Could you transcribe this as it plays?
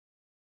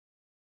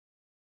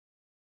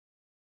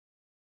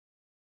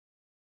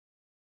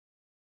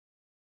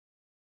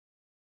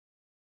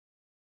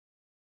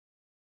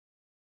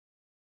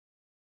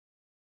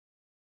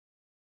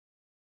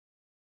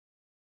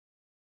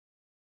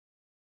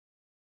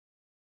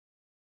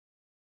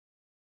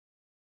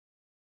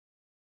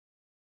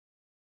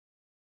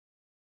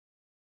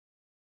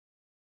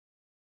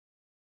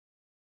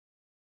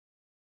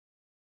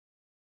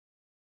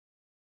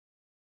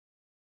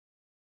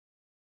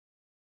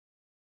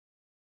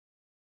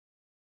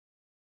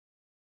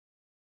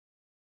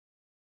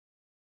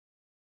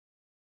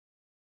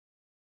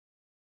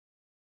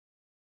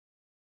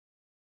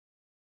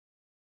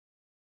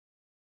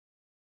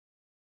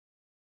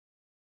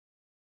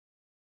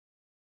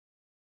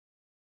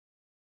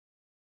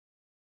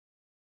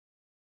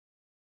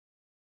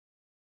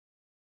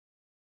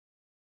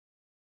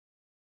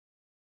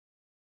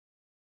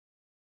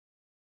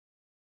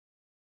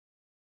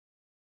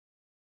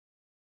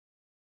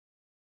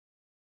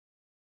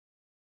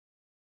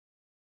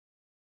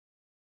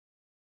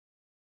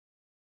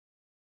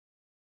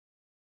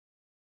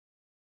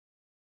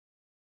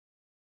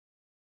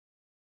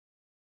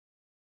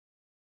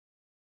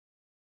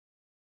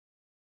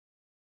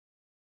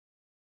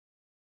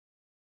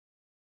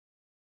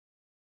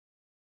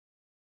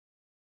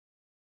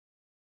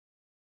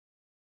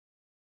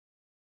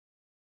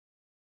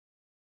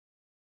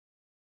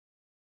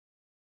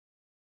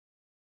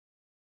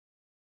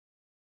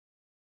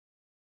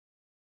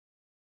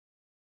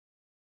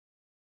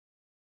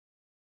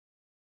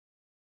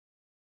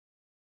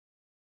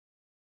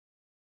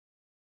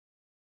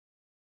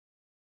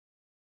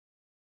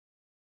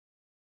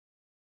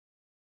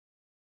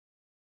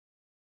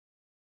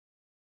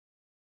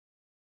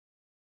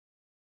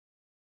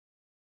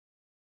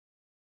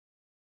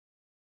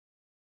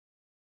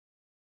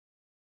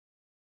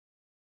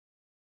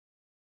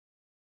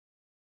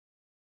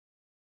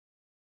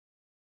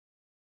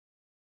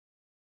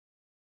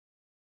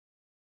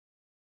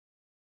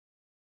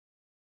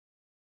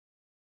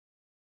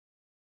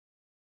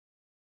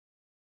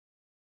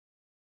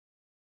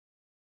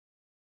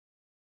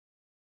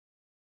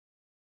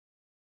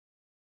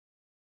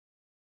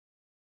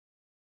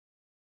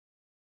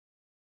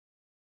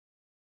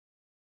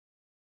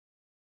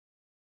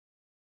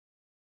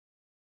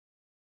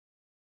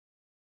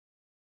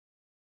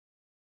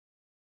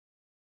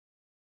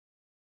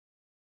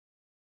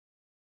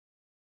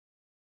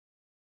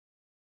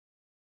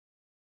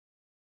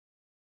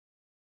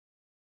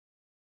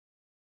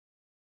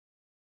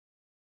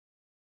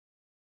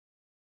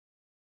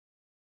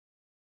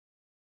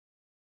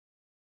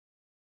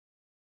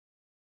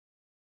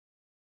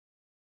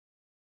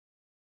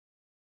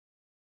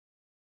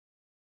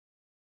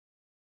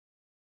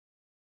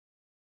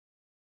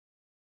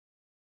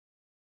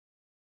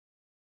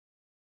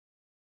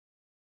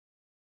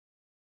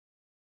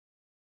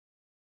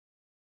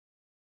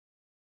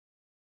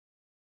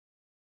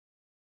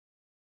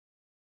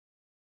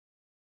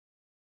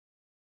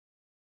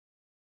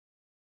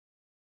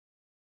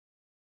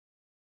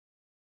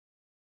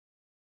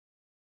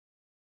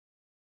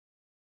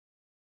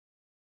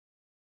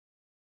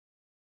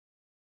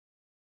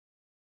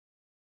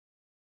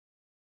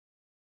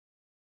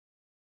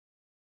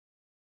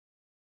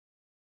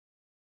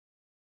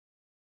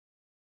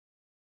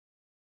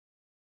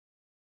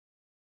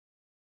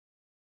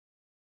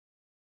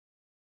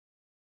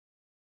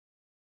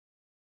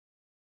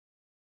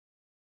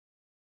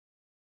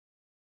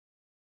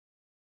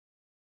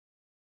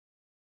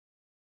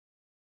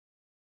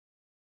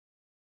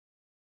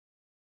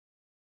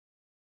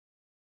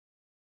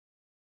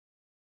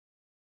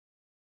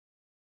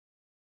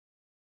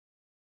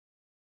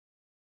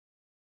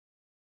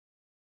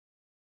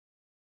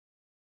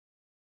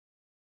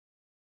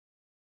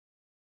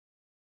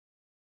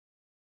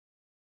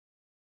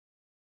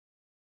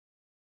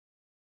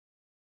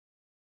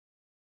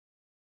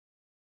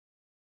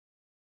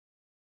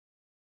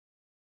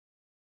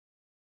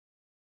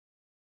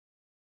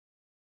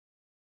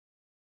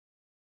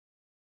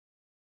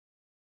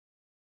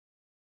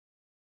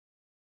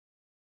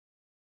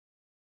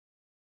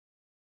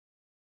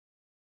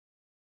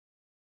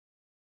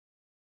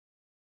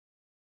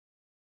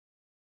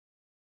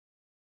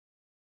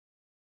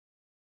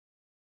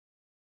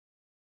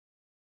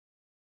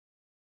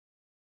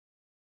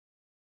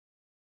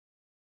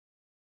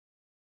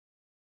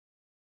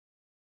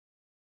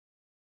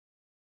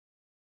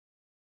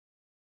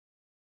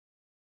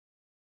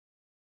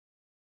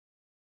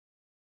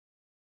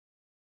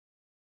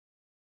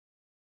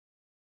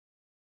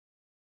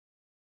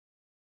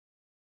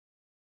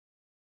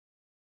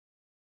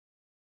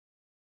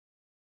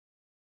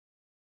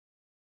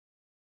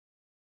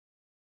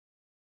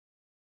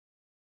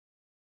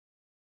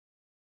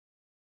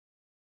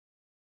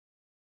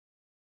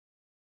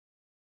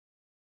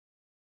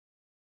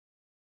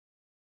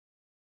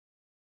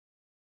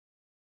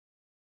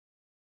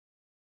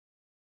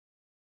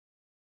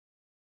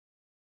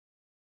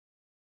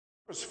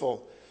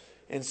purposeful.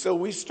 And so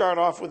we start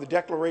off with a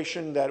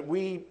declaration that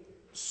we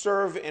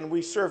serve, and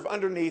we serve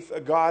underneath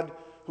a God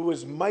who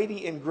is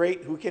mighty and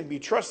great, who can be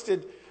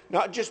trusted,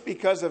 not just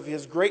because of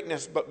his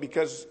greatness, but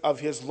because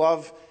of his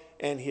love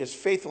and his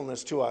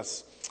faithfulness to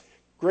us.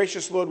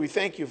 Gracious Lord, we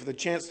thank you for the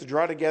chance to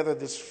draw together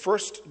this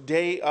first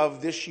day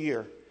of this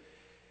year.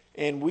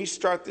 And we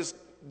start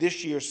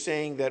this year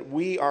saying that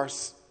we are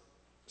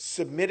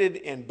submitted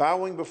and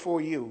bowing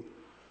before you.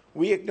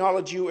 We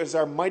acknowledge you as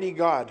our mighty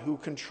God who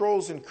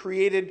controls and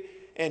created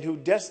and who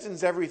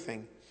destines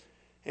everything.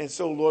 And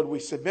so, Lord, we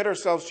submit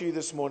ourselves to you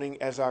this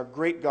morning as our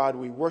great God.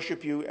 We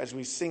worship you as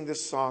we sing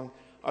this song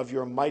of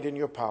your might and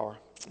your power.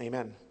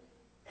 Amen.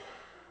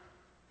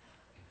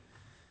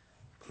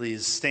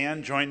 Please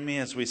stand, join me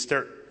as we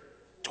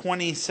start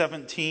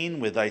 2017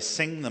 with I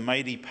Sing the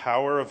Mighty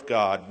Power of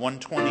God,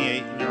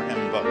 128 in your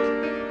hymn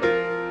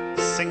book.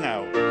 Sing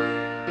out.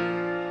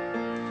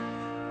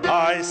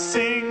 I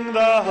sing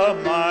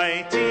the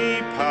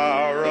mighty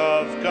power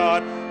of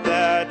God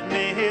that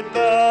made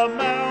the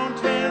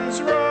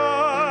mountains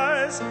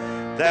rise,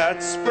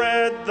 that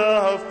spread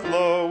the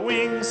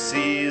flowing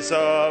seas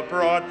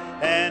abroad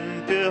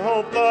and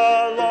built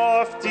the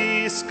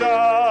lofty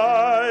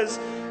skies.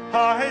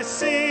 I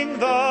sing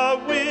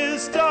the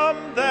wisdom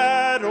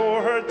that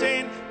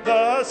ordained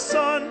the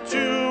sun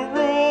to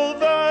rule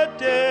the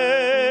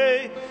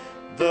day.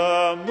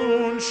 The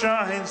moon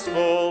shines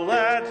full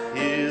at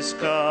his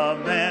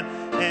command,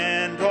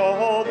 and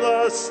all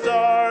the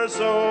stars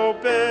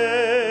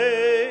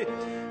obey.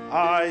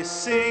 I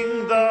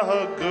sing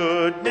the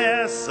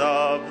goodness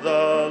of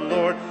the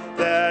Lord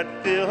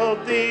that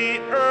filled the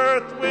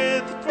earth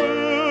with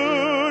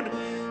food.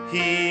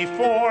 He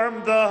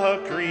formed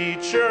the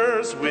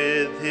creatures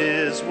with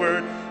his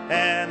word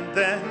and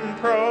then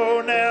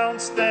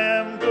pronounced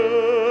them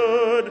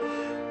good.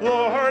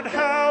 Lord,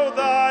 how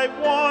thy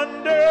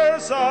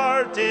wonders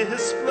are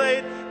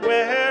displayed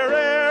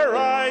where'er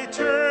I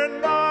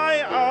turn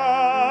my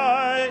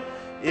eye.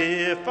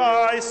 If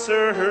I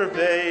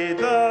survey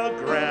the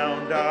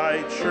ground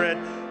I tread,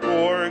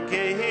 or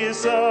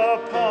gaze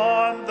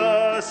upon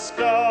the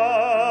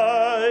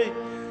sky,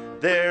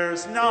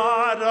 there's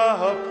not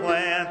a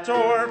plant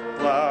or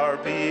flower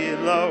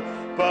below,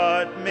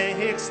 but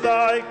makes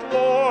thy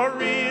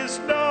glories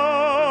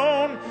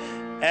known.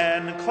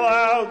 And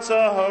clouds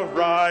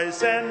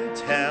arise and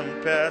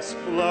tempests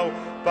blow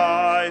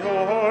by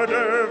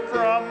order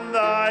from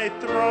thy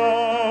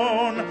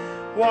throne,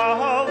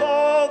 while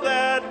all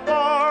that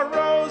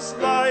borrows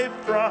life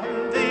from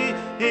thee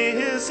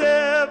is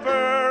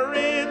ever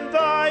in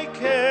thy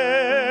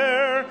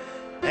care.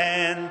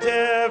 And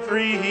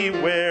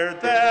everywhere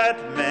that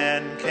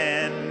man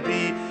can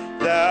be,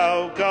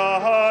 thou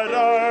God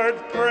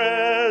art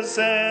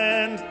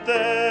present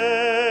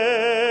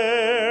there.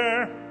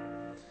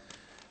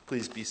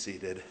 Please be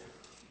seated.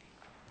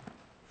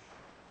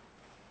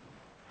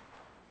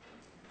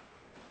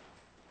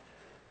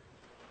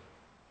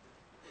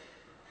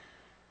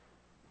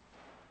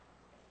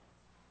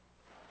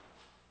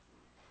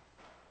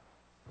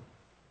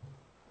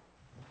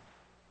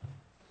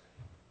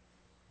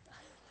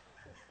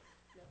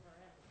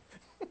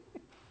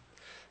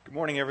 Good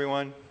morning,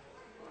 everyone.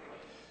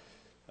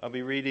 I'll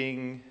be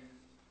reading,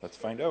 let's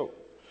find out.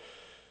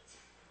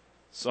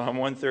 Psalm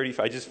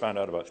 135, I just found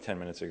out about 10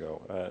 minutes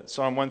ago.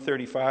 Psalm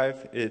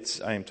 135, it's,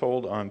 I am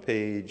told, on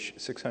page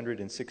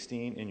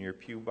 616 in your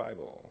pew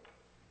Bible.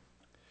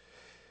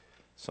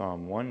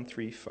 Psalm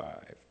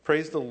 135.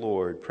 Praise the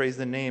Lord, praise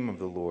the name of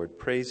the Lord,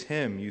 praise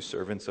him, you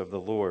servants of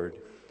the Lord.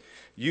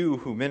 You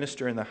who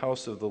minister in the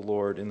house of the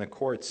Lord, in the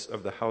courts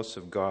of the house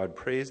of God,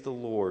 praise the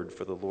Lord,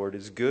 for the Lord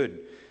is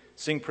good.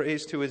 Sing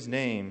praise to his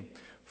name,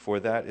 for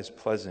that is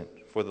pleasant.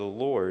 For the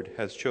Lord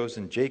has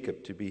chosen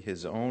Jacob to be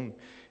his own,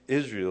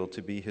 Israel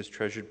to be his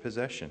treasured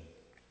possession.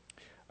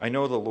 I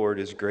know the Lord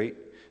is great,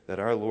 that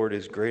our Lord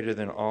is greater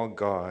than all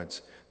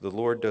gods. The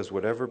Lord does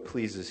whatever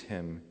pleases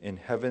him in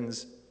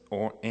heavens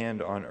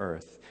and on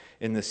earth,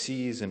 in the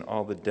seas and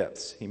all the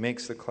depths. He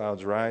makes the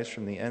clouds rise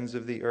from the ends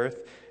of the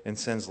earth and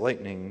sends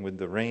lightning with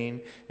the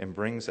rain and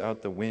brings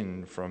out the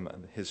wind from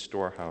his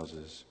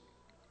storehouses.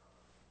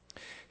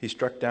 He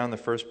struck down the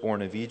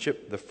firstborn of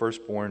Egypt, the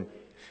firstborn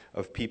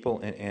of people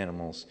and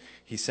animals.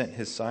 He sent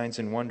his signs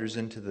and wonders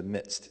into the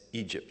midst,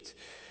 Egypt,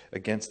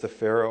 against the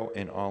Pharaoh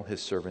and all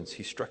his servants.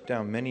 He struck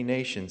down many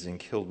nations and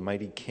killed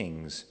mighty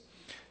kings.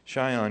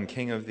 Sihon,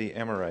 king of the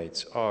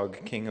Amorites,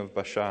 Og, king of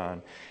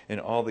Bashan,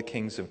 and all the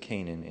kings of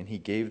Canaan. And he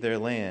gave their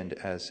land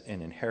as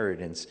an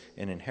inheritance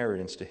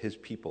to his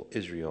people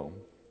Israel.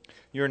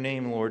 Your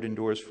name, Lord,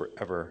 endures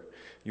forever.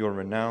 Your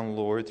renown,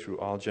 Lord, through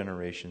all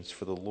generations.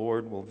 For the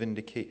Lord will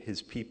vindicate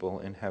his people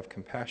and have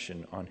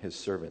compassion on his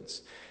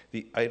servants.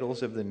 The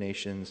idols of the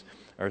nations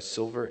are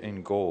silver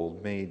and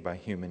gold made by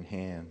human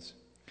hands.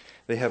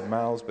 They have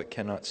mouths but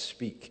cannot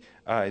speak,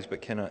 eyes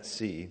but cannot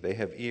see. They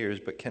have ears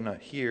but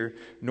cannot hear,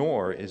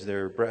 nor is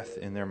there breath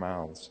in their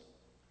mouths.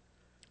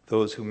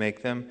 Those who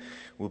make them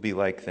will be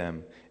like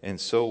them, and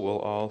so will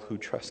all who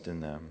trust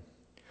in them.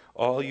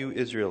 All you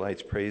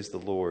Israelites praise the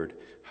Lord.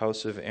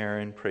 House of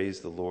Aaron, praise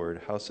the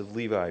Lord. House of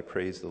Levi,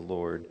 praise the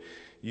Lord.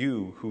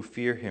 You who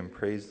fear him,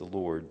 praise the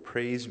Lord.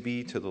 Praise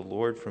be to the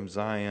Lord from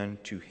Zion,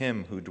 to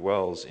him who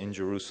dwells in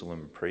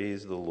Jerusalem.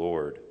 Praise the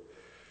Lord.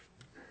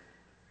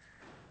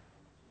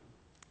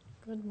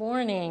 Good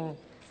morning.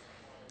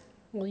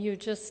 Will you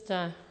just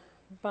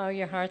bow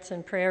your hearts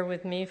in prayer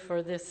with me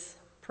for this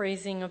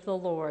praising of the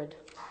Lord?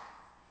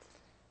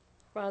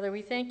 Father,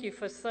 we thank you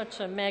for such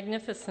a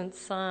magnificent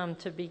psalm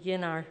to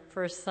begin our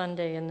first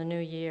Sunday in the new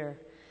year.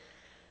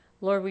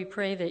 Lord, we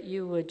pray that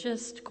you would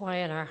just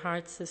quiet our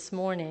hearts this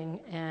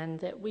morning and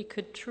that we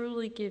could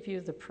truly give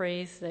you the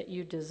praise that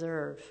you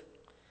deserve.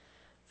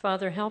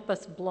 Father, help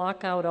us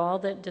block out all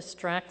that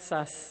distracts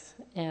us,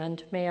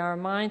 and may our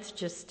minds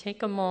just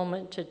take a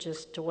moment to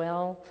just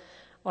dwell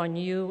on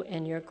you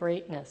and your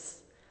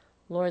greatness.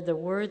 Lord, the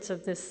words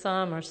of this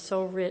psalm are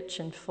so rich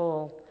and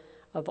full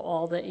of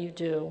all that you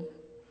do.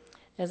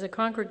 As a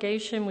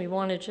congregation, we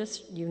want to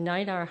just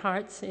unite our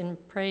hearts in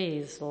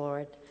praise,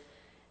 Lord.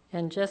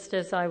 And just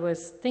as I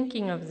was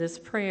thinking of this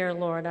prayer,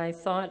 Lord, I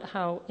thought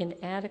how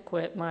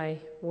inadequate my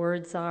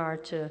words are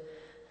to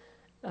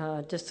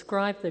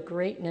describe the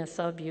greatness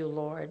of you,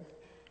 Lord.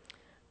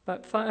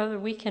 But Father,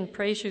 we can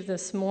praise you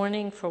this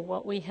morning for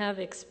what we have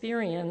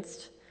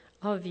experienced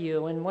of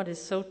you and what is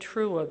so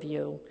true of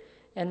you.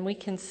 And we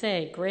can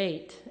say,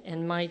 great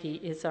and mighty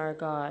is our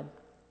God.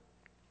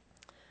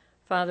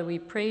 Father, we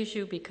praise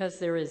you because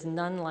there is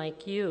none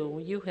like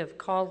you. You have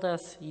called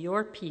us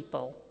your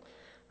people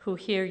who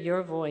hear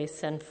your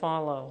voice and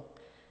follow.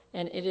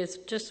 And it is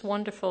just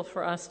wonderful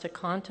for us to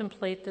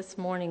contemplate this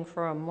morning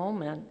for a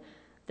moment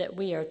that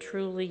we are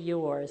truly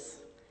yours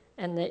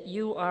and that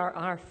you are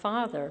our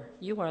Father.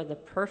 You are the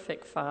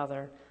perfect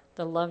Father,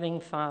 the loving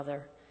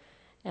Father.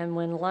 And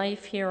when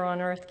life here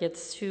on earth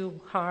gets too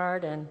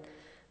hard and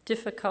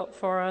difficult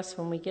for us,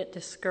 when we get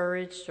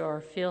discouraged or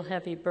feel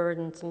heavy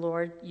burdens,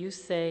 Lord, you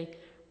say,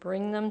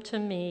 bring them to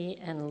me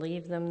and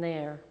leave them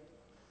there.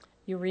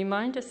 You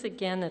remind us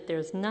again that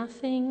there's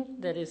nothing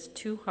that is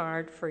too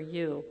hard for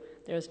you.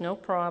 There's no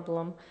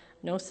problem,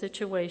 no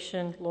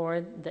situation,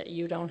 Lord, that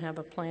you don't have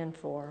a plan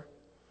for.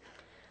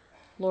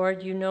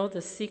 Lord, you know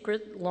the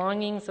secret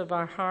longings of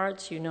our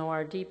hearts. You know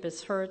our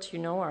deepest hurts. You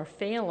know our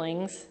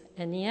failings.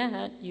 And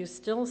yet you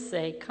still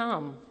say,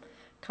 come.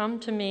 Come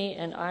to me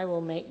and I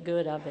will make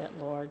good of it,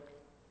 Lord.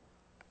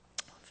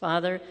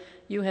 Father,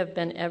 you have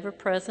been ever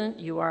present.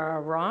 You are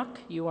our rock.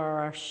 You are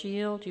our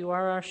shield. You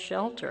are our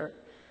shelter.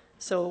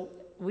 So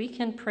we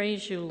can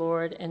praise you,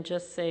 Lord, and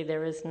just say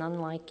there is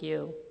none like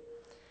you.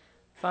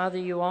 Father,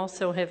 you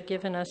also have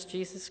given us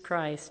Jesus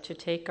Christ to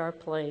take our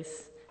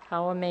place.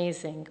 How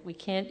amazing. We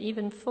can't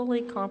even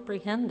fully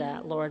comprehend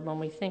that, Lord, when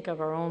we think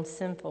of our own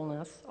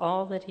sinfulness,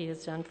 all that he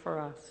has done for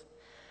us.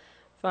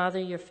 Father,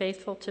 you're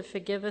faithful to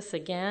forgive us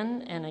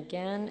again and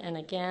again and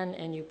again,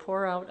 and you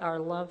pour out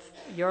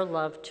your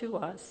love to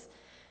us.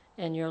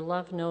 And your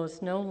love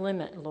knows no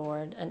limit,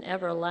 Lord, an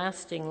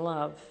everlasting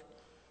love.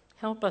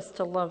 Help us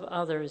to love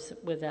others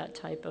with that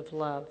type of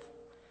love.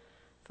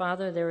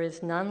 Father, there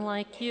is none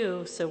like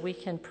you, so we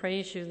can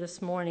praise you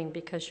this morning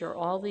because you're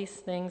all these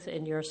things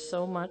and you're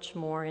so much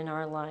more in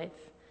our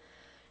life.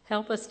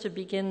 Help us to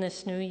begin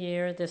this new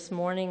year, this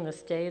morning,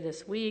 this day,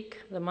 this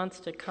week, the months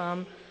to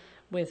come,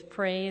 with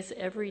praise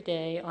every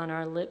day on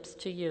our lips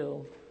to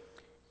you.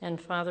 And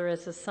Father,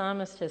 as the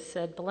psalmist has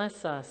said,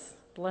 bless us,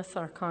 bless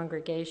our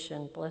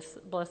congregation,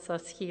 bless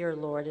us here,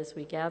 Lord, as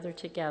we gather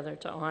together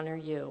to honor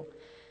you.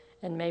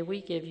 And may we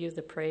give you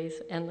the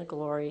praise and the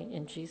glory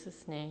in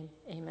Jesus' name.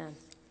 Amen.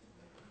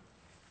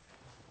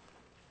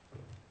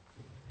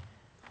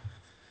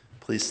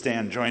 Please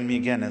stand. Join me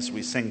again as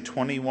we sing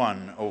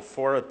 21, O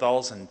for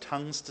 1,000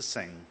 tongues to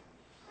sing.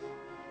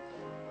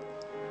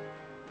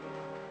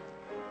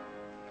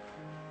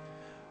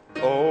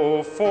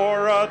 Oh,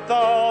 for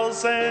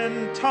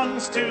 1,000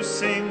 tongues to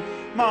sing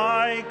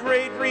my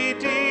great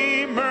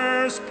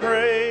Redeemer's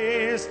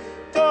praise,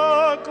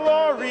 the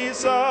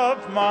glories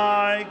of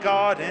my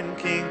God and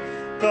King,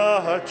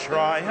 the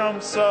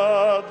triumphs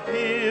of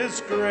his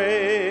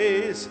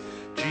grace.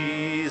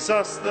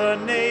 Jesus, the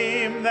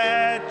name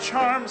that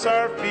charms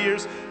our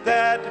fears,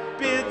 that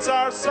bids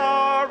our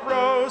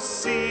sorrows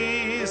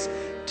cease.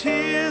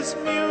 'Tis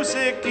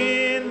music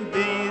in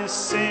these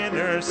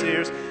sinners'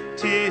 ears,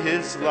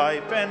 'tis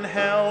life and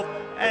health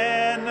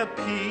and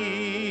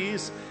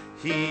peace.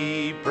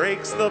 He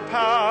breaks the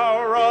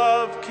power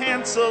of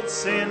canceled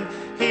sin.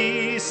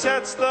 He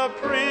sets the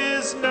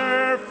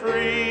prisoner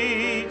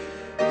free.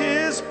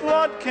 His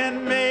blood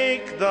can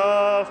make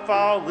the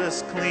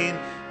foulest clean.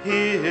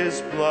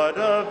 His blood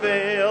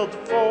availed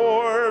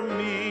for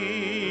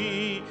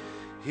me.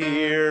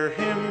 Hear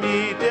him,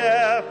 ye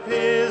deaf,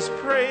 his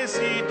praise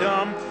ye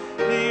dumb.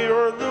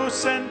 Your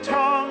loosened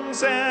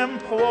tongues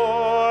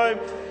employ.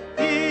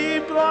 Ye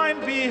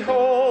blind,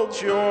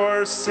 behold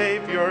your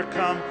Savior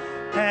come,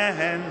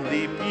 and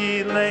leap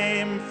ye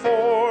lame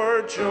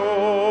for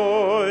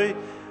joy.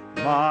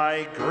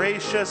 My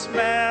gracious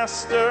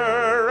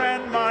Master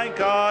and my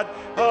God,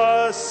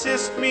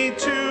 assist me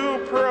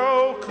to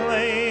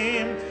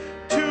proclaim,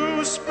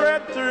 to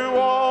spread through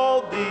all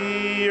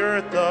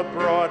earth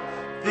abroad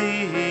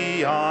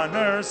the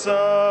honors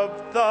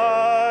of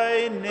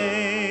thy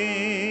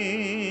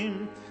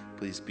name.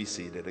 Please be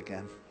seated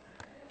again.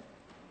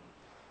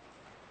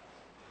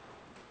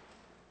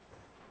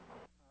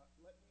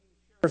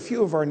 A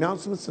few of our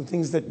announcements and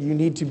things that you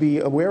need to be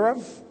aware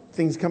of,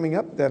 things coming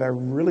up that are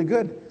really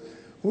good.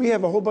 We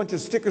have a whole bunch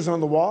of stickers on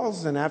the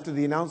walls and after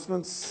the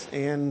announcements,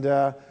 and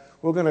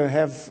we're going to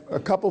have a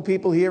couple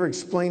people here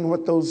explain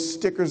what those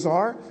stickers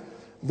are.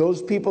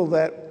 Those people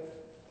that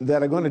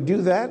are going to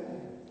do that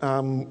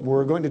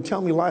were going to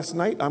tell me last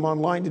night, I'm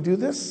online to do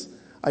this.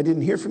 I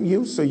didn't hear from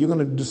you, so you're going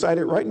to decide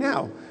it right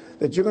now,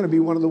 that you're going to be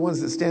one of the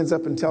ones that stands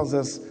up and tells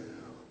us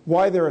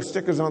why there are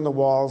stickers on the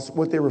walls,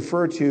 what they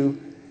refer to,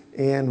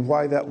 and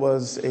why that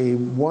was a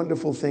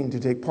wonderful thing to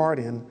take part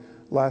in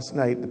last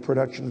night, the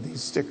production of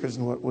these stickers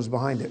and what was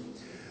behind it.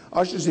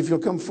 Ushers, if you'll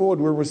come forward,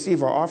 we'll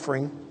receive our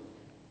offering.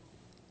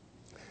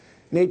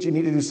 Nate, you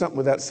need to do something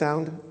with that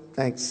sound.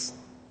 Thanks.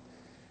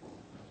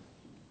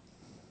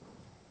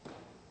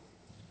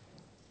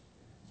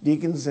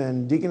 Deacons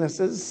and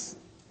deaconesses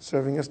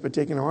serving us by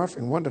taking our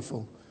offering.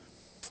 Wonderful.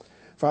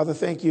 Father,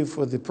 thank you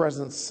for the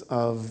presence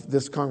of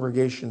this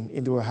congregation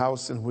into a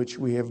house in which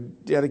we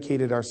have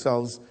dedicated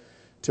ourselves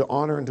to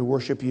honor and to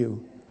worship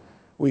you.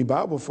 We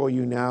bow before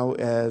you now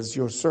as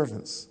your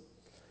servants,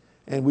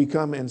 and we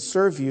come and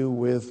serve you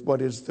with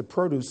what is the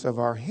produce of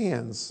our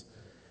hands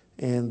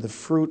and the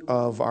fruit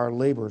of our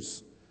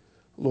labors.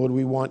 Lord,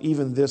 we want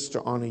even this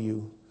to honor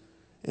you.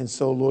 And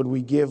so, Lord,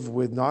 we give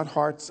with not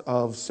hearts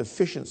of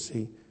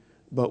sufficiency,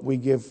 but we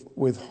give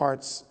with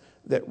hearts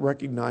that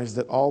recognize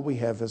that all we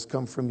have has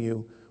come from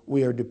you.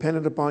 We are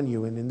dependent upon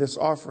you, and in this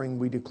offering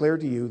we declare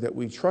to you that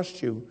we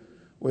trust you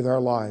with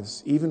our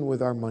lives, even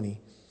with our money.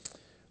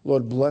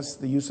 Lord, bless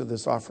the use of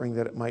this offering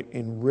that it might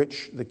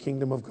enrich the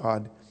kingdom of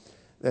God,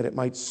 that it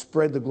might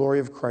spread the glory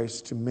of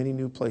Christ to many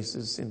new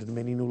places, into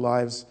many new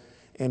lives,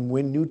 and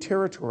win new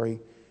territory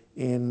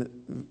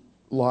in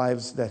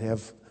lives that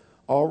have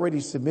already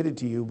submitted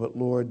to you, but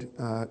Lord,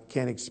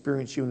 can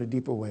experience you in a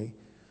deeper way.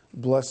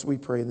 Bless, we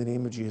pray, in the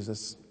name of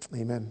Jesus.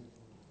 Amen.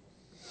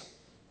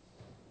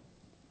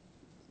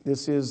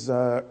 This is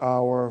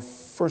our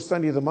first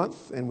Sunday of the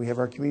month, and we have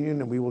our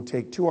communion, and we will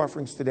take two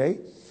offerings today.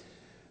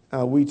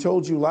 We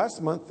told you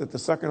last month that the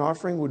second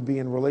offering would be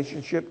in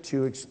relationship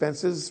to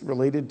expenses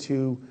related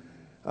to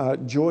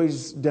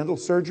Joy's dental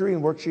surgery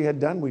and work she had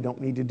done. We don't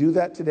need to do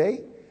that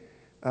today.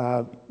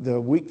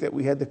 The week that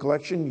we had the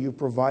collection, you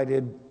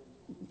provided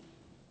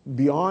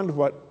beyond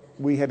what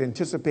we had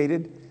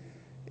anticipated,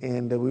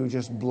 and we were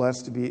just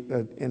blessed to be,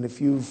 and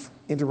if you've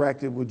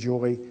interacted with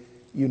Joy,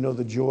 you know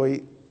the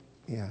joy,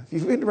 if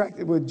you've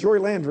interacted with Joy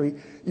Landry,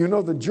 you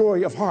know the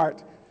joy of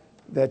heart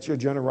that your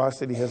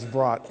generosity has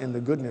brought, and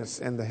the goodness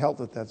and the health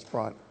that that's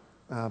brought.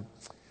 Let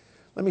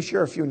me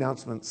share a few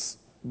announcements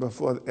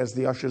before, as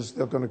the ushers,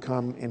 they're going to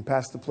come and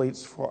pass the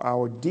plates for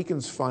our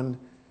Deacons Fund,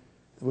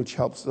 which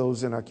helps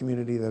those in our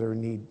community that are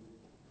in need.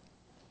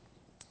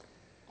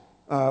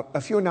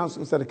 A few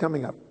announcements that are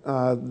coming up.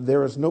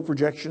 There is no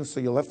projection, so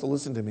you'll have to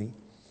listen to me.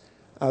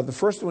 The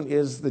first one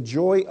is the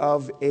joy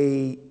of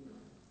a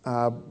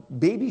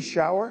baby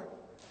shower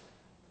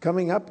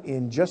coming up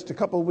in just a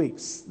couple of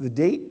weeks. The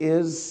date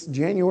is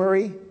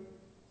January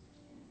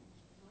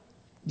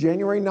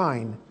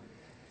 9,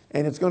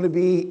 and it's going to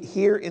be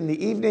here in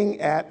the evening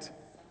at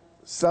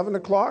 7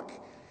 o'clock.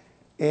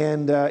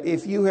 And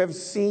if you have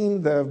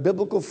seen the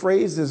biblical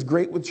phrase is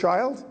great with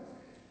child,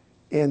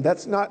 and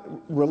that's not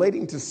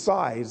relating to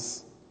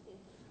size,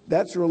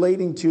 that's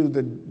relating to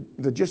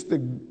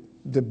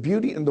the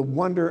beauty and the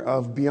wonder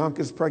of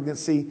Bianca's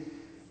pregnancy.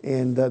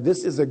 And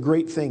this is a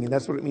great thing, and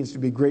that's what it means to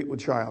be great with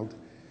child.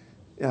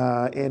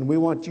 And we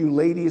want you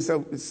ladies,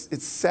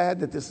 it's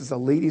sad that this is a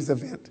ladies'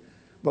 event,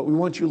 but we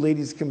want you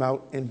ladies to come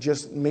out and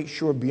just make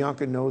sure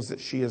Bianca knows that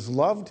she is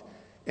loved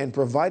and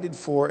provided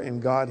for, and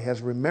God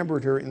has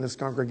remembered her in this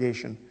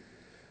congregation.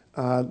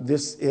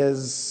 This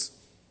is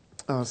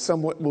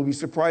somewhat will be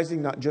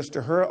surprising, not just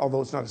to her,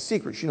 although it's not a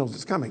secret. She knows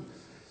it's coming.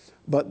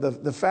 But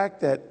the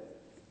fact that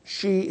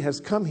she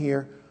has come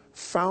here,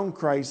 found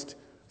Christ,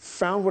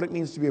 found what it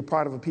means to be a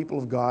part of a people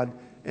of God,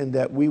 and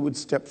that we would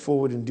step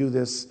forward and do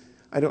this.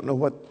 I don't know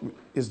what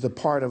is the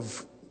part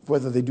of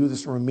whether they do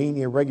this in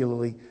Romania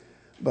regularly,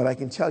 but I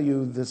can tell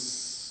you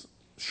this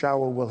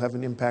shower will have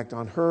an impact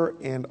on her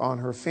and on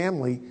her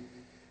family,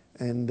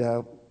 and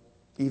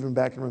even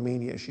back in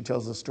Romania, she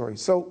tells the story.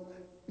 So,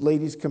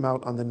 ladies, come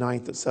out on the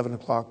 9th at 7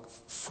 o'clock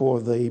for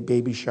the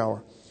baby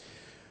shower.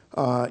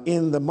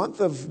 In the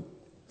month of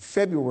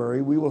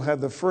February, we will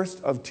have the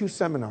first of two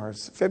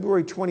seminars.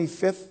 February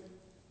 25th,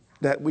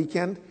 that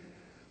weekend,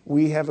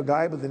 we have a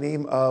guy by the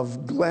name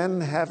of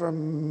Glenn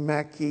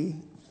Havermacky,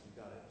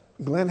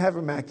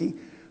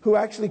 who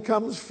actually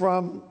comes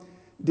from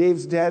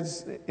Dave's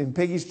dad's and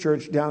Peggy's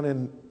church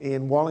down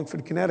in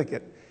Wallingford,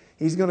 Connecticut.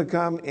 He's going to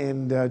come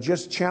and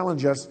just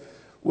challenge us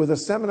with a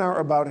seminar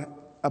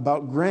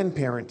about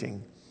grandparenting.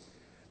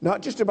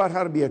 Not just about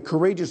how to be a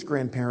courageous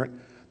grandparent,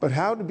 but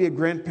how to be a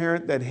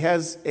grandparent that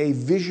has a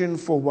vision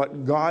for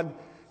what God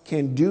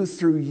can do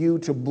through you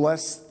to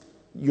bless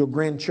your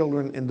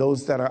grandchildren and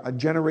those that are a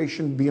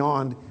generation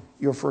beyond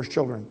your first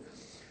children.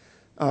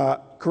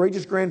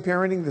 Courageous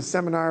Grandparenting, the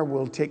seminar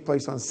will take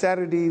place on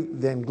Saturday.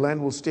 Then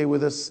Glenn will stay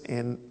with us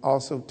and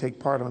also take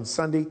part on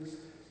Sunday.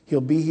 He'll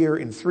be here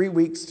in 3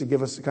 weeks to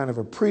give us a kind of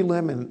a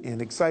prelim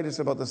and excite us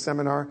about the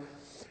seminar.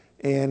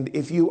 And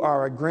if you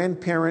are a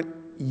grandparent,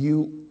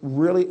 you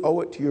really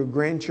owe it to your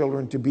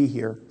grandchildren to be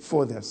here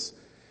for this.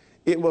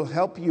 It will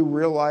help you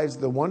realize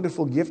the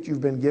wonderful gift you've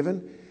been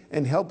given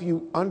and help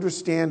you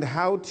understand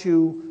how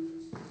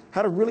to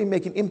really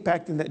make an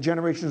impact in that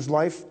generation's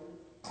life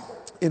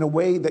in a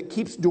way that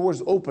keeps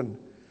doors open.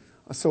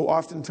 So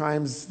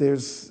oftentimes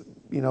there's,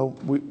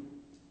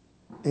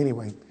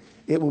 anyway,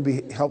 it will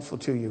be helpful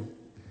to you.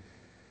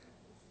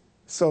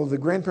 So the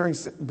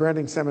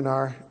Grandparenting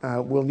Seminar,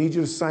 we'll need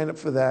you to sign up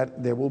for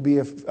that. There will be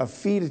a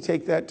fee to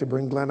take that, to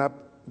bring Glenn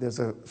up. There's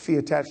a fee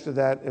attached to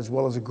that, as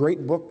well as a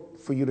great book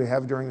for you to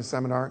have during the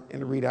seminar and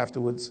to read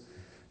afterwards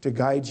to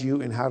guide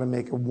you in how to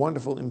make a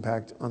wonderful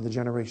impact on the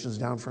generations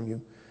down from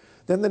you.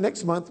 Then the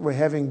next month, we're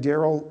having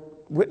Daryl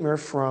Whitmer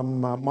from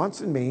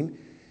Monson, Maine.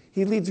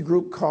 He leads a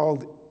group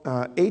called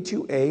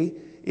A2A.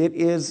 It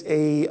is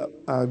a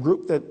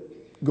group that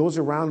goes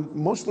around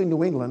mostly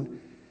New England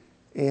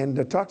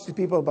and talks to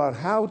people about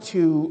how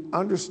to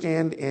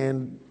understand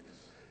and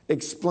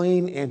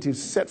explain and to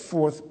set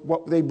forth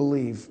what they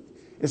believe,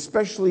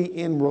 especially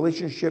in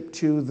relationship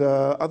to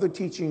the other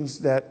teachings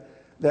that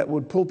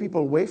would pull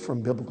people away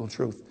from biblical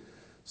truth.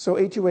 So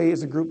A2A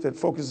is a group that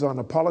focuses on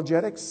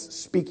apologetics,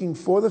 speaking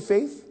for the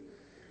faith,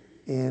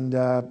 and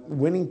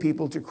winning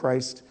people to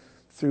Christ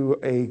through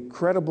a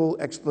credible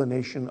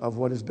explanation of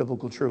what is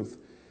biblical truth.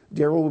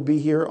 Daryl will be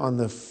here on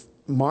the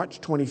March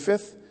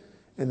 25th,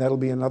 and that'll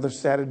be another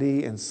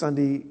Saturday and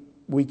Sunday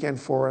weekend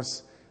for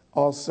us.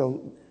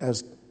 Also,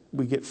 as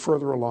we get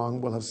further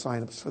along, we'll have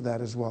signups for that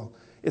as well.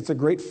 It's a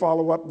great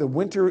follow-up. The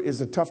winter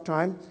is a tough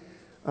time.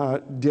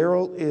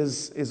 Daryl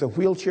is a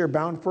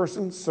wheelchair-bound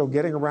person, so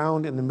getting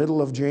around in the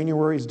middle of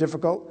January is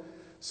difficult.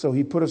 So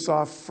he put us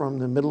off from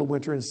the middle of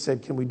winter and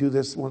said, can we do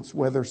this once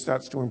weather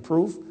starts to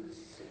improve?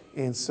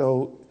 And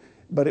so,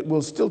 but it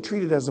will still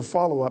treat it as a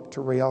follow-up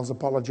to Rael's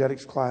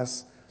apologetics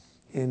class,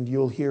 and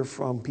you'll hear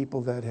from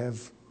people that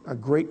have a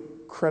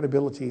great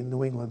credibility in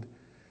New England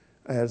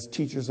as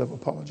teachers of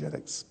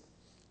apologetics.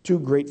 2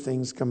 great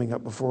things coming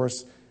up before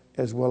us,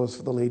 as well as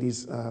for the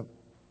ladies, a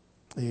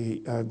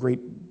great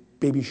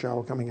baby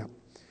shower coming up.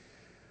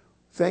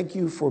 Thank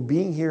you for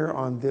being here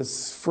on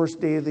this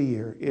first day of the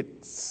year.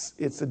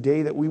 It's a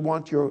day that we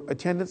want your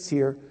attendance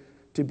here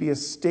to be a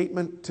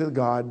statement to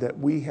God that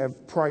we have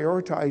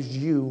prioritized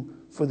you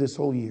for this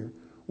whole year.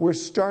 We're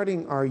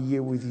starting our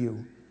year with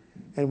you,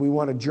 and we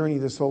want to journey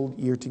this whole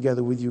year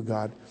together with you,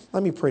 God.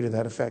 Let me pray to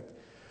that effect.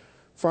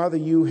 Father,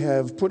 you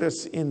have put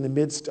us in the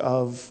midst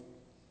of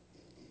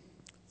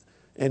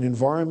an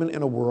environment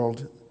and a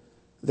world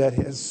that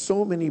has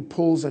so many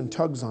pulls and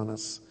tugs on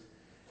us.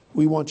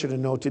 We want you to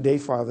know today,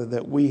 Father,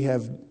 that we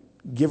have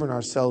given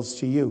ourselves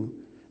to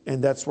you,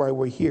 and that's why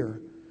we're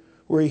here.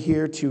 We're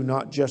here to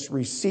not just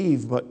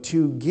receive, but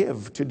to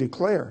give, to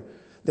declare,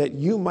 that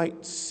you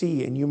might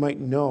see and you might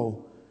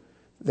know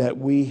that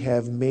we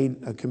have made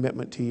a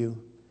commitment to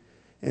you.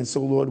 And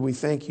so, Lord, we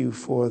thank you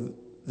for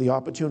the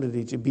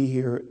opportunity to be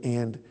here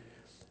and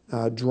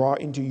draw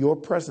into your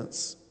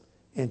presence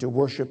and to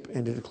worship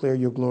and to declare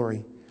your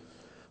glory.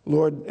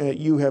 Lord,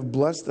 you have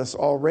blessed us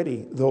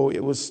already, though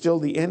it was still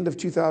the end of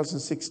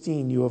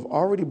 2016. You have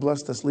already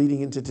blessed us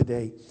leading into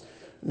today.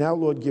 Now,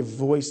 Lord, give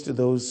voice to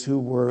those who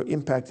were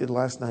impacted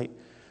last night,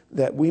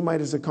 that we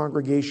might as a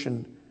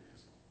congregation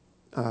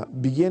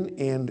begin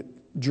and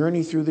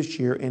journey through this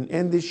year and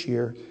end this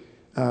year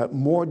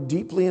more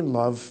deeply in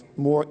love,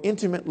 more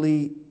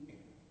intimately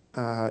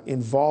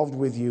involved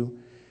with you,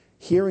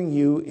 hearing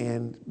you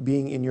and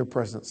being in your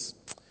presence.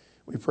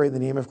 We pray in the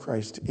name of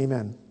Christ.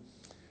 Amen.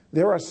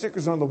 There are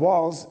stickers on the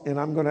walls, and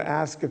I'm going to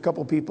ask a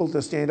couple people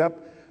to stand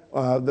up.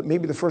 That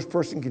maybe the first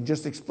person can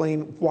just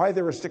explain why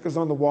there are stickers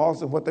on the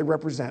walls and what they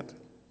represent.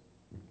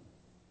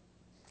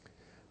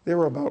 There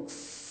were about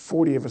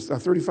 40 of us,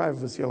 35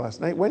 of us here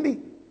last night. Wendy?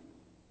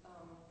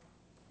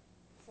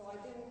 So I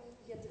didn't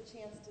get the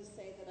chance to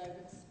say that I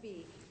would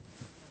speak.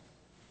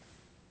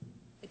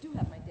 I do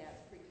have my dad's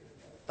preacher,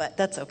 but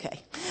that's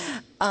okay.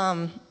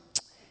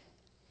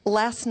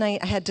 Last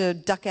night I had to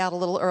duck out a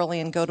little early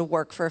and go to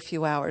work for a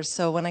few hours.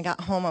 So when I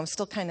got home, I was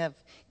still kind of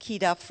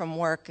keyed up from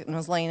work and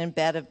was laying in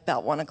bed at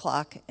about 1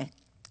 o'clock.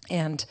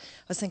 And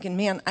I was thinking,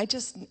 man,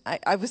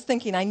 I was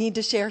thinking I need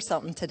to share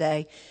something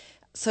today.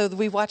 So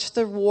we watched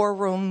the War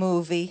Room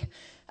movie.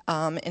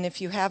 And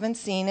if you haven't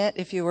seen it,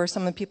 if you were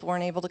some of the people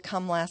weren't able to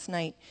come last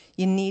night,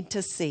 you need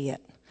to see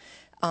it.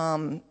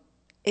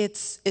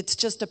 It's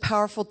just a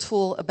powerful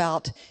tool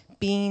about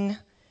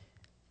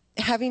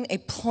having a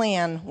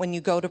plan when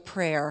you go to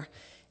prayer.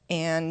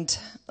 And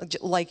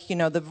like,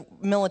 the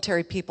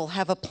military people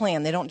have a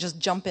plan. They don't just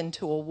jump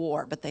into a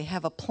war, but they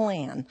have a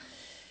plan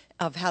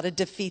of how to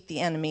defeat the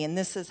enemy. And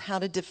this is how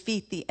to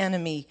defeat the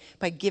enemy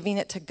by giving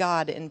it to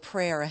God in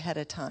prayer ahead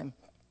of time.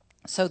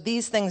 So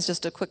these things,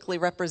 just to quickly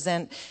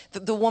represent,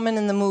 the woman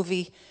in the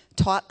movie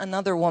taught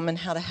another woman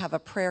how to have a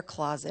prayer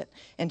closet.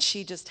 And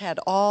she just had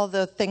all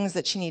the things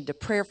that she needed to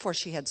pray for.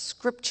 She had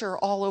scripture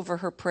all over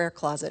her prayer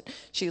closet.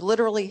 She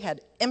literally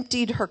had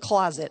emptied her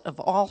closet of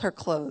all her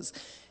clothes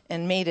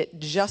and made it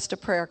just a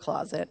prayer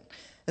closet.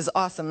 It's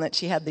awesome that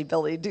she had the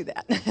ability to do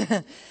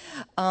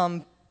that.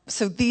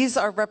 So these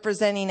are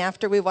representing,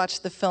 after we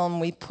watched the film,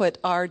 we put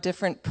our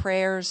different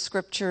prayers,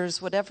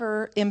 scriptures,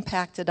 whatever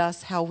impacted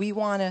us, how we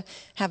want to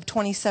have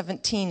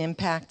 2017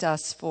 impact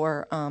us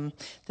for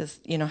this,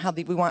 how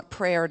we want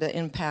prayer to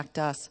impact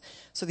us.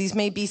 So these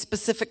may be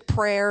specific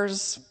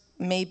prayers,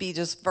 maybe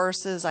just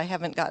verses. I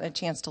haven't gotten a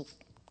chance to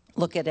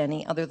look at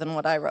any other than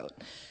what I wrote.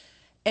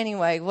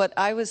 Anyway, what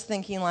I was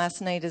thinking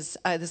last night is,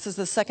 this is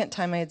the second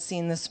time I had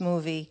seen this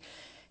movie,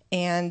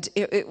 and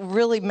it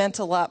really meant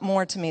a lot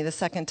more to me the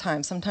second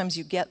time. Sometimes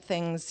you get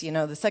things,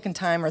 the second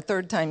time or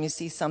third time you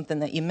see something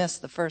that you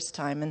missed the first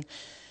time. And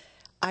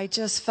I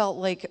just felt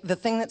like the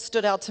thing that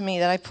stood out to me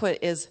that I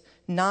put is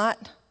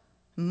not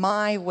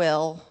my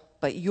will,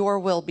 but your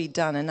will be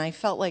done. And I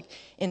felt like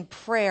in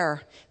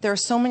prayer, there are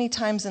so many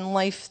times in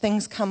life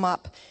things come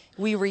up.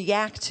 We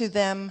react to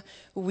them.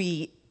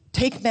 We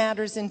take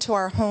matters into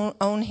our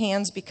own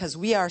hands because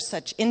we are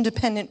such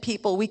independent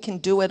people. We can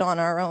do it on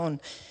our own.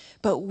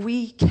 But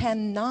we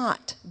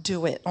cannot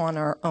do it on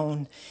our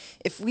own.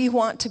 If we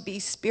want to be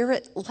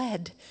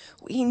Spirit-led,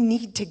 we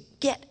need to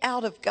get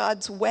out of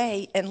God's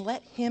way and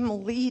let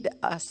Him lead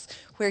us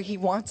where He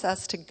wants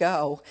us to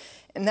go.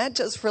 And that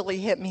just really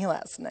hit me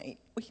last night.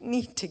 We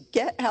need to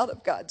get out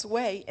of God's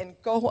way and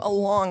go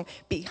along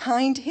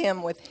behind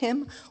Him with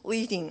Him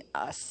leading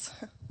us.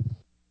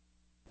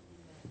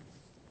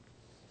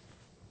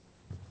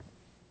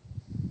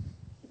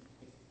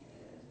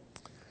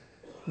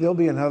 There'll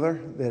be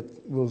another that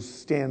will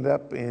stand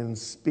up and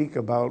speak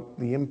about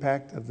the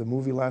impact of the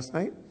movie last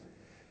night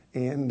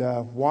and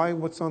why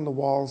what's on the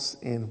walls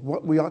and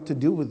what we ought to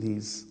do with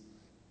these.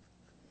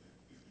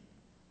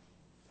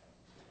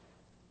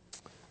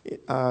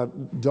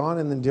 Don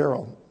and then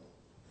Daryl.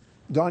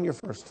 Don, you're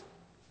first.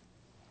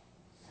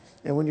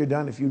 And when you're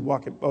done, if you'd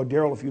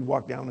Daryl, if you'd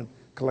walk down and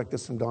collect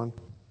this from Don.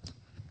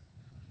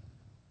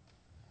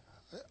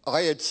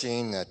 I had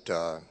seen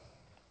that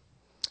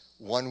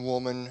one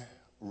woman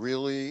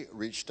really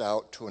reached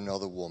out to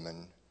another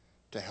woman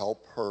to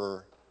help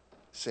her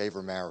save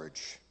her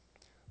marriage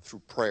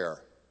through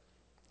prayer.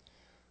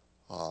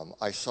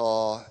 I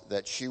saw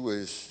that she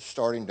was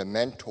starting to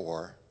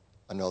mentor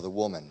another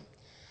woman,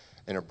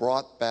 and it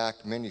brought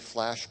back many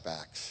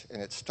flashbacks.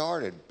 And it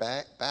started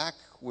back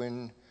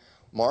when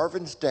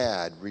Marvin's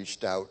dad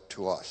reached out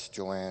to us,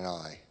 Joanne and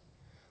I,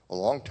 a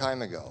long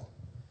time ago.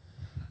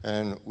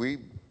 And we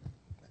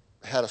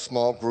had a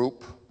small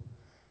group,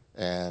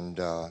 and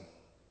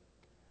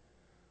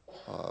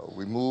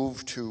we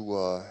moved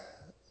to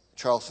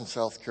Charleston,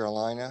 South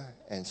Carolina,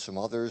 and some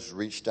others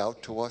reached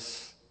out to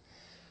us.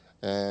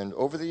 And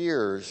over the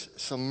years,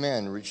 some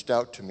men reached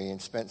out to me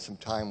and spent some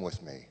time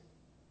with me.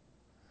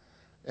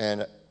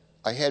 And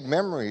I had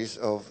memories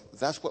of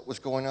that's what was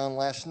going on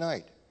last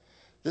night.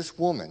 This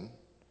woman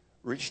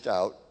reached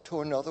out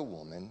to another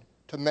woman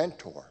to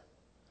mentor.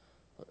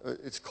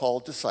 It's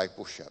called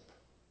discipleship.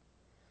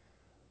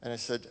 And I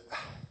said,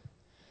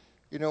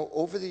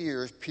 over the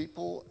years,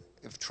 people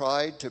have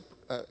tried to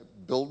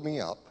build me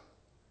up.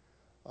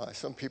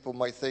 Some people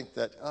might think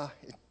that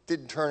it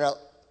didn't turn out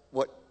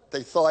what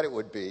they thought it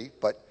would be,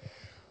 but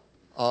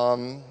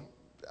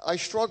I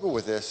struggle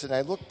with this, and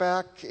I look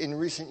back in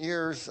recent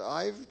years,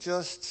 I've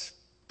just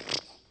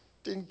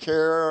didn't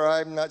care.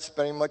 I'm not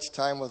spending much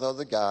time with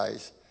other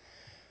guys.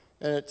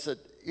 And it said,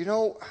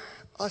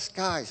 us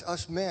guys,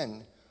 us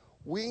men,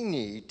 we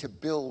need to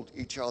build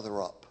each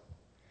other up.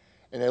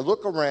 And I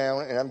look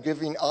around, and I'm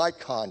giving eye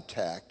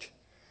contact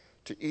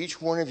to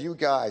each one of you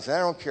guys. I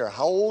don't care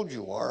how old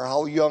you are,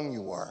 how young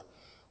you are.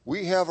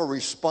 We have a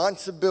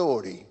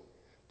responsibility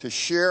to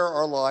share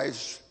our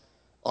lives,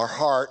 our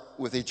heart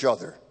with each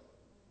other.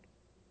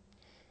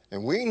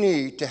 And we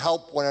need to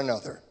help one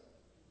another.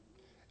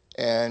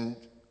 And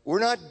we're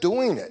not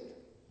doing it.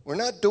 We're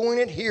not doing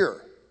it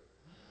here.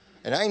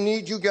 And I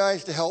need you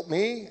guys to help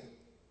me.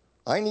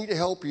 I need to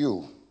help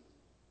you.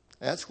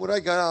 That's what I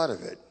got out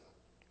of it.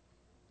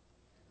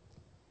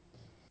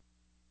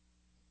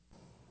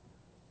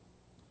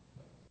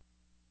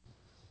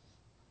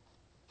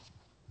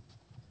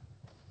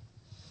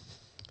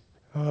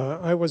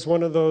 I was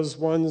one of those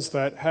ones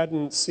that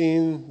hadn't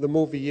seen the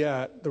movie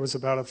yet. There was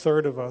about a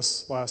third of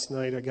us last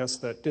night, I guess,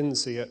 that didn't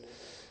see it.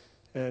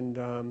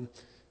 And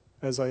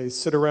as I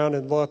sit around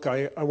and look,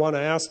 I want to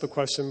ask the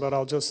question, but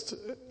I'll just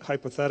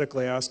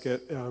hypothetically ask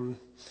it.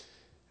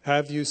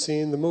 Have you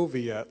seen the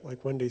movie yet?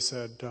 Like Wendy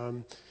said,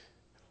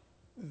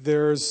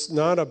 there's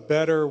not a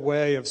better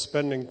way of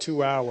spending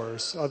 2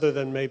 hours, other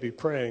than maybe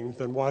praying,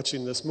 than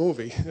watching this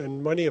movie.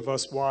 And many of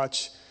us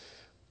watch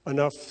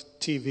enough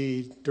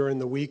TV during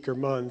the week or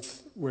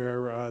month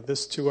where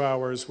this 2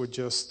 hours would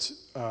just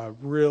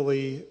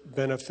really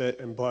benefit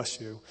and bless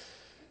you.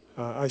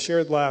 I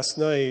shared last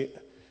night,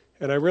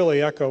 And I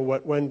really echo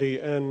what Wendy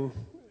and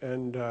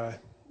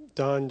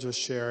Don just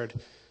shared.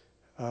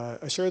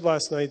 I shared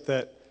last night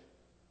that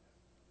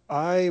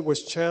I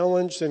was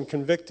challenged and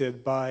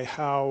convicted by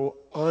how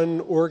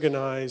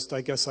unorganized, I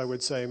guess I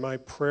would say, my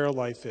prayer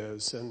life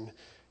is. And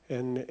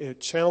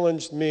it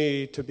challenged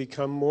me to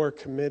become more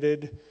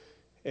committed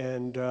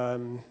and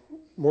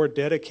more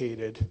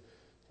dedicated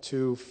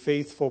to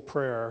faithful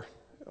prayer.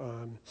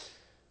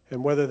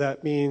 And whether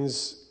that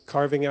means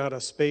carving out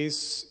a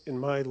space in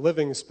my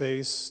living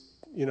space,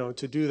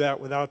 to do that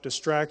without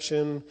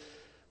distraction,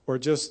 or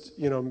just,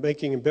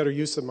 making a better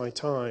use of my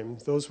time.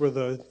 Those were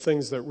the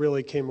things that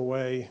really came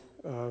away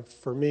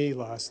for me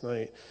last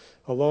night,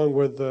 along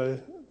with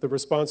the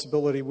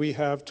responsibility we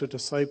have to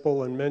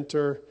disciple and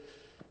mentor,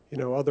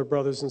 other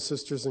brothers and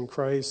sisters in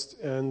Christ,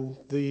 and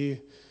the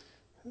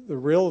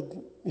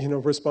real,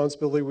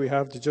 responsibility we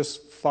have to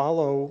just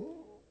follow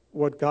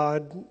what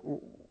God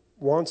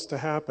wants to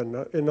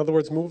happen. In other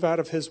words, move out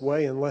of his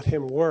way and let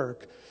him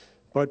work,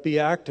 but be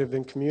active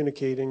in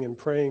communicating and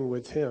praying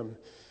with him.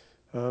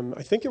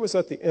 I think it was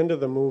at the end of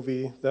the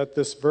movie that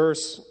this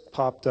verse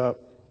popped up.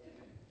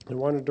 I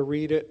wanted to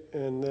read it,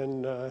 and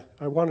then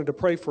I wanted to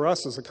pray for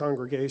us as a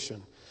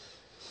congregation.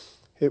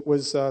 It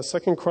was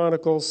 2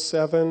 Chronicles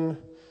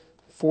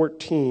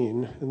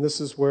 7:14, and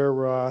this is where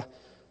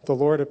the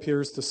Lord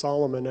appears to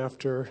Solomon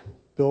after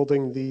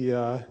building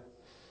the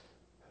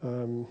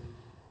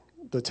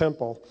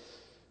temple.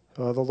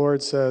 The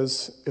Lord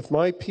says, "If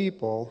my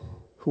people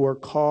who are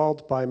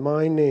called by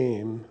my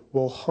name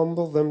will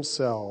humble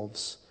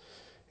themselves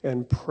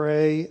and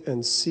pray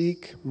and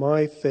seek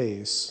my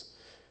face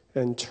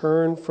and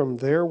turn from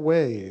their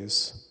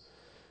ways,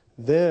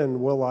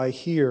 then will I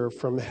hear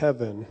from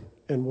heaven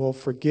and will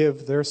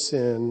forgive their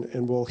sin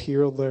and will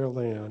heal their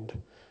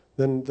land."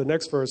 Then the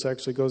next verse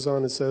actually goes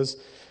on and says,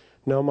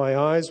 "Now my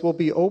eyes will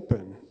be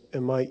open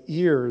and my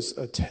ears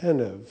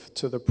attentive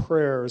to the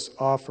prayers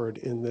offered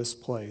in this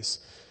place."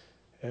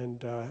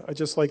 And I'd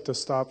just like to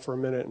stop for a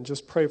minute and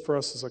just pray for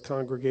us as a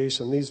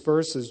congregation. These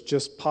verses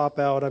just pop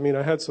out. I mean,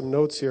 I had some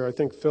notes here. I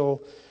think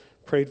Phil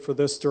prayed for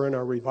this during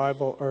our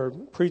revival, or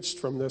preached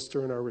from this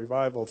during our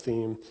revival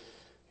theme,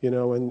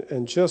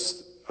 and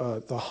just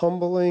the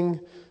humbling,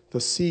 the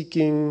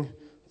seeking,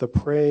 the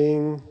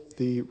praying,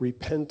 the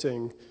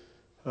repenting.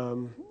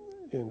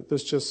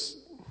 This just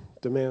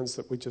demands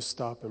that we just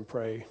stop and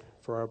pray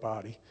for our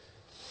body.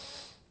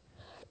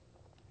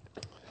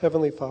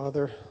 Heavenly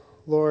Father,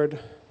 Lord,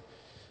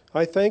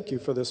 I thank you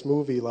for this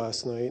movie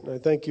last night, and I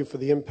thank you for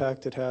the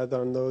impact it had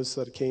on those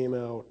that came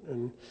out.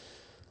 And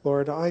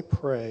Lord, I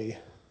pray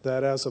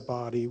that as a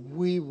body,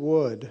 we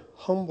would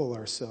humble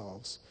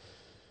ourselves.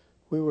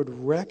 We would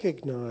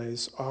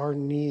recognize our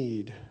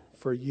need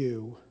for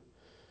you.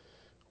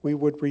 We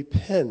would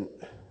repent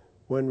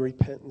when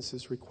repentance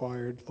is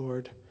required,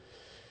 Lord.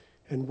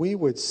 And we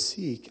would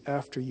seek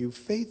after you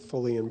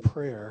faithfully in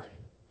prayer.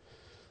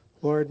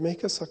 Lord,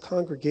 make us a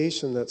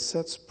congregation that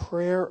sets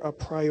prayer a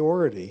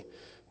priority,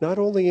 not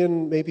only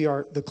in maybe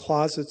the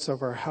closets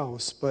of our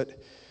house, but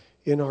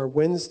in our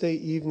Wednesday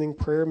evening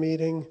prayer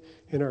meeting,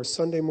 in our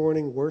Sunday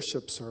morning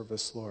worship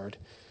service, Lord.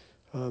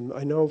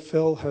 I know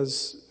Phil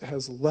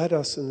has led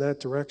us in that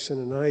direction,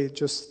 and I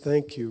just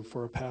thank you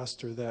for a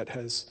pastor that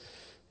has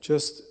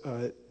just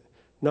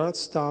not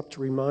stopped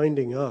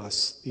reminding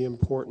us the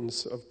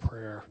importance of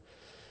prayer.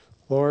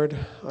 Lord,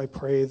 I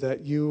pray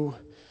that you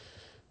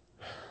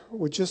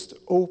would just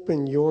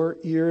open your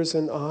ears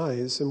and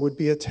eyes and would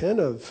be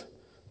attentive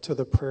to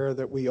the prayer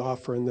that we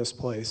offer in this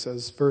place.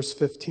 As verse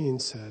 15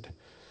 said,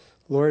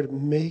 Lord,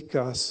 make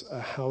us a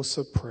house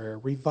of prayer.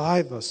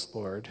 Revive us,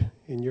 Lord.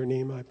 In your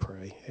name I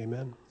pray.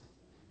 Amen.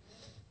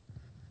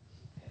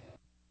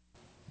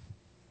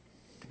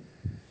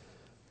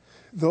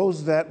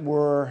 Those that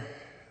were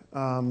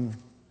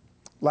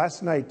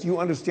last night, you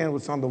understand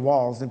what's on the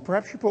walls, and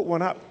perhaps you put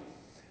one up.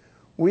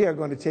 We are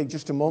going to take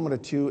just a moment or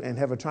two and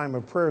have a time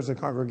of prayer as a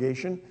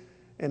congregation,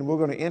 and we're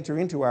going to enter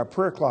into our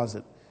prayer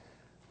closet.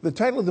 The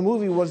title of the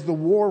movie was The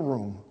War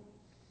Room.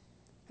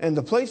 And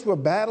the place where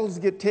battles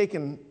get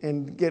taken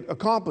and get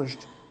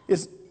accomplished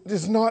is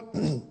not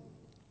in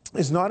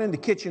the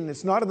kitchen.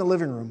 It's not in the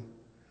living room.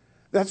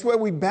 That's where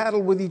we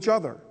battle with each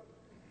other.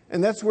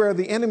 And that's where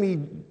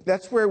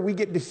that's where we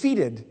get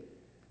defeated.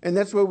 And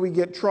that's where we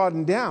get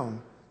trodden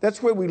down.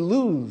 That's where we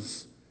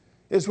lose,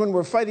 is when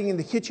we're fighting in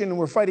the kitchen and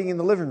we're fighting in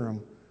the living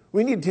room.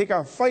 We need to take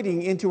our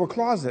fighting into a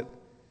closet.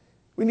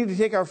 We need to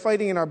take our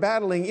fighting and our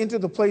battling into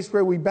the place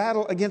where we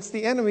battle against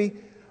the enemy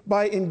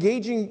by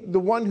engaging the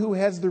one who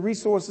has the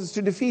resources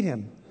to defeat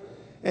him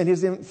and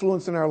his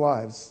influence in our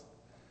lives.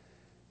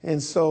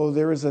 And so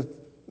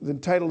the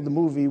title of the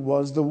movie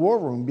was The War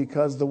Room,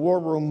 because the war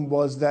room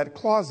was that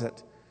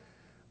closet.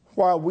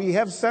 While we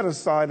have set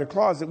aside a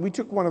closet, we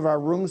took one of our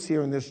rooms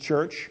here in this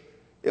church.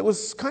 It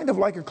was kind of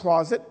like a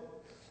closet,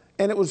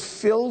 and it was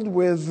filled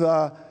with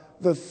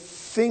the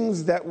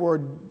things that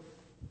were,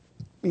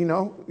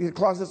 the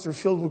closets are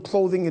filled with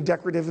clothing and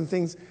decorative and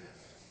things.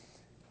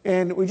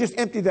 And we just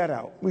emptied that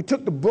out. We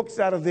took the books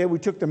out of there, we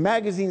took the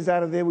magazines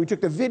out of there, we took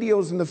the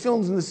videos and the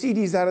films and the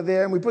CDs out of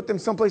there, and we put them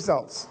someplace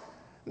else.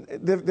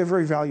 They're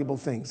very valuable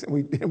things, and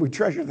we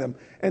treasure them,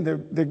 and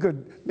they're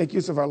good, make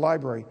use of our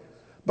library.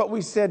 But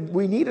we said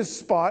we need a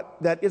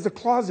spot that is a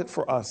closet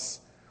for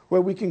us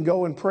where we can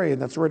go and pray,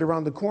 and that's right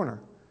around the corner.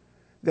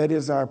 That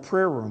is our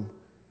prayer room.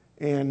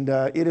 And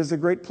it is a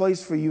great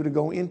place for you to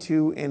go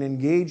into and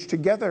engage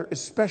together,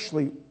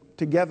 especially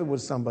together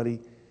with somebody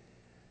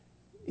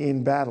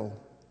in battle.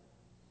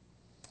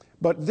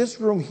 But this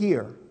room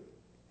here,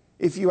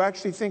 if you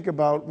actually think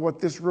about what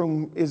this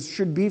room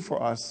should be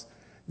for us,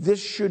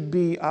 this should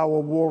be our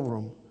war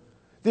room.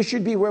 This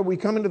should be where we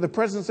come into the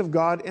presence of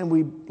God and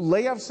we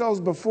lay ourselves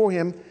before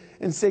Him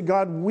and say,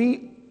 God,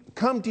 we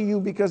come to you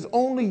because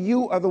only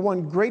you are the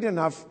one great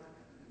enough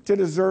to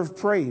deserve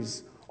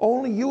praise.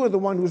 Only you are the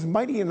one who's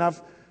mighty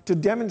enough to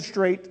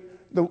demonstrate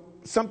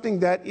something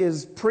that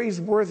is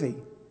praiseworthy.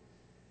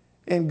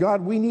 And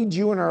God, we need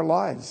you in our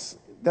lives.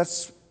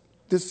 This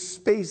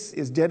space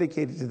is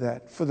dedicated to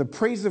that, for the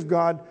praise of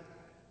God,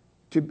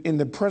 in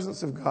the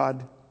presence of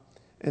God,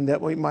 and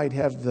that we might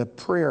have the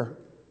prayer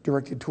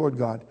directed toward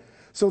God.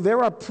 So there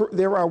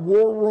are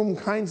war room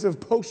kinds of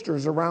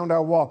posters around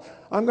our wall.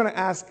 I'm going to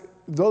ask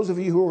those of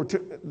you who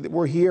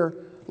were here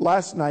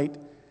last night,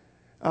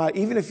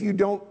 even if you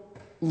don't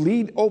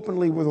lead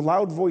openly with a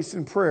loud voice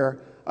in prayer,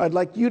 I'd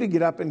like you to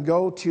get up and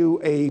go to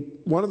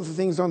one of the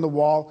things on the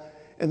wall.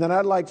 And then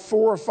I'd like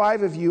 4 or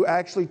 5 of you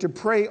actually to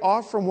pray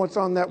off from what's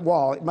on that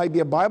wall. It might be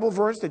a Bible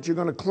verse that you're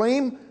going to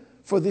claim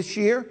for this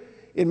year.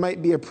 It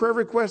might be a prayer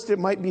request. It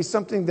might be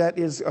something that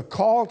is a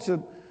call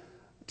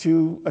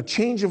to a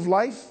change of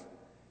life.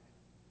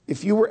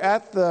 If you were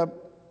at the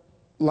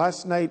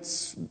last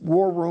night's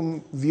war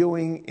room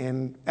viewing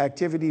and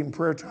activity and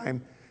prayer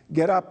time,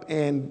 get up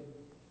and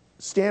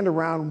stand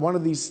around one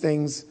of these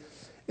things,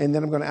 and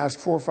then I'm going to ask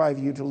 4 or 5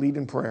 of you to lead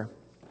in prayer.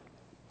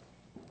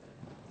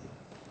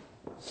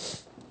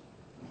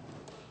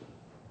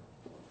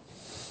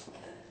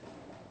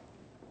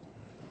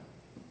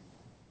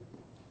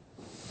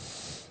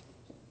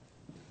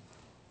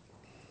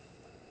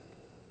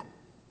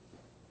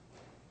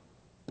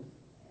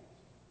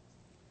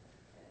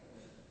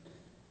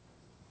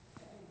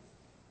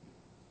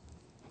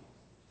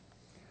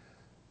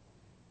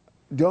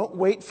 Don't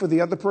wait for the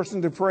other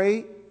person to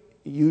pray.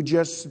 You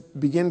just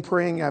begin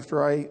praying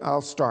after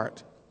I'll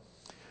start.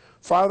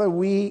 Father,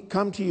 we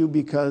come to you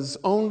because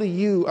only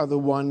you are the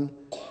one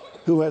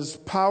who has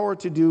power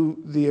to do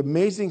the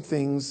amazing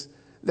things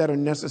that are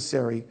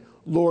necessary.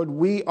 Lord,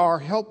 we are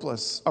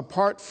helpless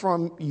apart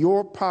from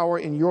your power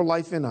and your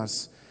life in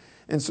us.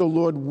 And so,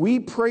 Lord, we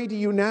pray to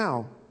you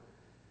now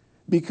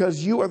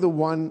because you are the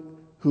one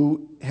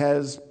who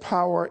has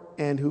power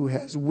and who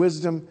has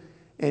wisdom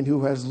and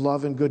who has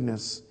love and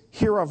goodness.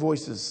 Hear our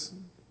voices.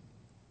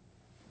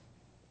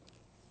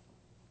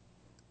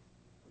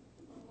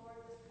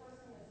 Lord, this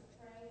person is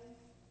praying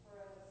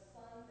for a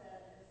son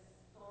that has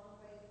gone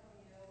away from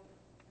you.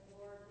 And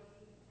Lord,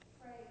 we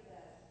pray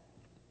that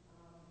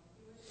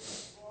you would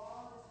just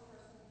draw this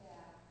person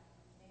back.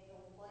 May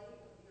the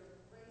light of your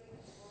great and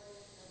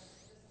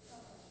gloriousness just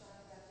come and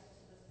shine back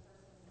into this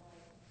person's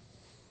life.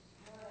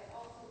 Lord, I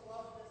also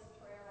love this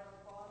prayer on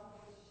the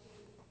bottom of the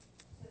sheet.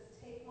 It says,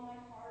 take my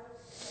heart of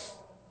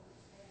stone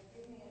and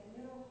give me a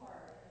new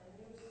heart and a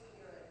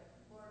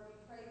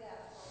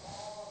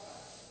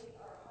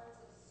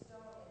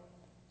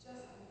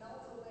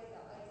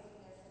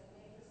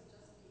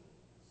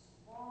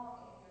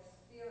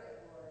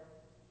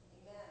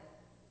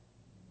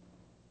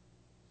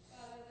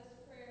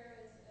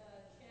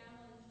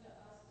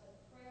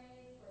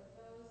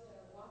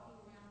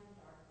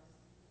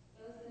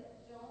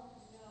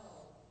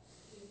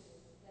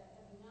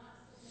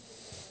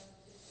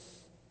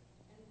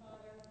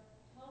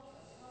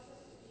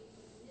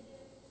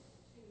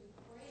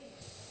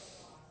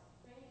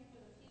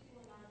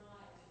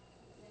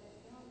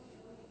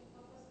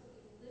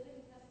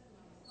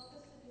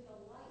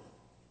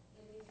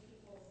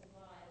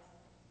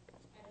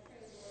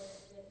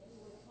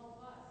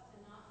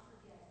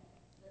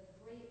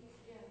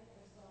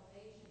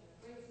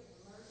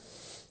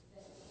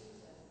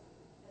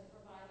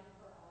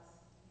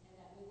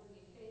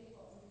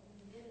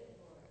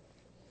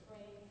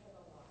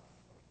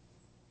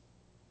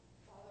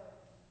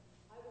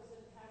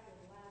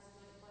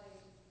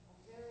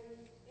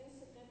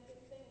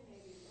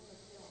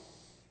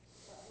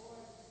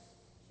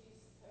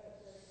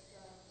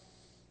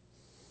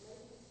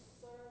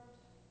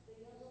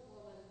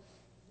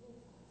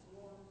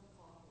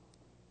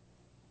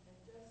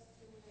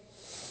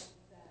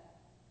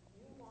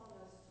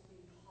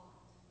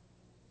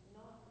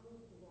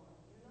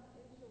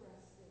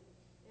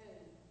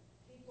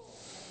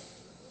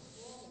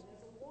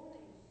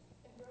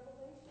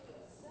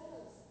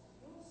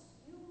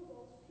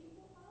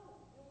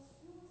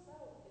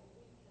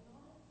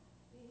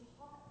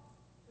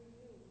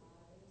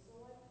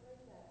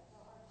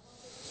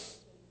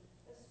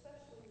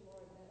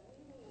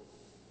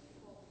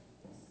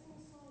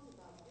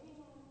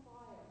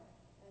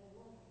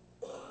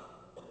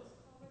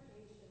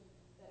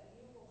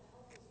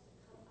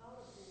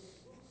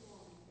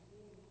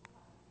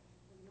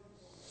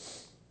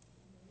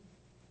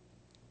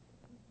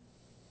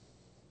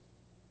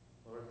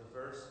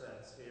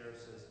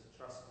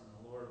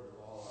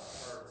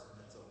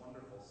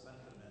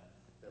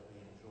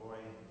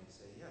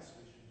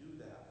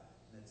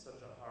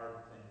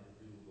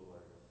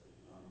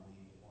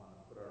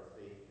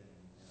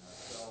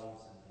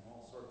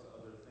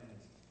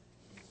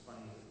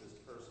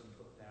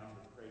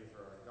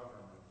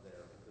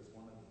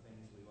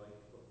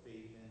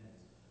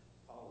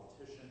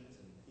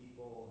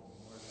people, and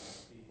Lord,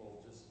 these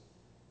people just,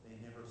 they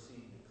never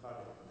seem to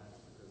cut it, and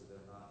that's because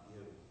they're not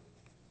you.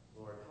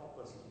 Lord, help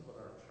us to put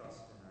our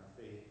trust and our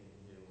faith in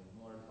you. And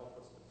Lord, help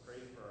us to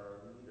pray for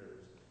our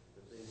leaders,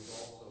 that they would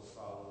also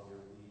follow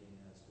your leading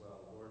as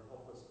well. Lord,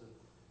 help us to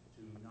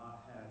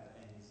not have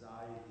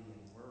anxiety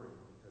and worry,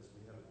 because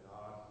we have a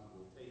God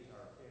who will take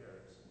our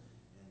cares,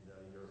 and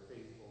you're a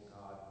faithful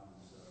God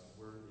who's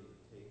worthy to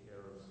take care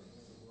of things.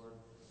 So Lord,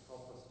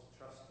 help us to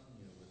trust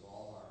in you with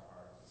all our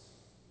hearts.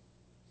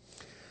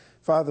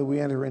 Father, we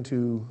enter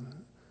into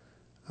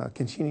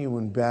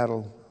continuing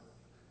battle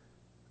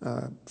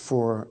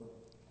for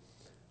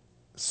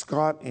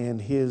Scott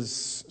and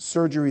his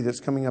surgery that's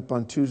coming up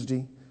on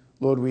Tuesday.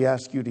 Lord, we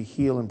ask you to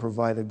heal and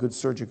provide a good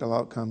surgical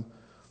outcome.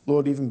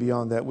 Lord, even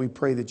beyond that, we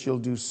pray that you'll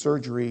do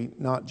surgery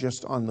not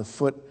just on the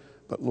foot,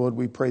 but Lord,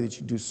 we pray that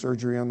you do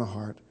surgery on the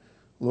heart.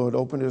 Lord,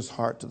 open his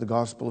heart to the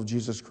gospel of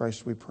Jesus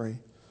Christ, we pray.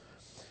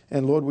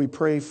 And Lord, we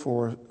pray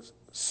for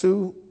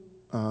Sue,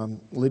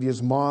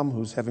 Lydia's mom,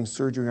 who's having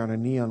surgery on her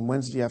knee on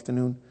Wednesday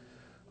afternoon.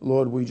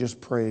 Lord, we just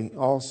pray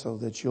also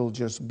that you'll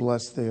just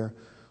bless there.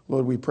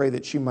 Lord, we pray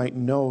that she might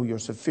know your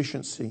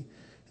sufficiency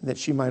and that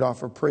she might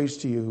offer praise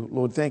to you.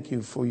 Lord, thank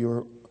you for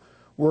your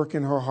work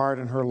in her heart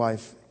and her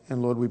life.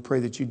 And Lord, we pray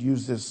that you'd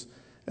use this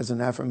as an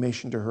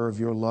affirmation to her of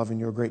your love and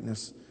your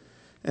greatness.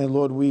 And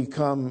Lord, we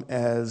come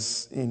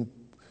as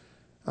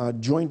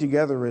joined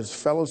together as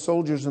fellow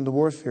soldiers in the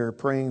warfare,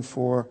 praying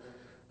for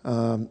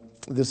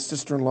this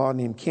sister-in-law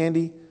named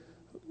Candy,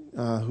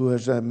 who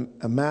has a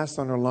mass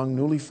on her lung,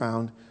 newly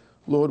found.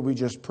 Lord, we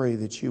just pray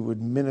that you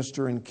would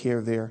minister and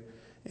care there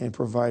and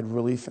provide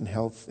relief and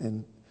health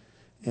and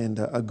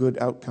a good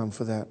outcome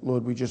for that.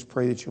 Lord, we just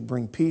pray that you'll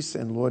bring peace.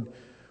 And Lord,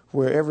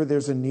 wherever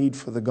there's a need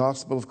for the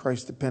gospel of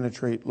Christ to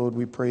penetrate, Lord,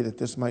 we pray that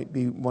this might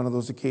be one of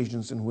those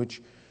occasions in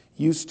which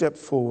you step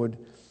forward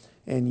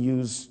and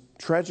use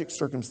tragic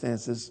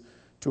circumstances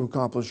to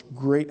accomplish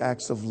great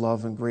acts of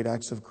love and great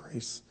acts of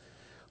grace.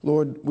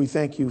 Lord, we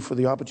thank you for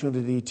the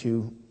opportunity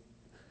to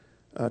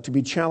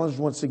be challenged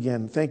once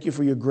again. Thank you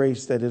for your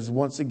grace that has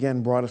once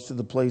again brought us to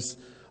the place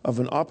of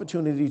an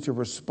opportunity to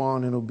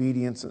respond in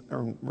obedience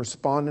or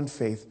respond in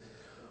faith.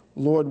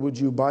 Lord, would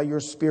you, by your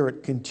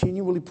Spirit,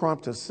 continually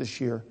prompt us this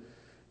year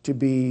to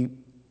be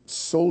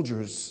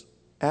soldiers,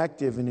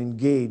 active and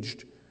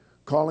engaged,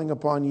 calling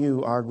upon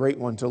you, our great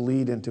one, to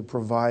lead and to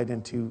provide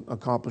and to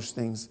accomplish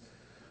things.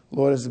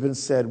 Lord, as has been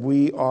said,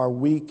 we are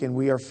weak and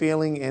we are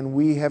failing, and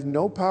we have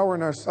no power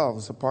in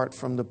ourselves apart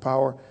from the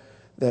power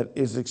that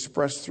is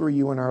expressed through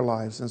you in our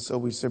lives. And so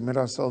we submit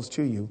ourselves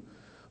to you.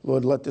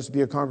 Lord, let this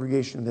be a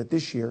congregation that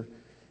this year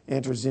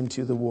enters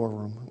into the war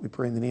room. We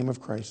pray in the name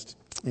of Christ.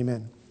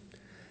 Amen.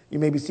 You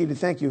may be seated.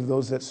 Thank you,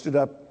 those that stood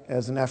up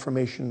as an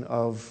affirmation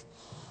of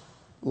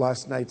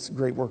last night's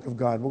great work of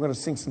God. We're going to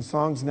sing some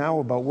songs now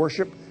about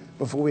worship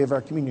before we have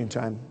our communion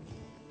time.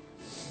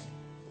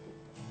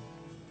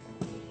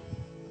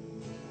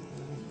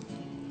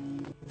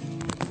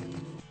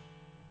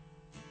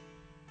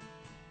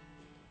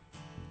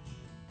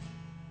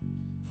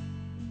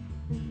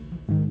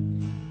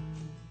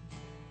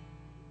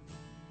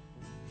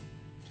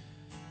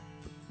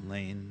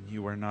 Lane,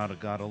 you are not a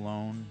God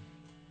alone.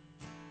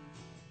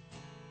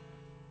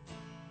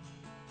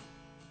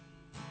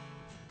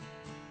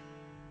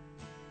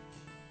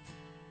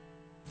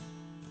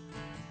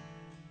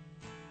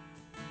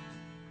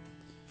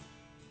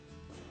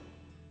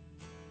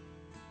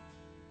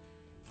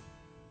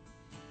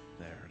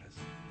 There it is.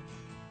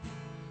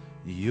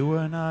 You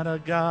are not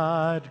a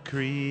God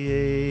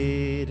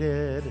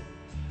created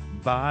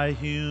by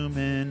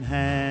human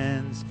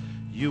hands.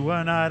 You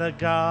are not a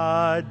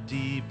God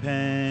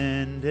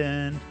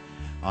dependent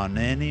on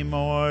any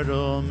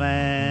mortal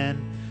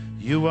man.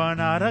 You are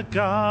not a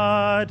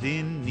God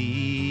in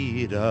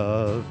need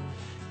of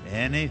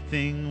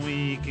anything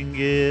we can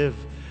give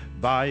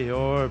by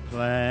your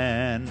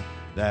plan.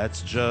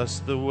 That's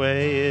just the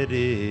way it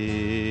is.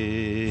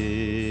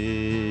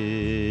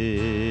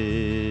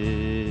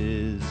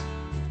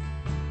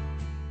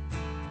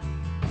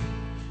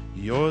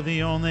 You're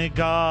the only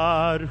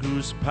God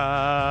whose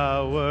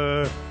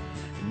power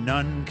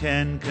none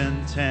can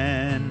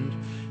contend.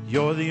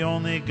 You're the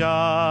only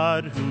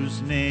God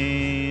whose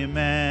name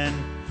and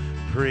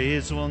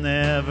praise will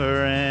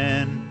never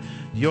end.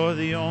 You're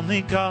the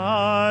only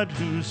God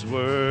who's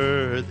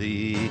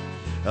worthy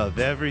of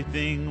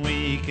everything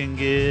we can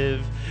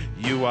give.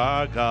 You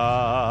are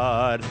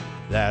God.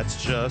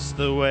 That's just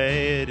the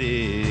way it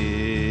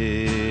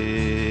is.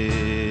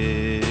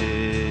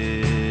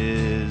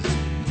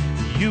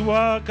 You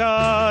are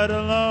God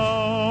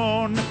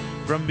alone.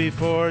 From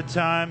before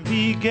time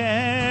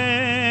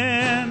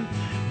began,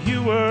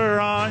 you were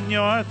on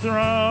your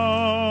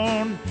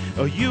throne.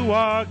 Oh, you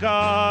are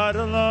God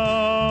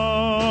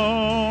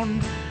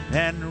alone.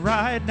 And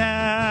right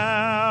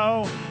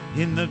now,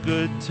 in the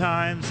good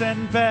times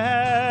and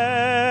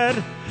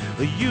bad,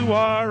 you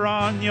are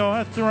on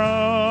your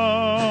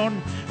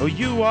throne. Oh,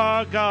 you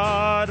are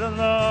God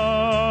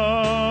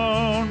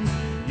alone.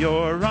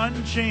 You're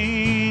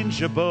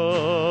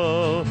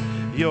unchangeable.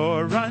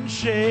 You're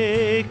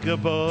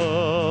unshakable.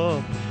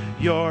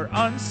 You're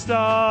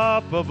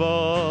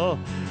unstoppable.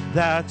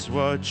 That's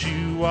what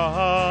you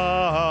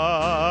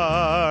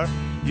are.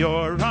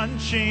 You're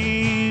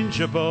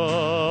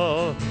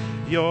unchangeable.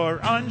 You're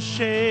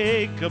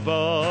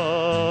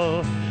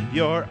unshakable.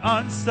 You're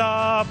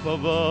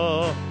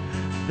unstoppable.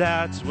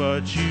 That's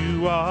what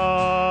you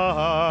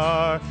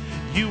are.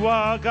 You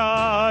are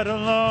God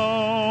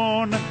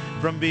alone.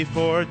 From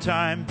before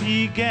time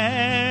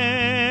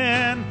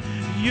began,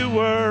 you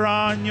were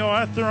on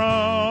your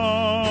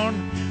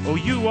throne. Oh,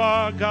 you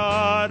are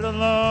God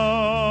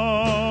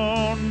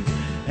alone.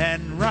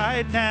 And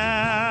right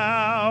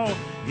now,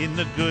 in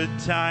the good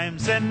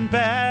times and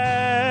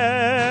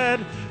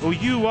bad, oh,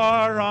 you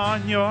are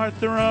on your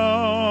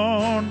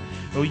throne.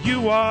 Oh,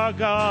 you are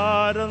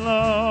God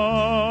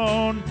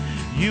alone.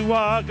 You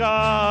are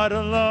God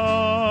alone.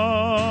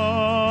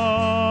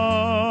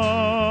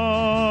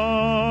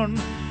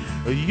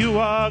 You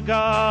are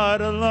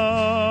God alone.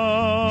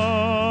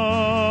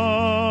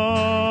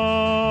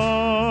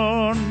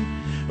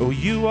 Oh,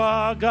 you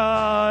are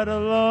God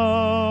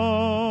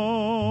alone.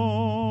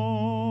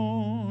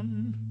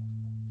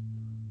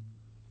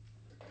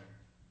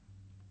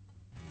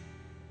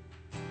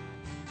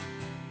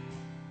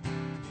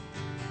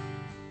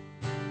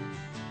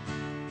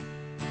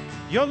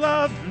 Your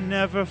love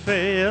never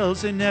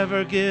fails, it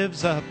never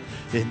gives up,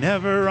 it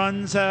never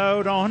runs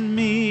out on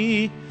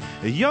me.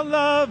 Your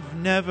love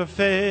never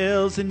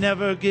fails, it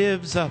never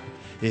gives up,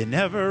 it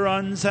never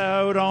runs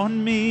out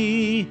on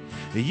me.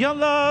 Your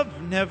love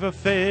never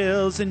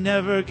fails, it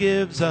never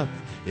gives up,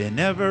 it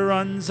never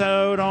runs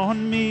out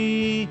on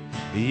me.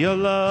 Your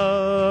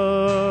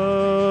love.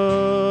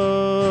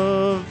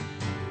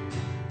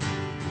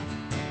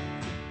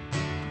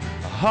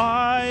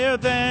 Higher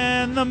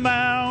than the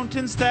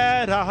mountains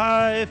that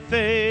I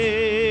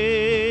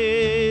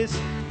face,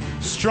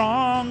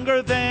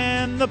 stronger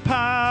than the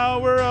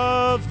power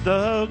of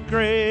the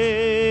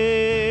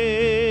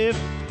grave,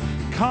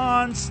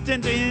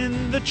 constant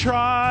in the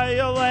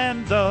trial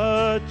and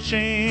the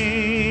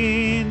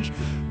change.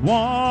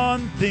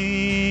 One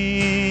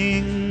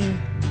thing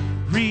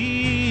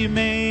remains,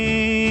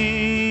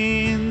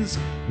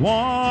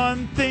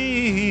 one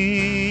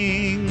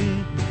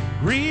thing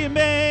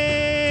remains.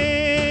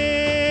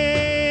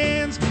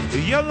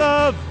 Your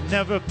love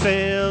never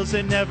fails,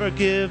 it never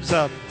gives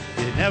up,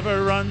 it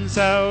never runs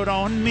out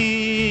on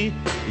me.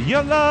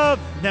 Your love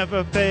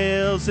never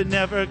fails, it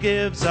never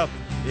gives up,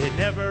 it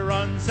never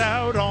runs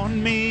out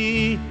on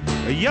me.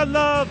 Your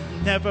love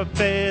never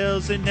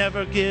fails, it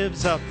never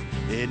gives up,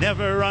 it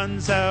never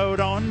runs out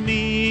on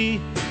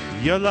me.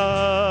 Your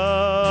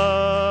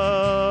love.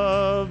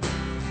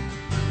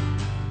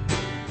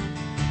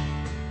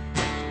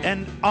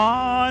 And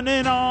on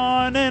and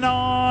on and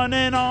on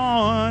and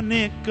on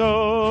it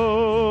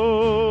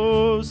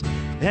goes,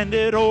 and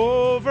it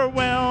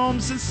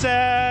overwhelms and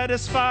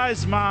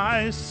satisfies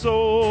my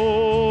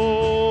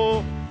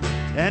soul.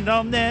 And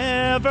I'll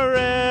never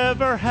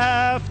ever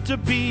have to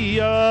be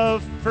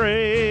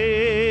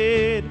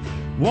afraid.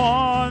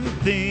 One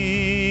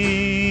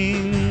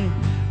thing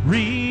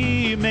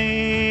remains,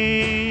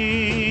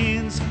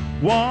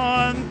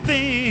 one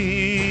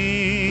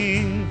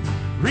thing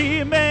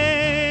remains.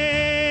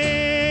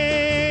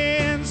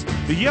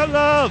 Your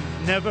love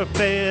never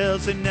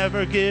fails, it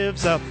never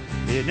gives up,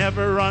 it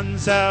never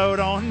runs out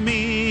on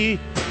me.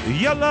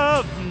 Your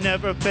love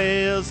never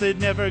fails, it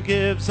never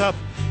gives up,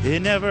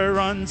 it never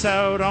runs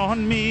out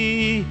on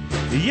me.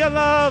 Your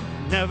love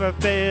never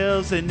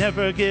fails, it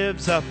never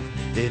gives up,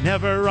 it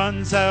never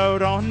runs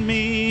out on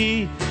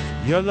me.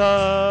 Your love.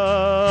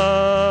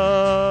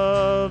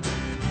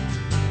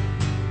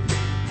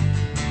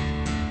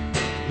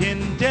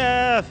 In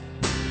death,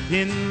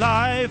 in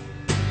life,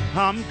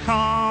 I'm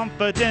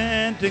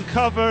confident and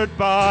covered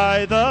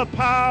by the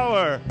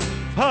power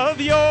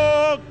of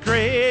your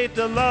great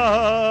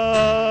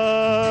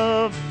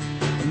love.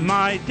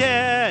 My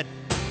debt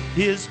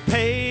is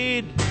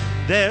paid.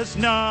 There's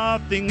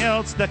nothing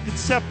else that could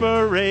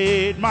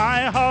separate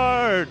my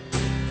heart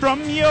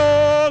from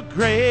your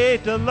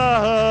great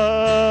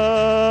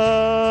love.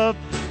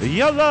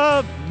 Your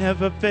love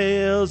never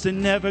fails, it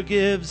never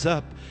gives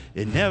up,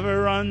 it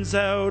never runs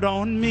out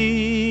on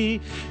me.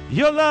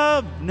 Your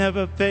love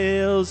never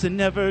fails, it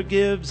never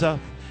gives up,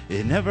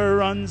 it never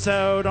runs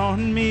out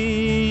on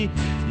me.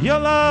 Your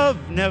love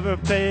never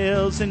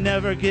fails, it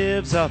never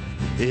gives up,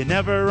 it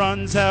never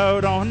runs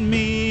out on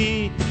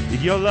me.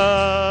 Your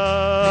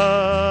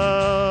love.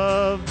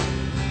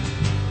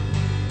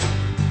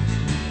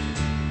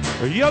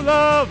 Your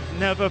love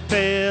never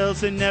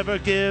fails, it never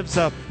gives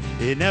up,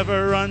 it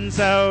never runs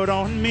out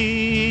on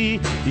me.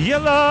 Your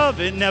love,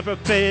 it never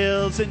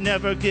fails, it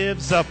never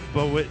gives up,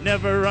 oh, it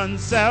never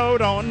runs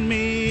out on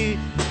me.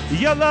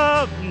 Your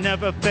love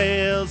never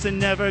fails, it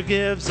never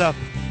gives up,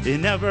 it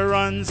never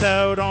runs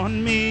out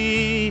on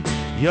me.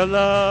 Your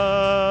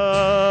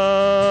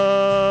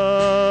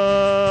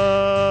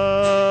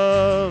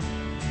love.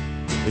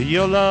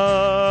 Your love.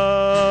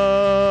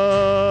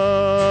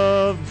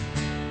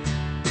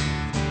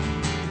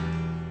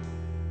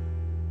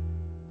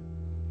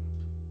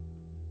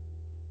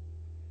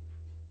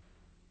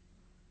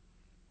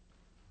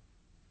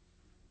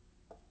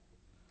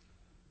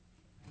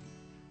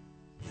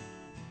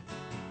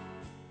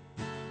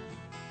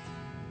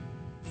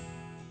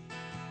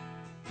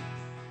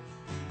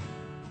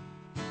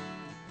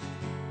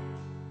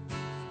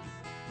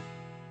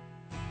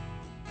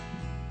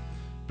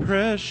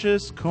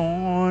 precious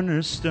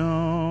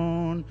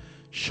cornerstone,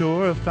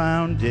 sure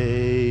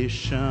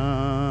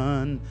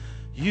foundation.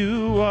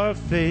 You are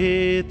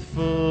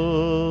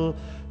faithful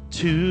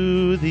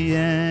to the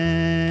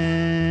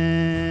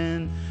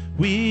end.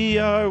 We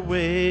are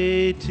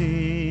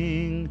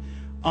waiting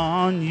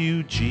on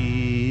you,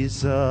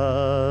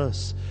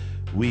 Jesus.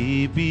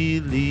 We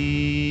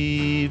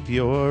believe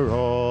you're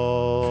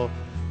all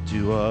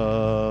to us.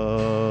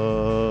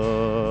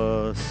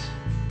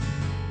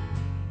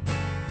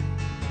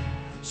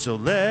 So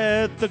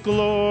let the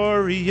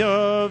glory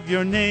of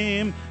your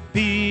name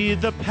be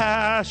the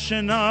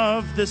passion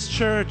of this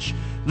church.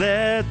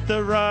 Let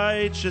the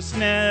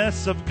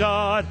righteousness of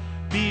God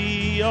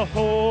be a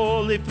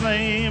holy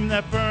flame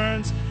that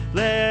burns.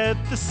 Let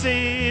the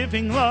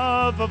saving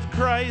love of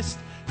Christ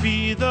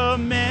be the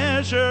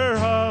measure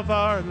of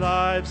our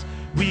lives.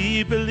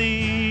 We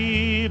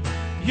believe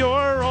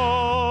you're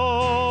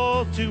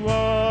all to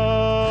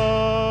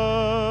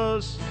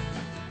us.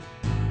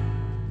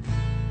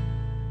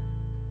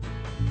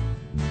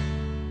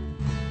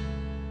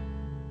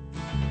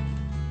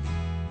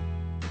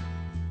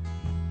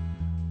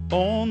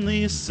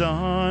 Only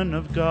Son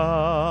of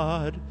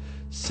God,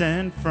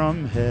 sent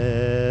from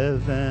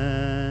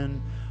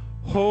heaven,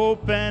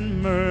 hope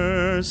and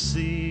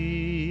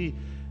mercy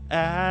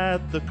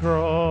at the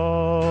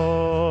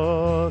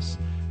cross.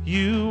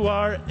 You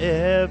are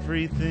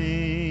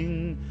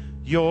everything,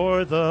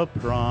 you're the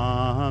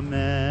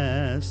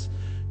promise.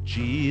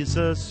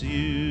 Jesus,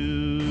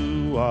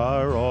 you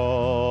are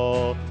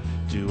all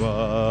to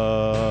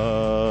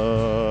us.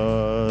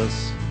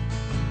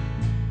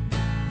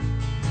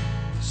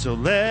 So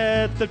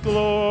let the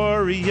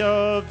glory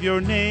of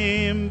your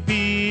name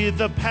be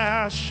the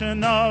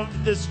passion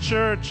of this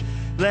church.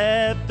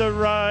 Let the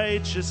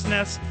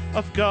righteousness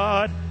of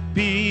God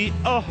be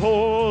a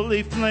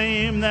holy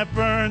flame that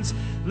burns.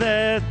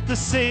 Let the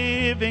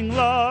saving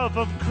love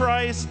of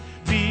Christ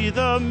be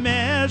the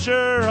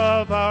measure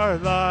of our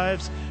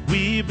lives.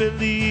 We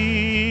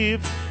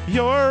believe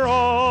you're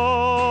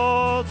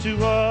all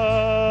to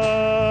us.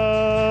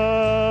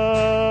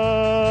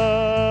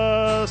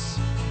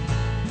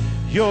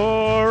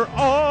 You're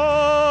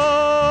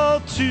all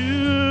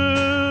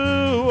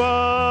to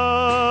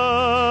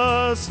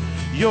us.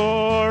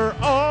 You're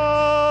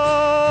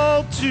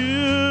all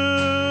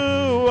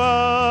to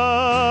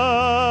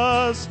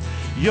us.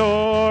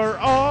 You're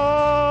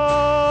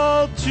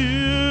all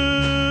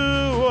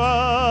to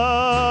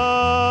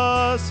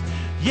us.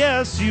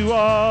 Yes, you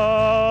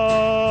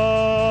are.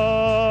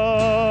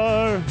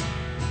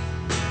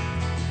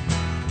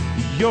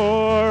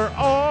 You're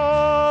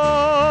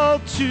all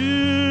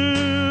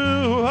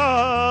to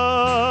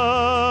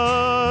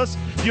us.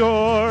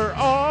 You're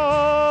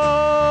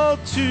all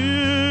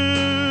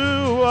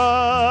to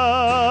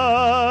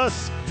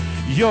us.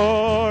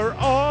 You're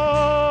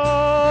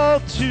all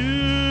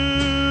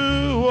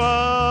to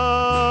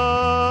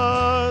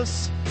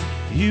us.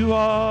 You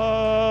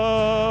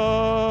are.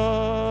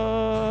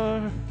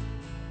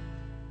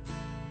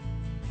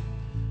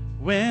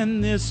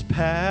 When this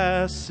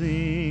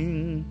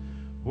passing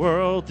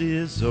world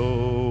is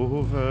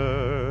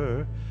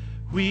over,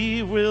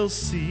 we will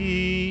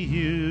see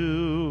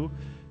you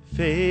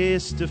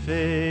face to face,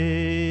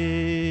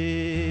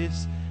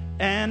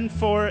 and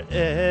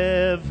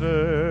forever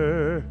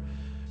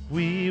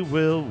we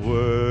will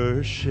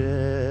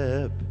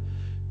worship.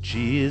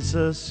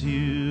 Jesus,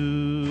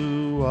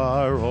 you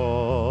are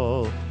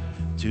all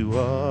to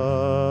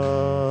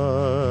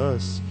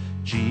us.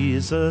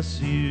 Jesus,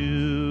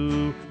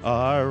 you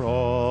are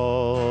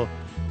all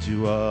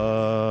to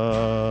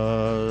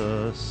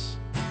us.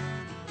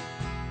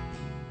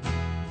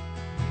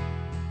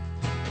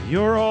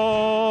 You're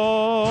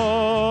all,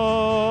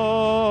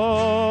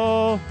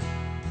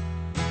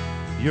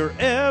 you're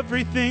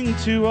everything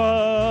to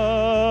us.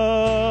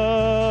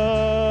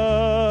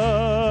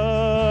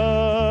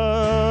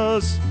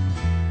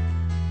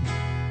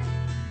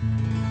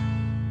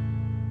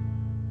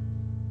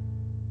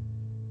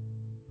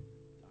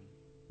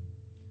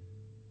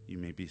 You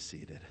may be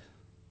seated.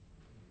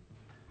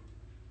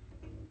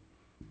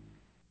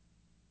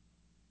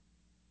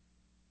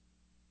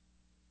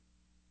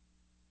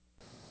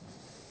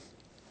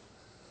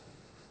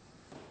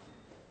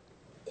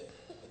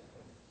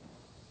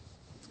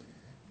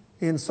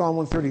 In Psalm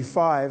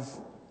 135,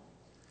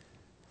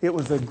 it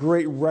was a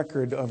great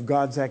record of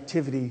God's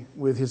activity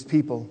with his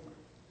people.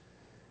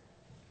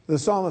 The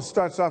psalmist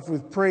starts off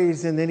with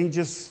praise, and then he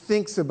just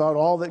thinks about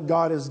all that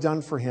God has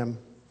done for him.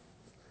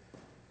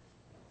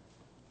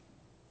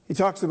 He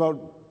talks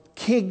about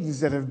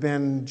kings that have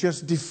been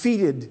just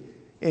defeated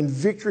and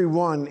victory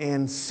won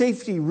and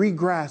safety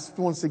re-grasped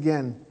once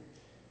again.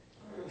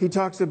 He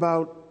talks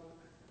about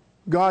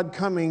God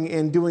coming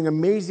and doing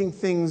amazing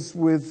things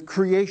with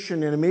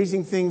creation and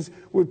amazing things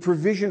with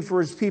provision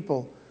for his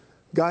people.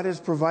 God has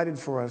provided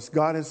for us.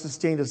 God has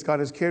sustained us. God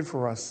has cared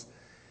for us.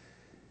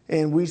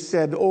 And we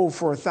said, oh,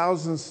 for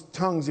 1,000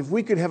 tongues, if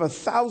we could have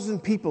 1,000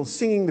 people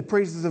singing the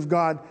praises of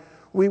God,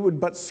 we would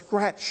but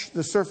scratch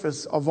the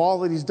surface of all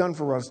that he's done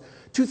for us.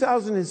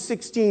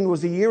 2016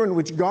 was a year in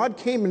which God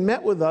came and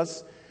met with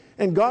us,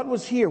 and God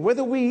was here.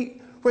 Whether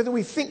we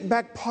think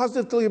back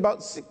positively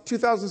about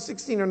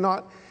 2016 or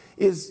not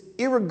is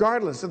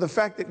irregardless of the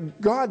fact that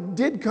God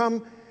did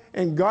come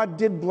and God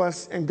did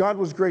bless and God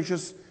was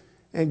gracious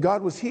and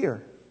God was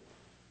here.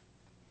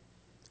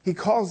 He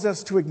calls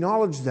us to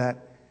acknowledge that.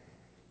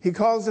 He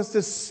calls us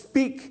to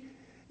speak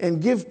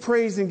and give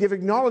praise and give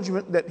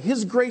acknowledgement that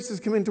his grace has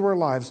come into our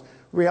lives.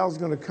 Rial's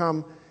going to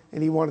come,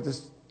 and he wanted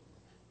us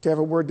to have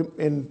a word,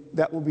 and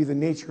that will be the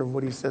nature of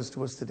what he says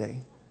to us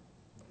today.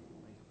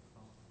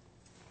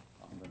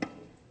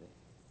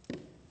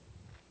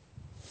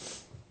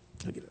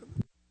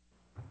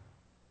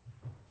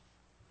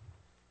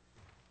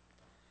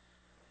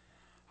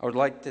 I would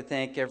like to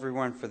thank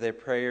everyone for their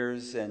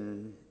prayers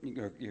and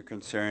your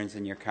concerns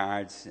and your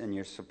cards and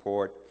your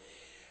support.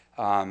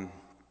 I'd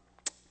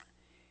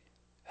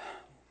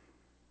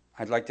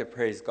like to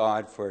praise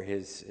God for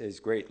his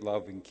great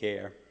love and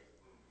care.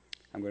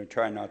 I'm going to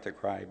try not to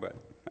cry, but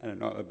I don't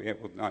know if I'll be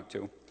able not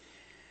to.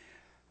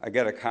 I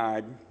got a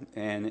card,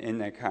 and in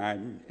that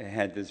card it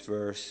had this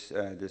verse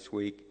this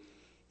week.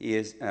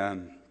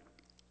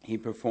 He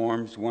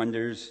performs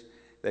wonders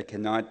that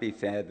cannot be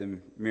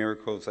fathomed,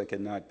 miracles that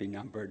cannot be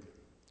numbered.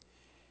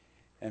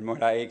 And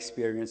what I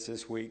experienced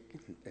this week,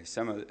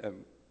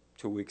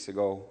 2 weeks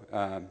ago,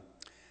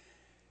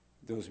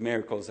 those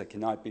miracles that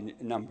cannot be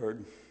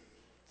numbered,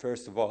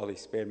 first of all, he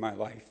spared my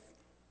life.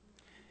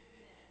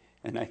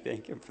 And I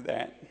thank him for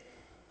that.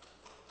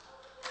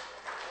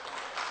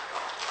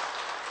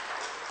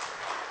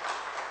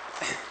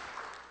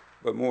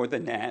 But more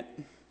than that,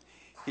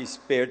 he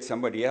spared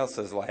somebody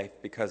else's life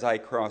because I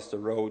crossed the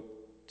road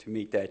to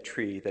meet that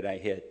tree that I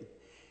hit.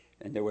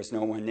 And there was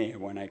no one there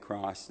when I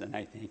crossed, and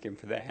I thank him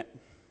for that.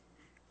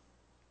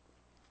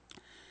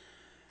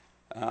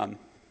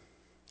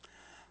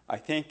 I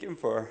thank him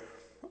for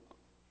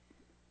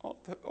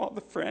all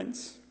the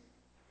friends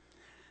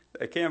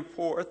that came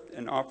forth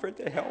and offered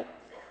to help.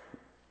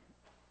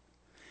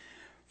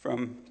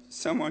 From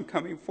someone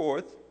coming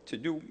forth to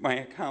do my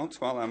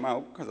accounts while I'm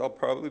out, because I'll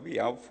probably be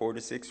out 4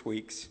 to 6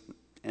 weeks.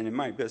 And in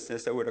my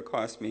business, that would have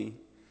cost me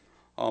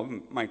all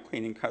my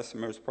cleaning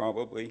customers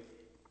probably.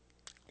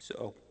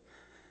 So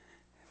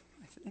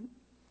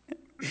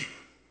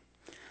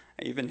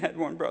I even had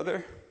one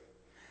brother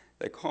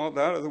that called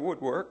out of the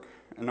woodwork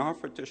and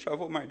offered to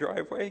shovel my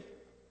driveway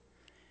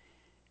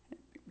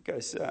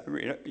because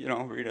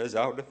Rita's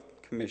out of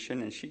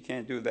commission and she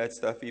can't do that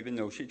stuff even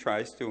though she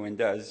tries to and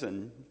does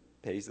and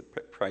pays the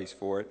price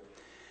for it.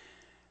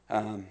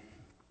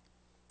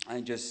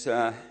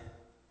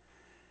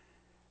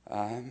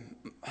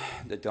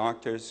 The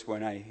doctors,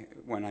 when I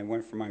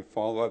went for my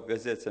follow-up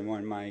visits and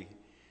when my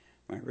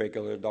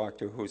regular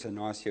doctor, who's an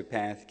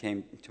osteopath,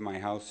 came to my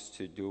house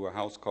to do a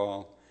house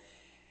call,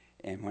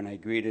 and when I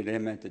greeted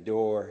him at the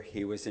door,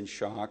 he was in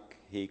shock.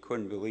 He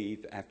couldn't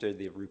believe, after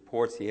the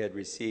reports he had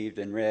received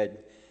and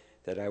read,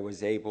 that I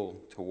was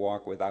able to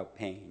walk without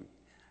pain.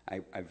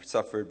 I've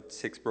suffered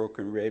 6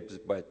 broken ribs,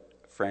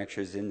 but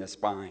fractures in the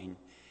spine.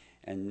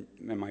 And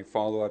in my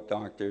follow-up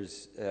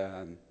doctor's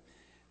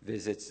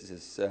visits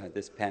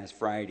this past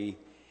Friday,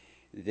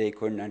 they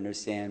couldn't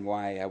understand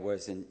why I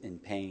wasn't in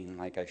pain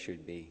like I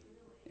should be.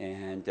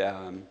 And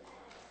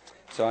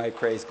so I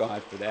praise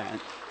God for that.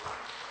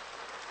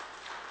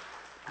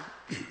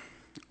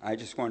 I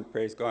just want to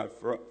praise God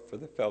for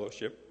the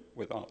fellowship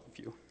with all of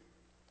you.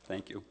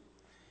 Thank you.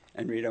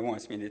 And Rita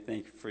wants me to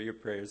thank you for your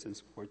prayers and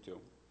support too.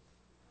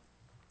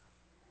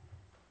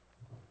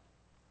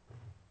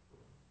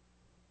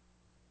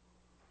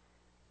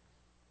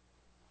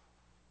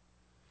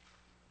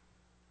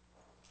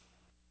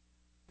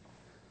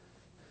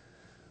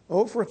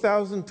 Oh, for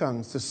 1,000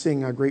 tongues to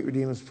sing our great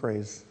Redeemer's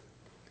praise.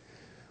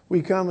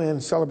 We come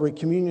and celebrate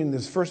communion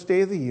this first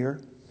day of the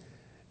year.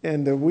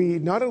 And we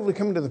not only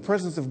come into the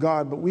presence of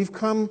God, but we've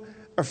come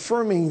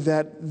affirming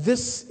that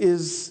this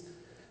is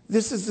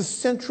the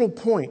central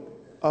point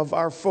of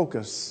our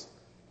focus.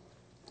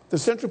 The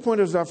central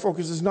point of our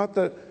focus is not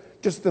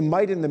just the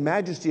might and the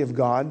majesty of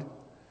God.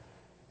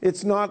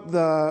 It's not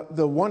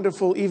the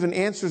wonderful even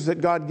answers that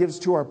God gives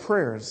to our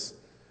prayers.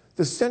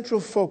 The central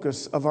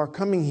focus of our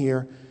coming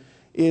here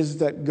is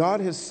that God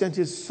has sent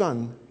his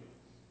Son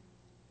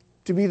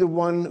to be the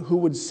one who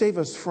would save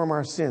us from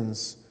our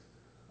sins,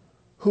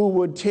 who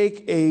would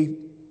take a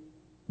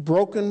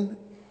broken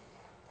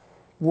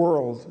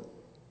world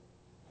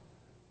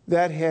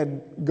that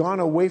had gone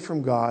away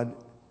from God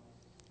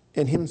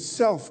and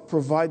himself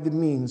provide the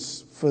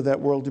means for that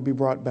world to be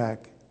brought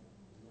back.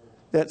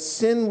 That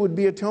sin would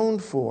be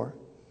atoned for,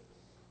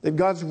 that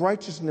God's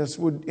righteousness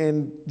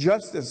and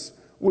justice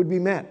would be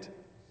met,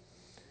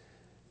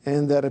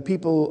 and that a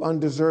people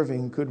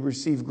undeserving could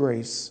receive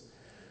grace.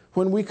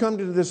 When we come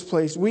to this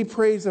place, we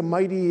praise a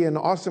mighty and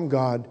awesome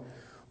God.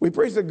 We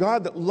praise a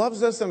God that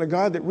loves us and a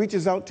God that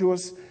reaches out to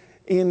us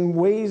in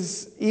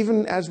ways,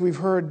 even as we've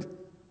heard,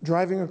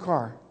 driving a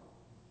car.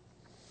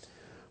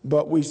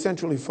 But we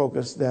centrally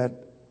focus that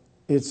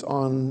it's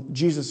on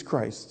Jesus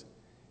Christ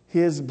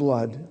his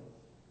blood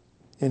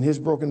and his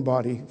broken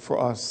body for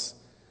us.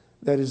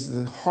 That is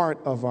the heart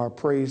of our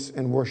praise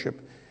and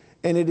worship.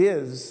 And it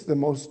is the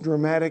most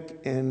dramatic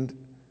and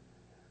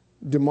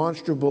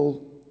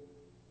demonstrable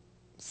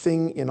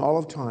thing in all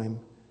of time,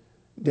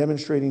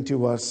 demonstrating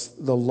to us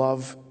the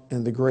love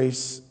and the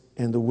grace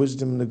and the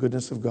wisdom and the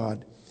goodness of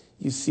God.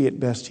 You see it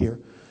best here.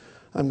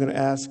 I'm going to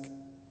ask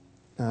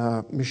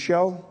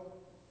Michelle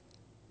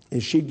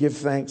if she'd give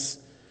thanks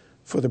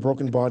for the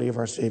broken body of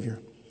our Savior.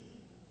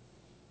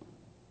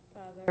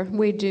 Father,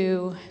 we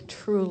do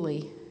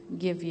truly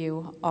give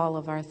you all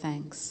of our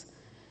thanks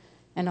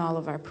and all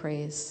of our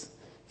praise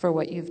for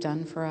what you've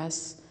done for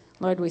us.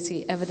 Lord, we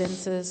see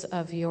evidences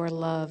of your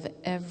love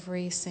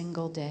every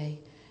single day,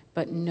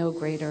 but no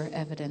greater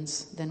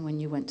evidence than when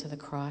you went to the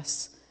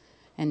cross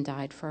and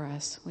died for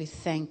us. We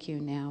thank you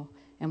now,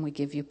 and we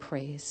give you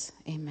praise.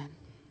 Amen.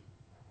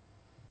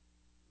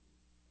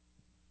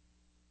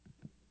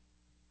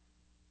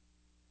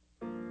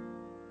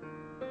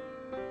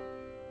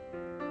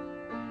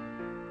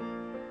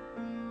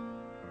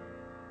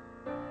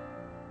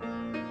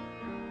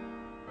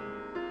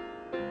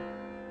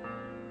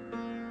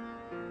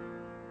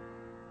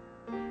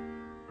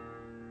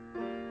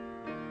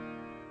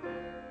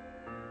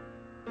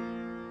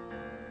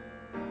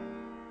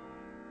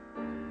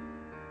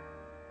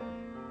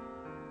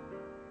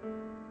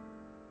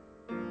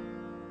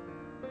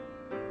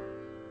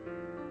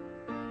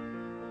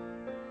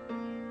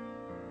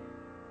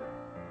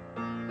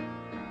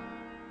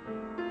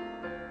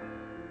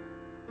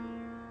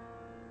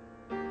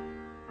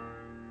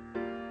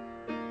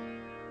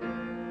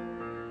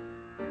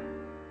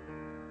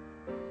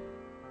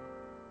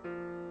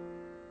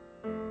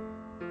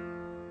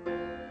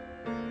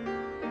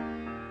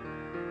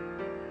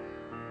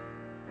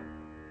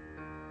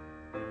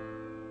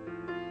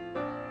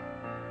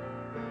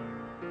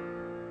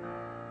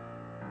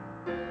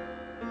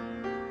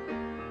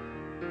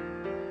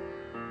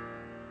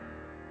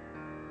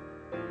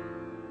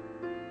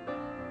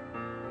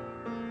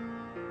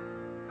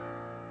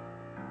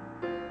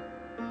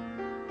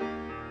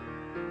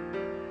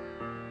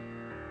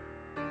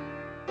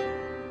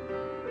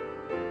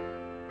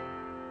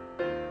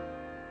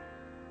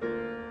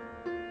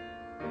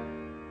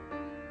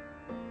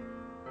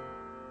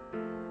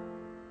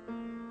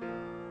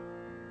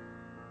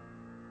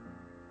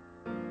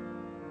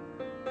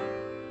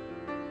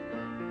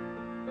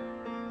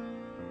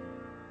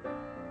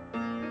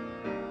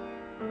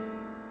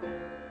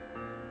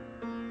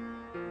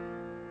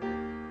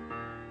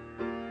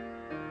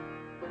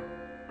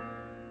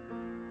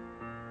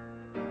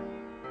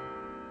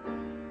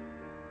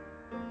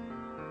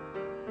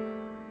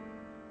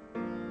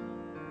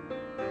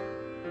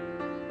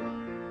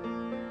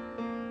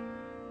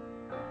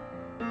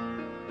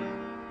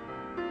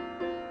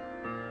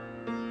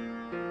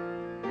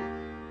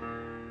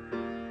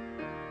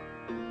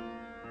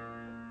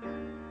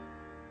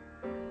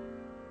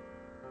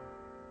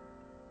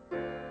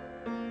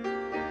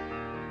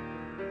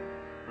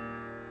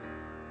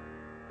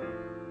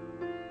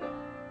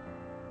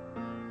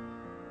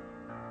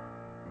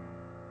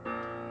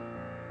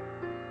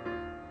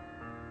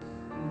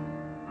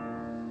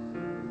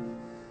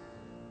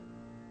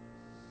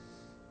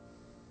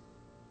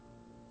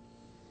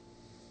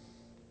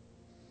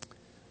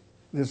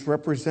 This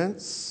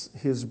represents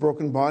his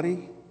broken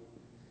body,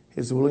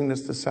 his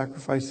willingness to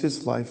sacrifice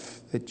his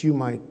life that you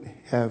might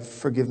have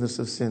forgiveness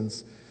of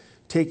sins.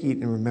 Take, eat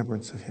in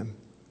remembrance of him.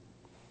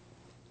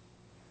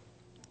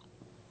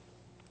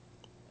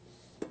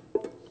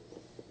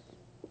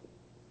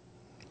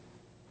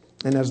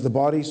 And as the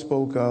body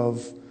spoke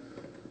of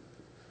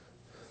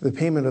the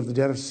payment of the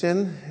debt of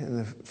sin and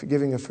the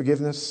forgiving of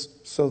forgiveness,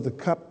 so the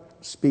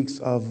cup speaks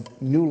of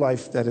new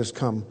life that has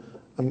come.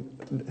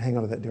 Hang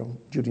on to that, Daryl.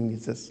 Judy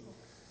needs this.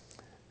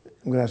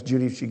 I'm going to ask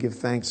Judy if she'd give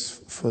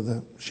thanks for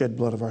the shed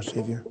blood of our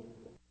Savior.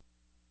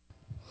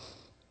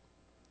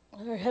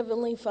 Our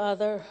Heavenly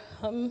Father,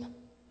 I'm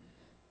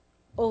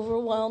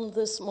overwhelmed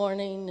this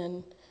morning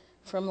and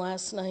from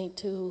last night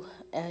too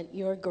at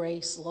your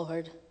grace,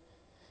 Lord.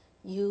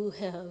 You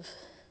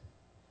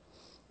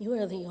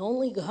are the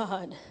only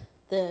God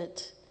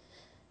that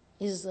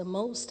is the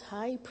most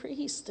high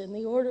priest in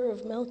the order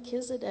of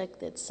Melchizedek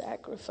that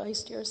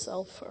sacrificed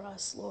yourself for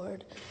us,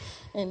 Lord.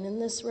 And in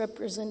this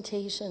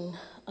representation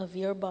of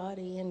your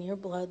body and your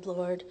blood,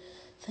 Lord,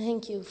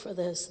 thank you for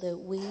this, that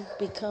we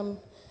become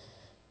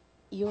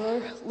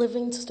your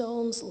living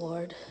stones,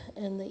 Lord,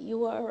 and that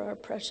you are our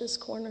precious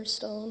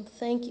cornerstone.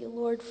 Thank you,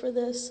 Lord, for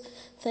this.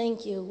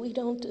 Thank you. We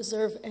don't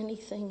deserve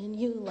anything, and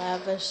you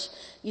lavish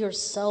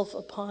yourself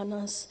upon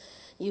us.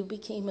 You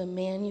became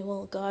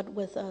Emmanuel, God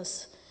with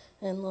us.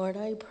 And Lord,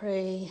 I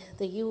pray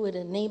that you would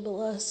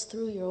enable us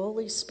through your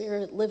Holy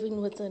Spirit living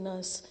within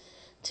us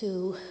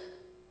to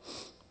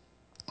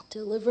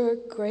deliver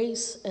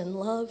grace and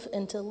love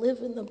and to live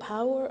in the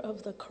power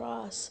of the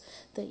cross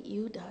that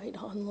you died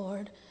on,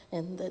 Lord,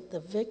 and that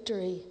the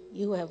victory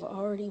you have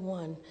already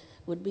won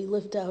would be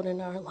lived out in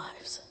our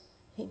lives.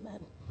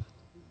 Amen.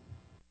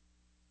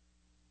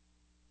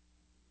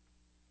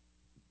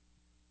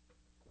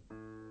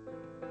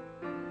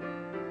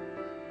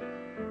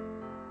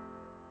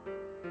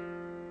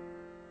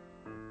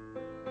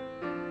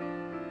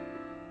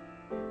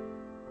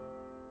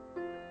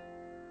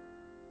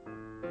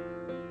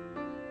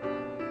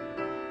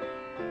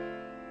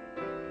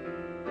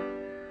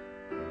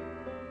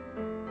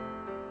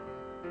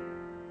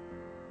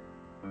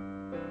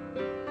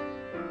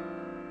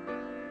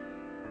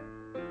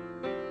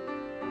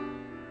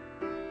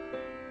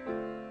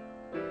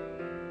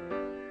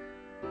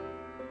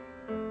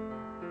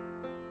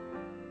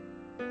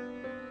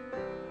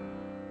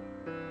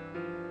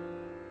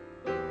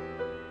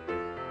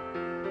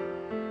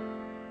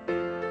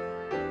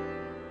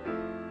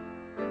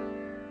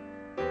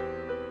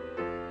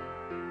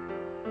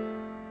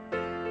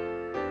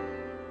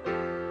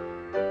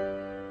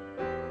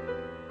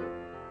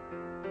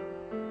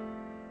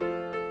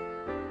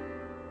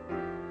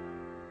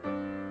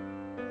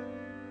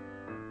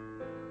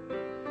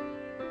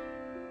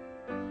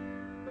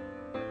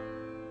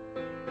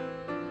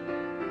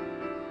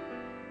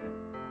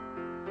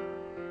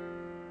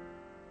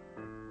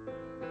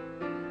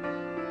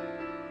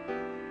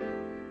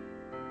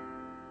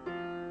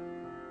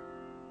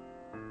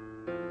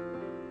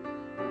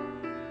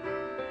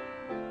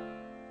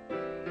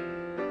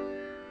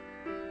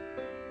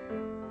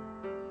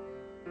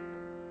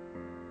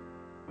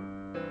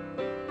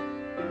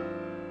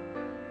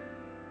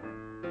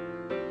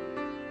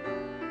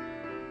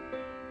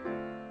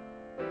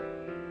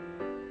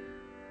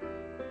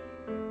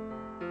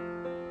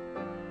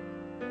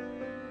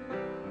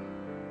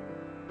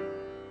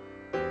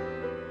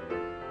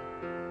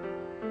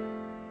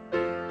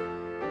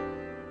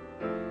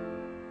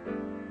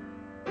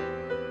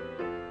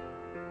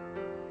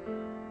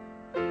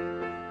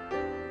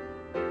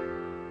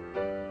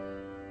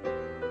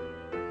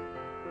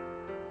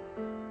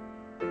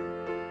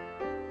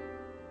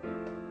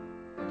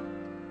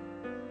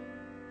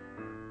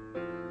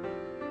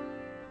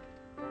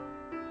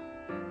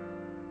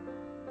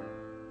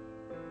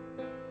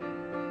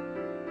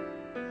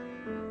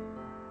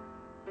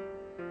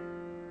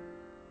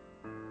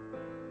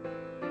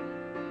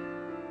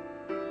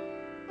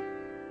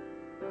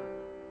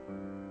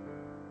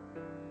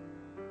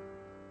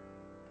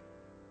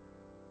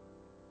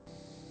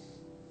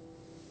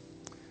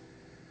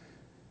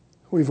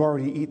 We've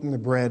already eaten the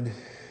bread.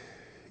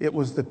 It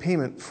was the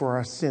payment for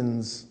our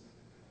sins.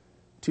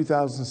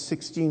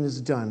 2016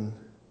 is done.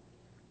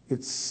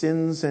 Its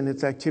sins and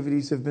its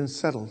activities have been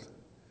settled.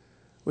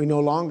 We no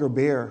longer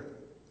bear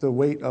the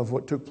weight of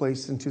what took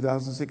place in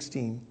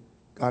 2016.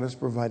 God has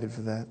provided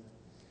for that.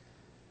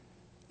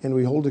 And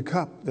we hold a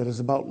cup that is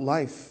about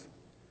life.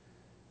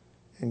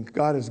 And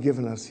God has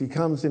given us. He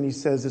comes and he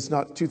says, it's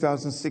not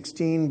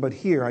 2016, but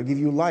here, I give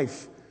you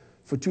life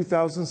for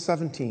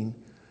 2017.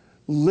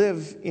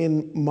 Live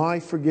in my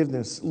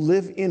forgiveness.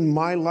 Live in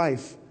my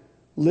life.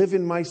 Live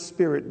in my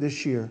spirit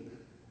this year.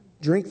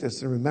 Drink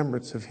this in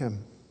remembrance of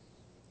him.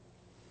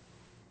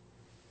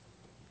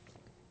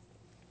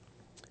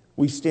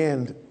 We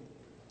stand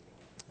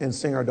and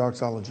sing our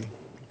doxology.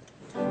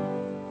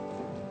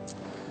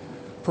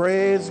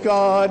 Praise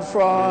God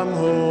from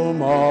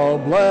whom all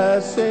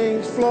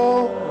blessings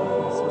flow.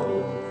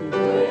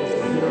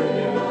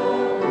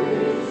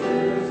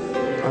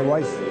 My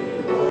wife.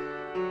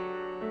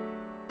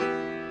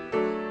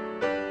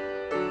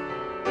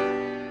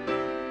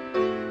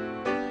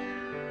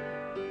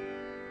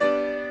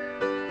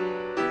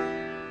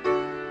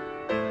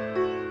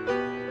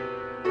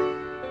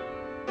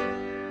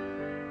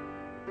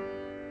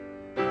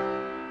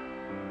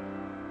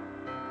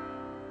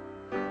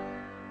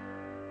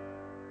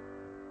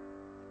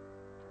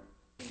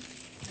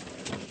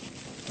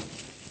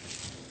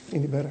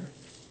 Any better?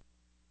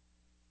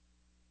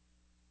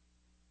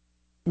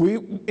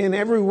 In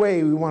every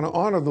way, we want to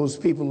honor those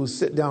people who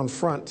sit down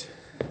front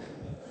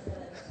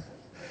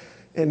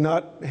and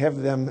not have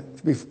them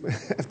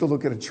have to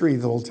look at a tree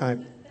the whole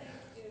time.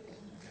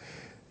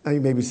 Now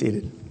you may be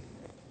seated.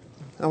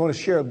 I want to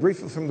share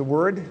briefly from the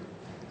Word.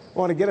 I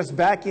want to get us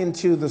back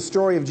into the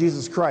story of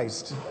Jesus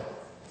Christ.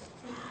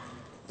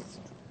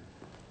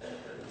 I'm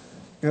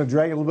going to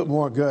drag it a little bit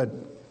more.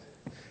 Good.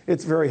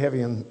 It's very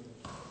heavy and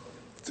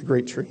it's a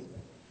great tree.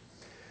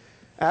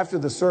 After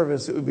the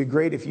service, it would be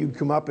great if you'd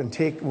come up and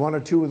take one or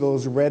two of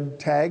those red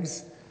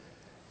tags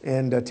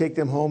and take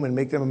them home and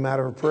make them a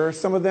matter of prayer.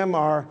 Some of them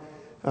are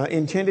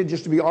intended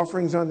just to be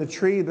offerings on the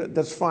tree.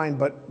 That's fine,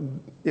 but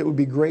it would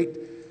be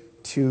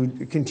great to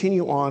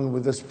continue on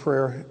with this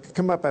prayer.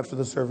 Come up after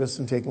the service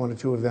and take one or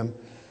two of them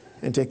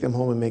and take them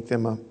home and make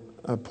them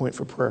a point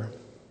for prayer.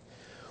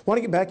 I want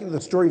to get back into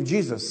the story of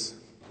Jesus.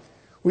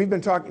 We've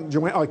been talking,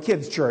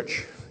 kids'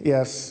 church.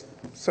 Yes,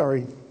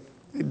 sorry,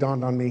 it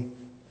dawned on me.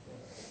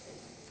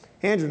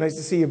 Andrew, nice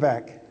to see you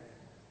back.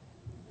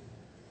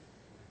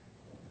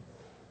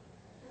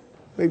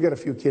 We've got a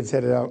few kids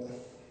headed out.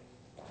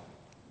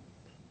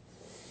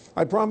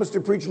 I promised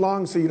to preach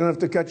long so you don't have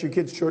to cut your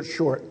kids' church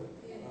short.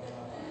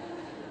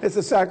 It's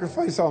a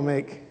sacrifice I'll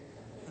make.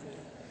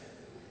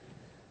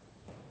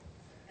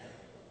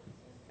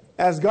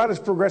 As God has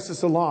progressed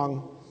us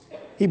along,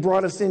 he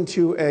brought us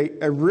into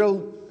a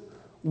real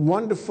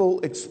wonderful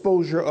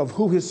exposure of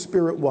who his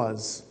Spirit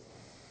was.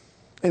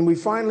 And we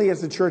finally,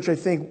 as a church, I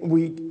think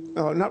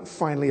not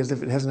finally as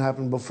if it hasn't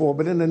happened before,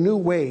 but in a new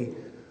way,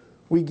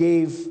 we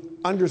gave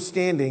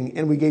understanding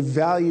and we gave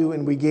value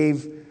and we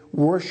gave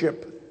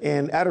worship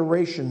and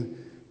adoration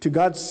to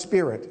God's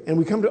Spirit. And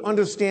we come to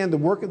understand the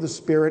work of the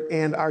Spirit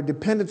and our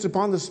dependence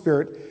upon the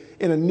Spirit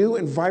in a new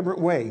and vibrant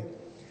way.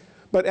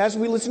 But as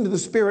we listen to the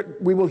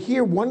Spirit, we will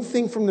hear one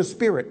thing from the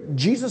Spirit: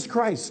 Jesus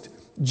Christ.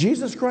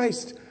 Jesus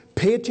Christ.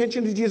 Pay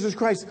attention to Jesus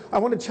Christ. I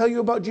want to tell you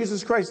about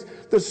Jesus Christ.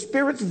 The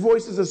Spirit's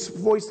voice is a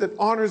voice that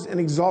honors and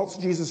exalts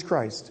Jesus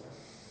Christ.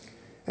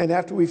 And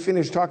after we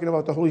finished talking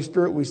about the Holy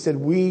Spirit, we said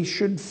we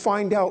should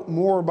find out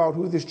more about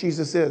who this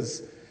Jesus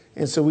is.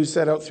 And so we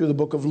set out through the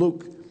book of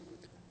Luke,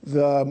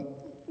 the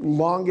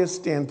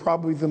longest and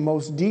probably the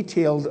most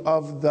detailed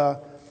of the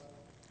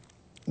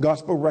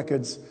gospel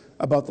records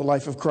about the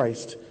life of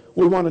Christ.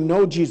 We want to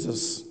know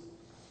Jesus.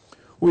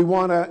 We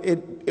want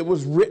to, it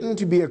was written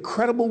to be a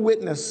credible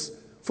witness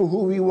for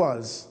who he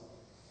was.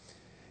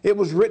 It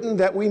was written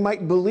that we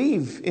might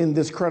believe in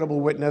this credible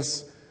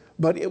witness,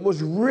 but it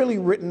was really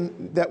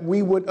written that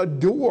we would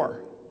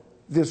adore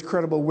this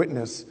credible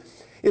witness.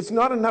 It's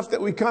not enough that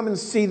we come and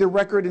see the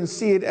record and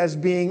see it as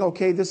being,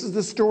 okay, this is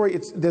the story.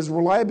 There's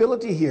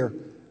reliability here.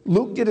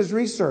 Luke did his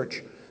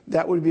research.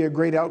 That would be a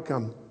great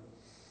outcome.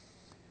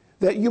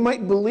 That you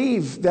might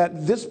believe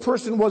that this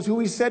person was who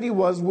he said he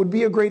was would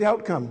be a great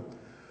outcome.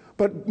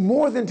 But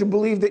more than to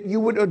believe that you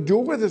would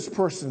adore this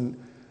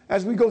person,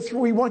 as we go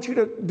through, we want you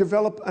to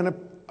develop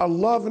a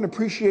love and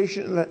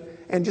appreciation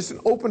and just an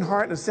open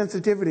heart and a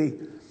sensitivity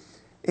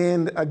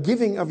and a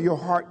giving of your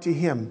heart to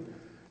him.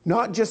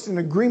 Not just an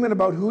agreement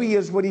about who he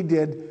is, what he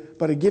did,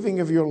 but a giving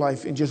of your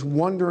life in just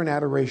wonder and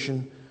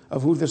adoration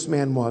of who this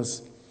man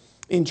was.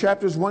 In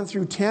chapters 1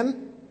 through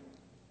 10,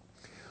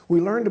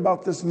 we learned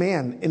about this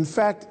man. In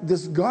fact,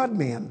 this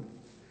God-man.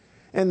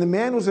 And the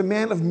man was a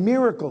man of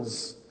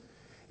miracles.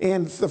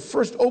 And the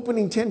first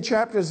opening 10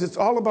 chapters, it's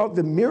all about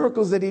the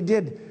miracles that he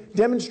did,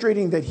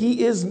 demonstrating that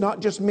he is not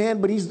just man,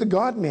 but he's the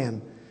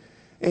God-man.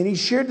 And he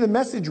shared the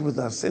message with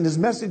us. And his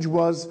message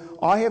was,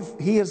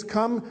 he has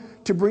come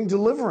to bring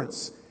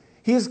deliverance.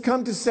 He has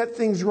come to set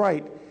things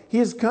right. He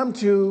has come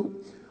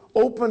to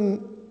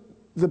open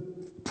the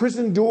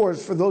prison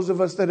doors for those of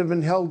us that have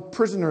been held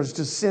prisoners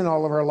to sin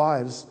all of our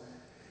lives,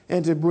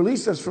 and to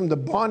release us from the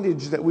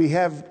bondage that we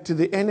have to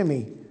the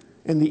enemy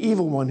and the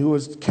evil one who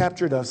has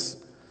captured us.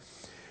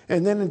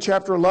 And then in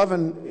chapter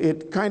 11,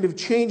 it kind of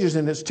changes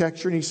in its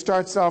texture, and he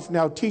starts off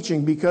now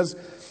teaching, because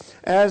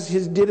as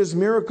he did his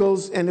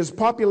miracles and his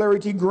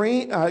popularity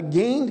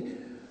gained,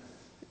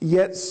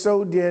 yet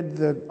so did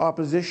the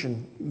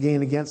opposition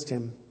gain against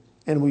him.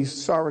 And we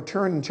saw a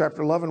turn in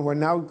chapter 11 where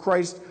now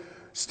Christ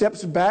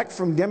steps back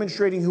from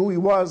demonstrating who he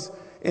was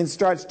and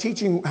starts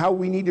teaching how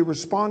we need to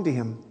respond to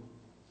him.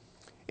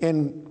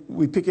 And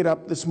we pick it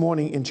up this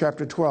morning in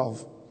chapter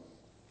 12.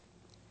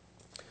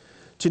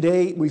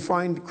 Today we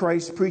find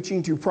Christ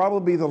preaching to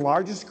probably the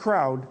largest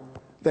crowd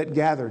that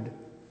gathered.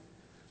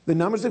 The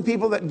numbers of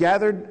people that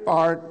gathered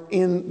are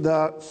in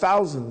the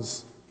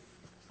thousands,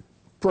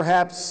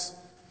 perhaps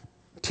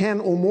 10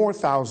 or more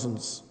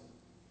thousands.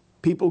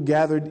 People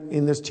gathered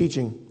in this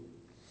teaching.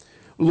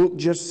 Luke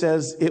just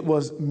says it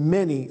was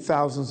many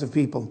thousands of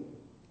people.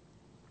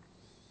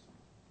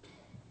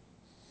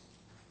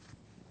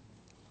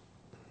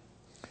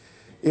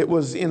 It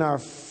was in our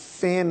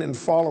fan and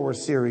follower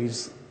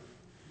series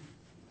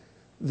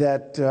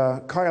that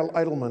Kyle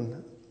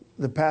Idleman,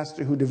 the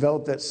pastor who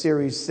developed that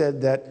series,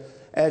 said that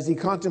as he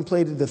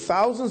contemplated the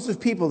thousands of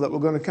people that were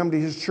going to come to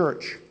his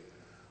church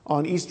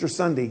on Easter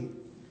Sunday,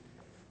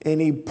 and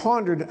he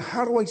pondered,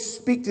 how do I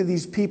speak to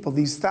these people,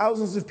 these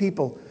thousands of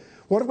people?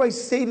 What do I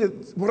say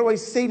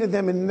to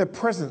them in their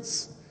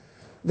presence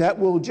that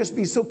will just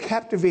be so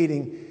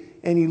captivating?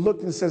 And he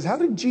looked and says, how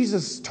did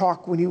Jesus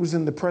talk when he was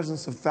in the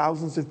presence of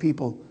thousands of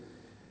people?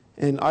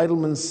 And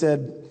Idleman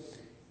said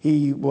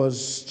he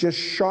was just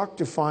shocked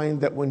to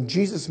find that when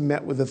Jesus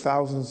met with the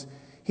thousands,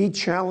 he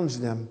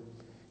challenged them.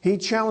 He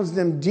challenged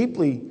them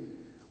deeply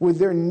with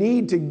their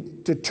need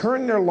to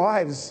turn their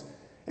lives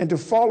and to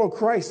follow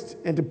Christ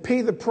and to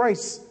pay the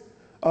price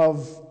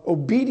of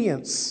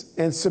obedience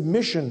and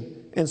submission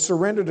and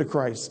surrender to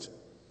Christ.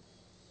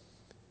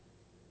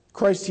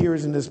 Christ here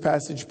is in this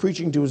passage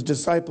preaching to his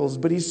disciples,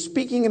 but he's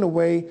speaking in a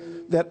way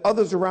that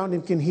others around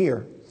him can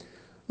hear.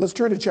 Let's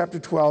turn to chapter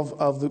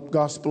 12 of the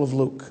Gospel of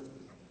Luke.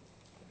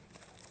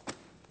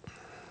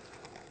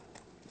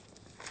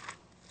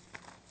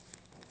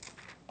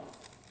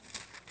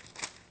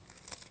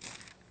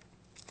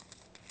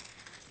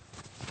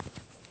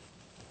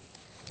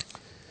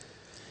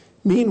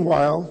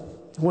 Meanwhile,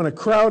 when a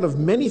crowd of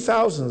many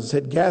thousands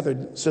had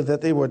gathered so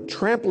that they were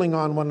trampling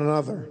on one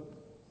another,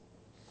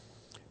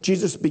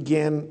 Jesus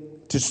began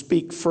to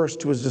speak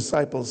first to his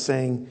disciples,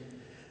 saying,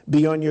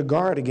 "Be on your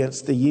guard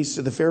against the yeast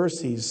of the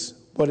Pharisees.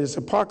 What is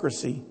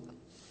hypocrisy?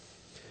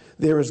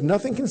 There is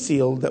nothing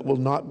concealed that will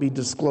not be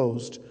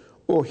disclosed,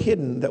 or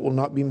hidden that will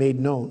not be made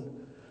known.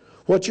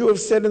 What you have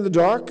said in the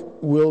dark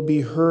will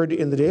be heard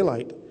in the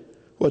daylight.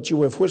 What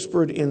you have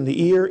whispered in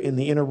the ear in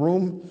the inner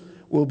room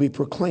will be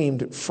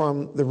proclaimed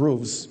from the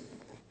roofs."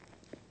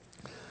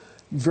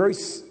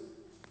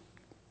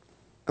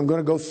 I'm going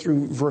to go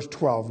through verse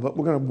 12, but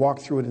we're going to walk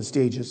through it in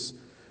stages.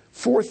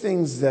 4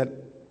 things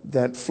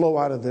that flow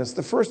out of this.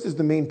 The first is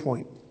the main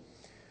point.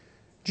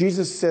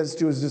 Jesus says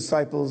to his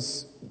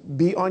disciples,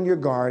 be on your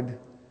guard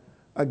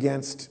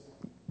against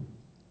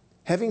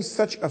having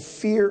such a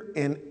fear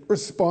and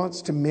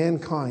response to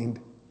mankind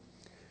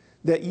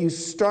that you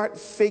start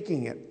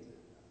faking it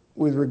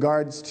with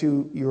regards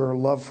to your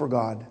love for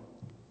God.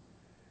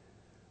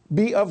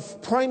 Be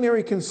of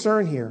primary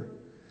concern here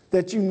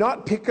that you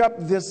not pick up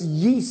this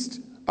yeast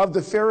of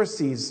the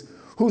Pharisees,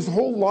 whose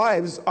whole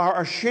lives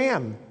are a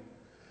sham.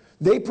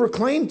 They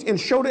proclaimed and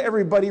show to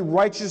everybody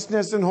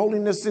righteousness and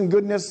holiness and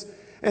goodness,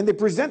 and they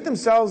present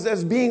themselves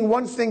as being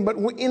one thing, but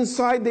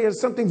inside they have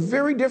something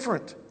very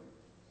different.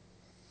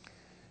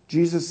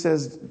 Jesus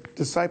says,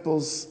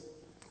 disciples,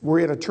 we're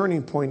at a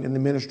turning point in the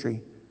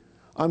ministry.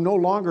 I'm no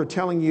longer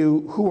telling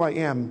you who I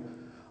am.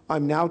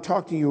 I'm now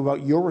talking to you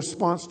about your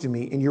response to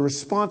me, and your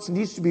response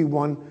needs to be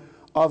one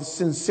of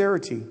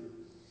sincerity.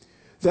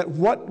 That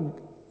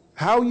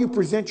how you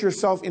present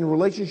yourself in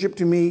relationship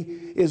to me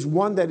is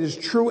one that is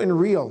true and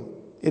real.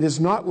 It is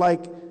not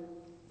like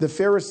the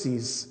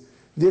Pharisees,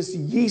 this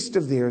yeast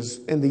of theirs,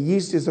 and the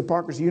yeast is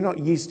hypocrisy. You know what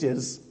yeast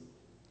is?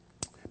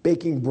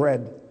 Baking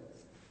bread.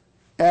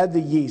 Add the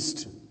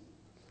yeast.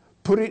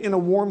 Put it in a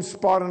warm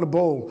spot on a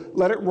bowl.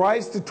 Let it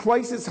rise to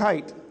twice its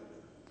height.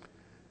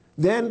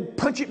 Then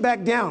punch it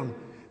back down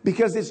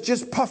because it's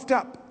just puffed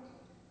up.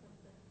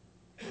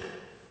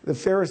 The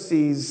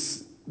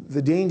Pharisees,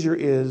 the danger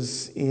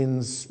is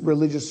in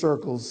religious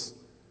circles,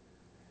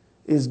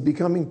 is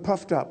becoming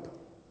puffed up.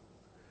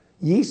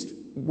 Yeast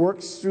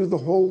works through the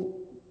whole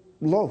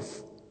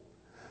loaf.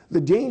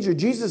 The danger,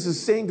 Jesus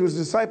is saying to his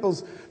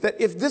disciples, that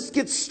if this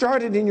gets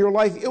started in your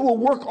life, it will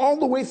work all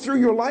the way through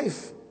your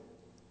life.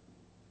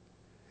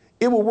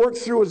 It will work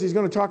through, as he's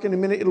going to talk in a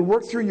minute, it'll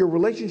work through your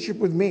relationship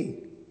with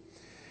me.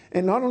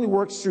 And not only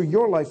works through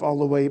your life all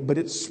the way, but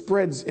it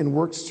spreads and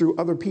works through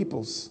other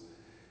people's.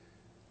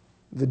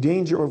 The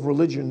danger of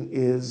religion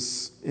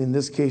is, in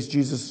this case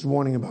Jesus is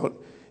warning about,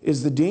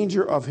 is the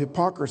danger of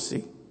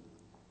hypocrisy.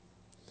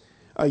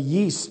 A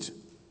yeast,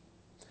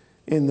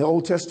 in the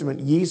Old Testament,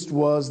 yeast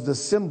was the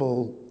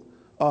symbol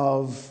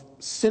of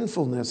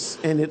sinfulness,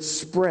 and it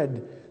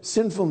spread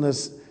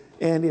sinfulness,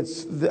 and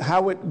it's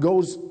how it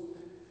goes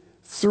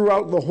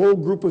throughout the whole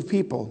group of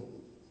people.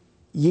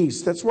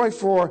 Yeast. That's why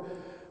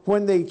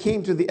when they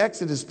came to the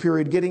Exodus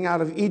period, getting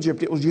out of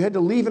Egypt, it was you had to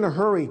leave in a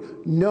hurry.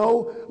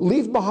 No,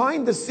 leave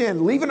behind the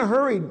sin. Leave in a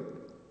hurry.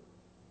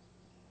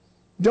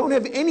 Don't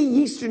have any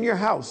yeast in your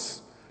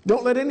house.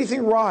 Don't let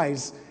anything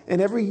rise.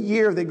 And every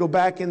year they go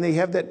back and they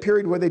have that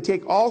period where they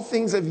take all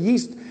things of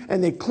yeast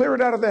and they clear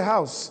it out of the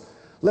house,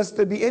 lest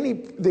there be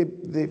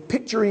the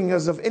picturing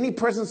as of any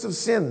presence of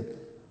sin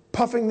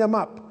puffing them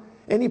up,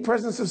 any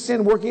presence of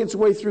sin working its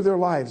way through their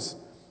lives.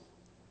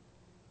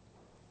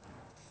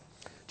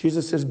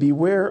 Jesus says,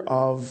 beware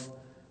of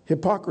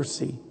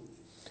hypocrisy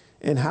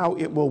and how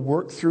it will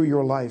work through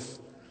your life.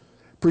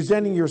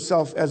 Presenting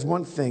yourself as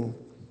one thing.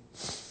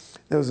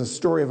 There was a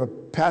story of a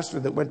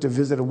pastor that went to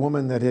visit a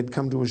woman that had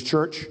come to his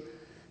church,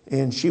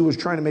 and she was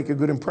trying to make a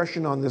good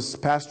impression on this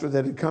pastor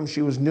that had come.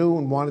 She was new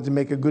and wanted to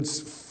make a good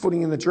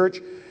footing in the church.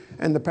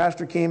 And the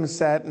pastor came and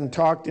sat and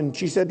talked, and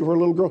she said to her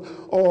little girl,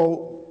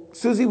 "Oh,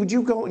 Susie, would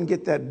you go and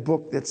get that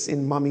book that's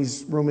in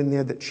Mommy's room in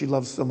there that she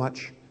loves so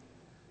much?"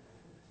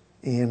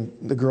 And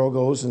the girl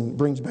goes and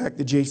brings back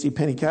the J.C.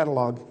 Penney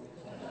catalog.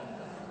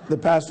 The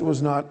pastor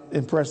was not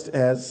impressed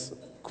as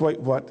quite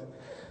what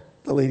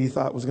the lady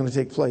thought was going to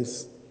take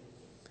place.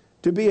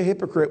 To be a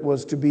hypocrite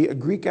was to be a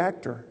Greek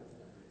actor.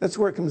 That's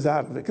where it comes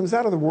out of. It comes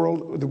out of the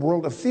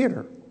world of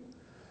theater.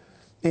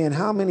 And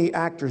how many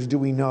actors do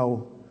we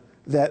know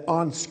that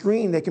on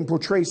screen they can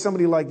portray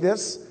somebody like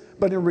this,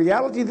 but in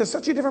reality they're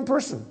such a different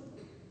person?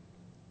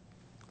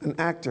 An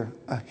actor,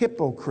 a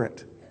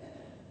hypocrite.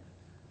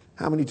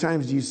 How many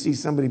times do you see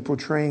somebody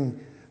portraying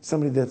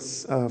somebody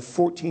that's a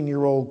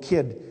 14-year-old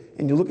kid,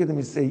 and you look at them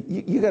and say,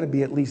 you got to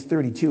be at least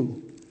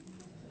 32.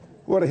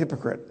 What a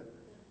hypocrite.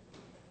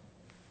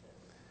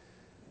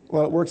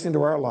 Well, it works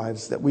into our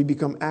lives that we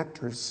become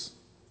actors,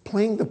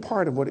 playing the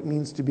part of what it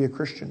means to be a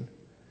Christian.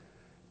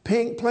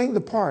 Playing the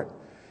part.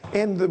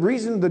 And the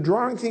reason, the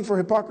drawing thing for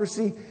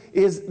hypocrisy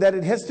is that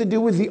it has to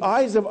do with the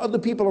eyes of other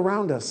people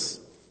around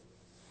us.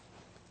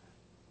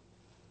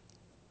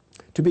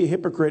 To be a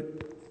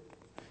hypocrite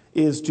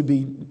is to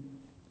be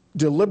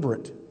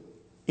deliberate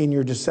in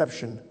your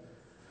deception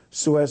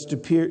so as to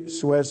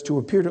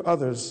appear to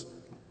others.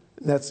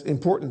 That's an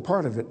important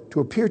part of it,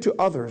 to appear to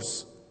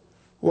others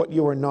what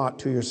you are not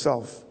to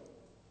yourself.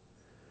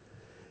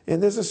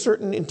 And there's a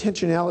certain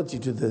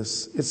intentionality to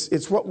this.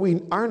 It's what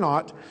we are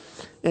not,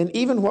 and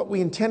even what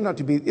we intend not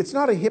to be. It's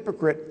not a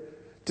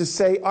hypocrite to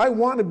say, I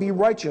want to be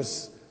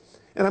righteous,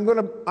 and I'm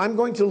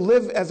going to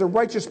live as a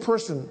righteous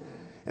person,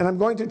 and I'm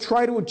going to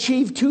try to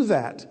achieve to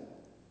that.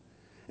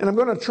 And I'm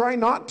going to try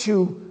not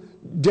to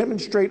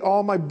demonstrate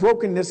all my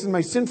brokenness and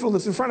my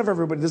sinfulness in front of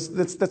everybody.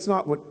 That's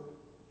not what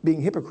being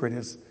a hypocrite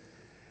is.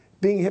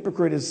 Being a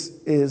hypocrite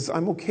is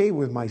I'm okay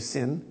with my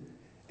sin,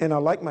 and I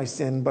like my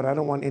sin, but I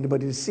don't want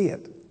anybody to see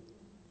it.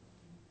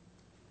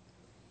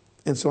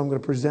 And so I'm going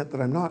to present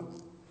that I'm not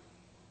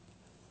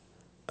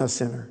a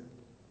sinner.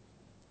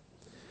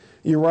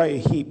 Uriah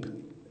Heep,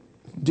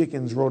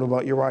 Dickens wrote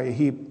about Uriah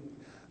Heep,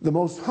 the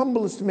most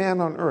humblest man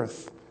on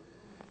earth.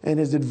 And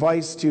his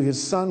advice to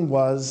his son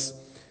was,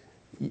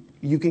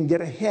 you can get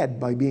ahead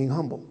by being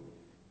humble.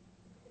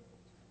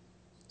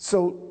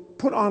 So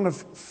put on a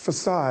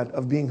facade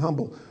of being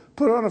humble.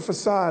 Put on a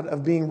facade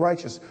of being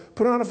righteous.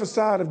 Put on a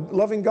facade of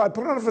loving God.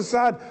 Put on a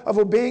facade of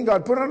obeying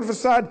God. Put on a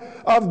facade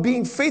of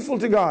being faithful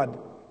to God.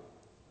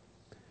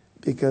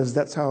 Because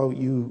that's how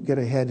you get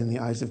ahead in the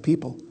eyes of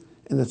people.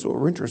 And that's what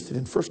we're interested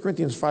in. 1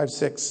 Corinthians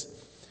 5:6.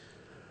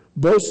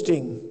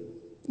 Boasting,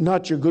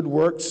 not your good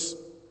works,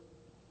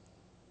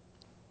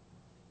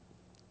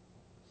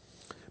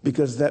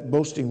 because that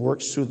boasting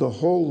works through the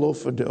whole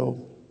loaf of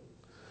dough.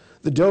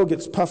 The dough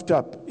gets puffed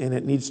up and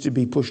it needs to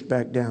be pushed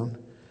back down.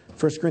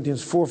 1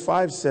 Corinthians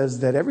 4:5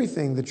 says that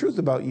everything, the truth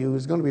about you,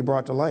 is going to be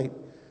brought to light.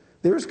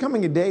 There is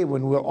coming a day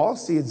when we'll all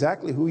see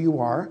exactly who you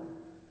are.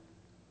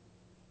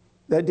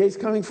 That day's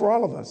coming for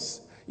all of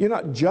us. You're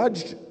not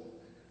judged.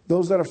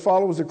 Those that are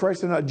followers of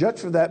Christ are not judged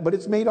for that, but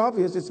it's made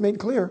obvious, it's made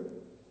clear.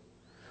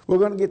 We're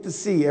going to get to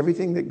see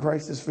everything that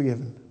Christ has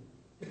forgiven.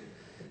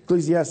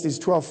 Ecclesiastes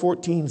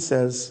 12:14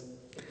 says,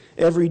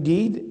 every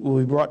deed will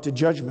be brought to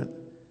judgment,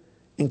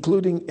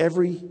 including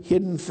every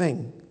hidden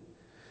thing.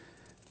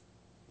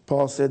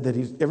 Paul said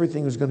that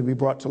everything is going to be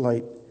brought to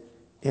light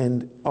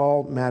and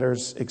all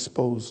matters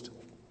exposed.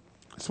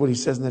 That's what he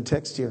says in the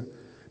text here.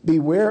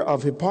 Beware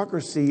of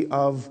hypocrisy,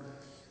 of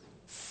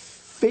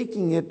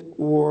faking it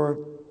or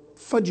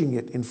fudging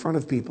it in front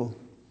of people.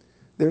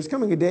 There's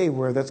coming a day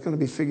where that's going to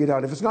be figured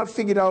out. If it's not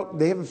figured out,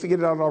 they haven't figured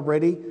it out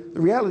already.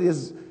 The reality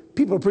is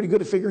people are pretty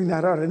good at figuring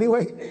that out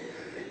anyway.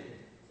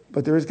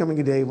 But there is coming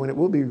a day when it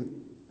will be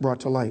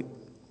brought to light,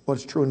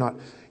 what's true or not.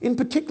 In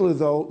particular,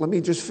 though, let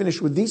me just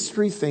finish with these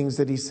three things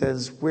that he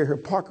says where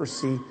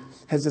hypocrisy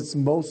has its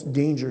most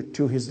danger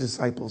to his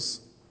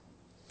disciples.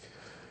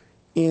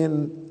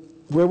 In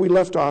where we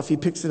left off, he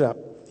picks it up.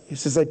 He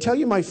says, I tell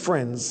you, my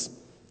friends,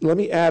 let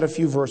me add a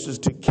few verses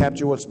to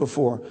capture what's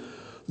before.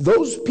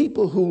 Those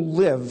people who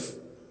live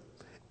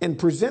and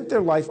present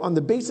their life on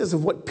the basis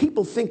of what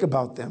people think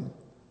about them,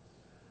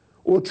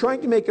 or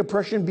trying to make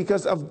impression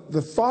because of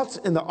the thoughts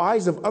and the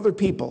eyes of other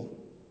people,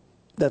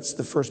 that's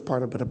the first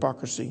part of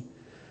hypocrisy.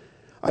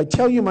 I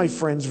tell you, my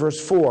friends, verse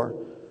 4,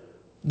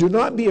 do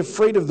not be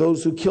afraid of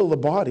those who kill the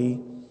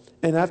body,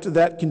 and after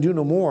that can do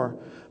no more.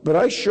 But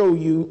I will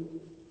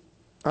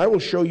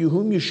show you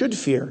whom you should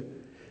fear.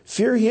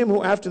 Fear him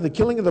who after the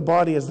killing of the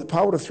body has the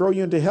power to throw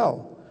you into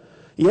hell.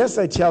 Yes,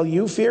 I tell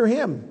you, fear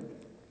him.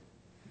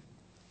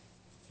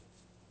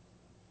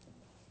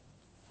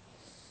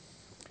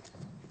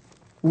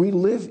 We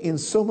live in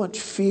so much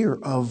fear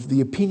of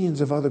the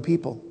opinions of other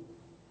people.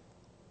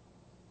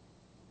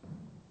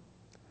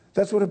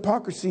 That's what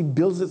hypocrisy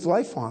builds its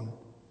life on.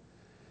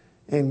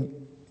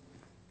 And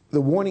the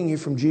warning here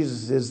from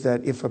Jesus is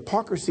that if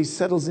hypocrisy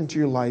settles into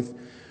your life,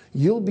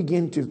 you'll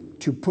begin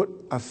to put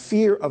a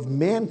fear of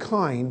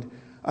mankind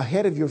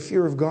ahead of your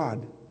fear of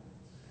God.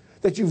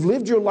 That you've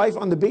lived your life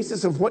on the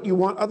basis of what you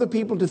want other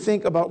people to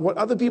think about, what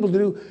other people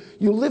do.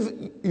 You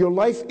live your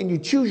life and you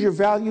choose your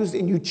values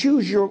and you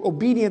choose your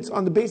obedience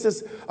on the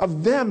basis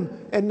of them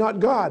and not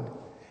God.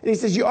 And he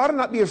says you ought to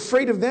not be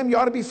afraid of them, you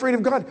ought to be afraid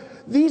of God.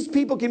 These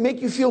people can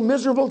make you feel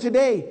miserable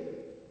today.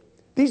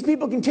 These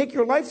people can take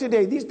your life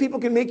today. These people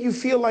can make you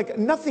feel like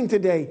nothing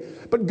today.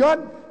 But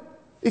God,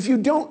 if you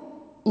don't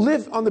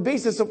live on the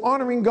basis of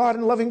honoring God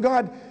and loving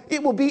God,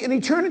 it will be an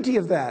eternity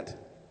of that.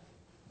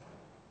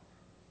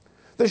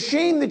 The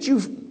shame that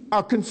you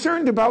are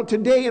concerned about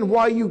today and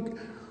why you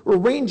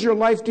arrange your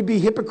life to be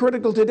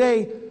hypocritical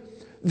today,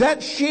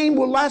 that shame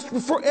will last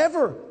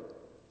forever.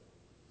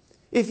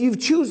 If you've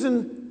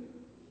chosen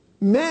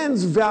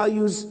man's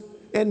values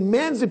and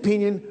man's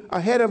opinion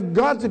ahead of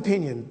God's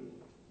opinion.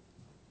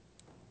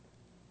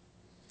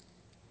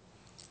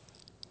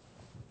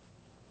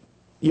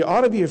 You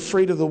ought to be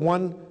afraid of the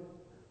one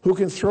who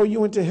can throw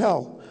you into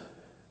hell.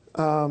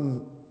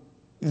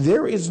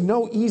 There is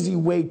no easy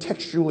way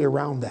textually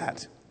around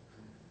that.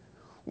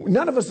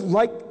 None of us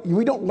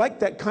we don't like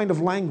that kind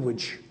of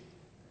language.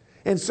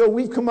 And so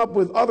we've come up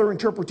with other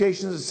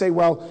interpretations that say,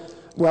 well,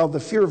 the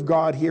fear of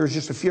God here is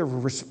just a fear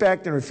of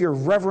respect and a fear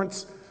of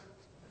reverence.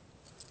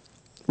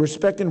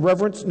 Respect and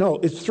reverence? No,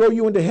 it's throw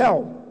you into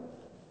hell.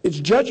 It's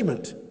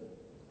judgment.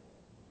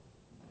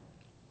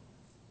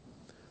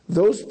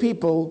 Those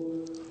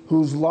people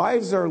whose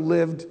lives are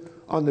lived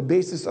on the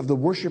basis of the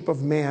worship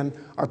of man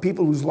are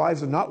people whose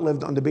lives are not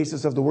lived on the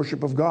basis of the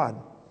worship of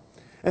God.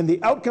 And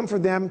the outcome for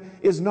them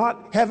is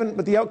not heaven,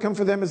 but the outcome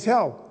for them is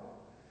hell.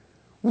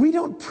 We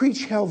don't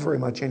preach hell very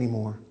much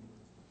anymore.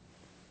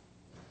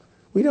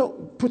 We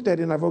don't put that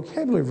in our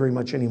vocabulary very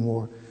much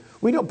anymore.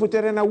 We don't put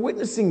that in our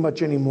witnessing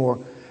much anymore.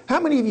 How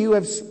many of you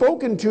have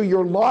spoken to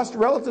your lost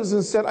relatives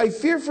and said, I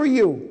fear for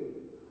you.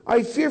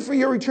 I fear for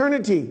your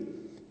eternity.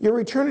 Your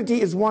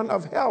eternity is one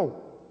of hell.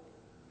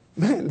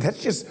 Man,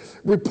 that's just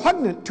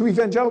repugnant to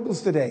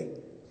evangelicals today.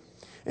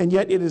 And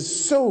yet it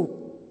is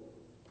so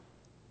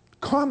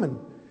common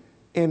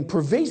and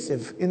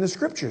pervasive in the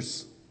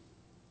scriptures.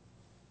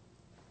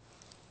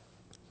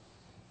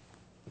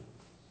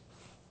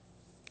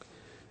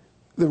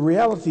 The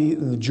reality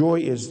and the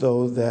joy is,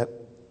 though, that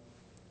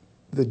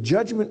the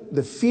judgment,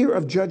 the fear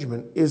of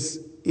judgment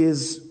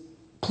is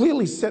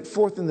clearly set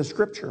forth in the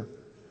scripture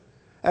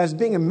as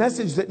being a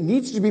message that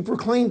needs to be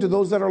proclaimed to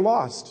those that are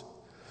lost.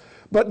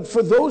 But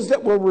for those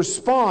that will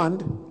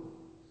respond,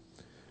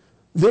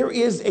 there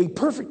is a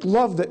perfect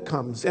love that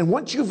comes. And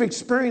once you've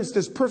experienced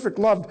this perfect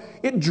love,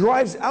 it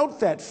drives out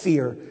that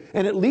fear.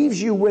 And it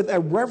leaves you with a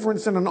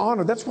reverence and an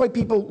honor. That's why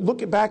people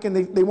look back and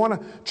they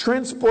want to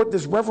transport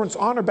this reverence,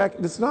 honor back.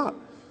 It's not.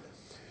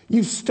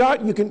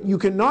 You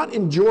cannot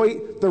enjoy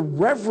the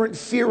reverent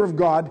fear of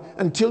God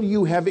until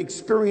you have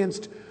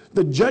experienced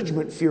the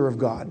judgment fear of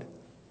God.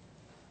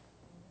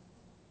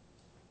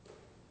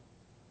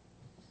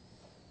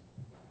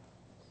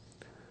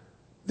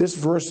 This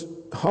verse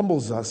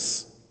humbles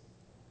us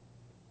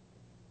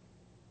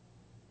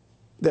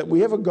that we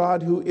have a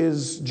God who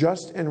is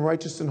just and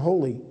righteous and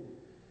holy,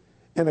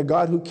 and a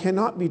God who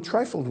cannot be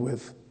trifled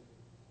with.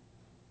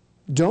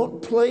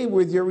 Don't play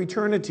with your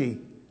eternity.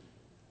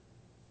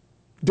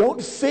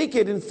 Don't fake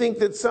it and think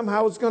that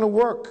somehow it's going to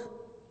work.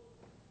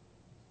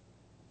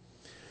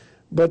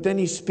 But then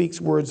he speaks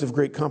words of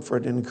great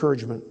comfort and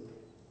encouragement.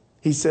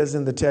 He says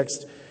in the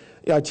text,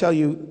 I tell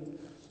you,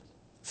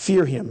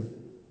 fear him.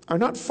 Are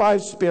not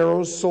 5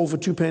 sparrows sold for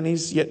 2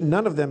 pennies, yet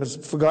none of them is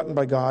forgotten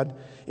by God?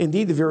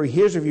 Indeed, the very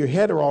hairs of your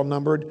head are all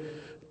numbered.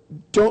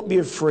 Don't be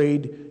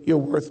afraid, you're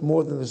worth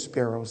more than the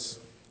sparrows.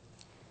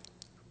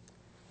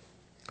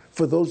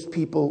 For those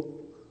people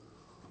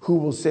who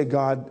will say,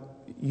 God,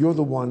 you're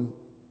the one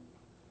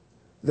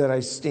that I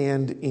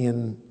stand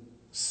in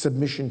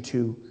submission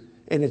to,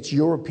 and it's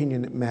your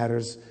opinion that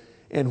matters,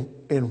 and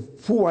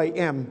who I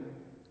am,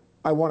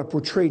 I want to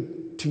portray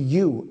to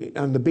you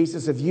on the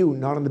basis of you,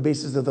 not on the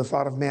basis of the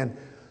thought of man.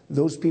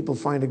 Those people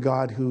find a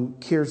God who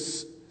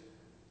cares.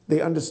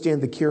 They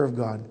understand the care of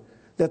God.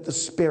 That the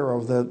sparrow,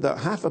 the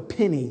half a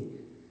penny,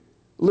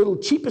 little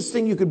cheapest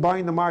thing you could buy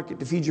in the market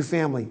to feed your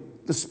family.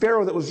 The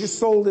sparrow that was just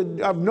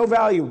sold of no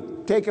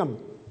value, take them.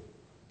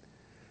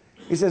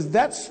 He says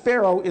that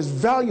sparrow is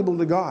valuable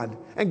to God.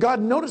 And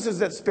God notices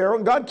that sparrow,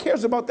 and God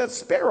cares about that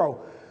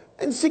sparrow.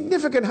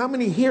 Insignificant how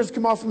many hairs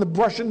come off in the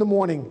brush in the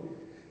morning.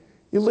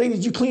 You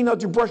ladies, you clean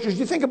out your brushes.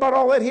 You think about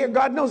all that hair.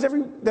 God knows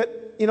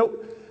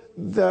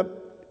the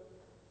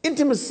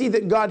intimacy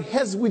that God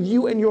has with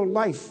you and your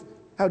life,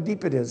 how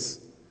deep it is.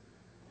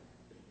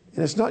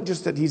 And it's not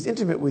just that he's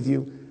intimate with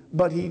you,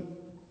 but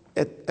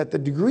at the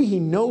degree he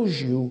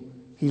knows you,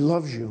 he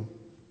loves you.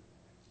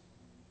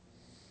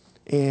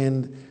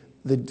 And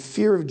the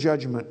fear of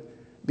judgment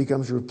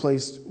becomes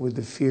replaced with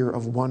the fear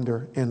of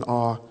wonder and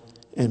awe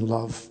and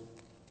love.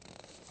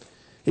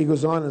 He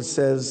goes on and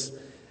says,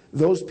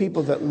 those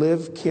people that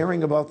live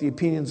caring about the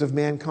opinions of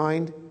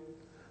mankind,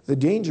 the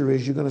danger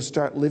is you're going to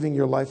start living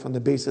your life on the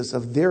basis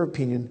of their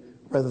opinion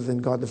rather than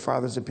God the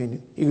Father's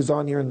opinion. He goes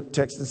on here in the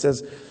text and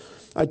says,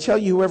 I tell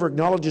you, whoever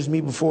acknowledges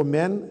me before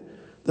men,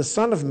 the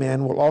Son of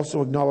Man will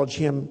also acknowledge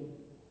him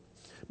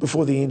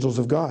before the angels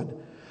of God.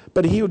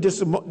 But he who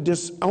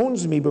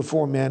disowns me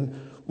before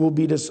men will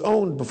be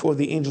disowned before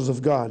the angels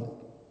of God.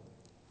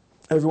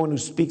 Everyone who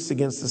speaks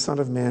against the Son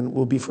of Man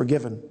will be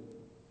forgiven.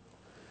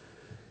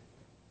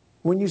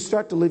 When you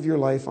start to live your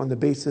life on the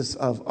basis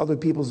of other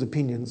people's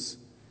opinions,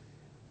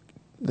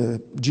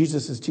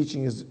 Jesus is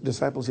teaching his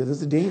disciples here,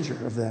 there's a danger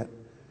of that.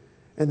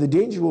 And the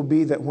danger will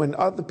be that when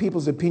other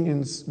people's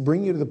opinions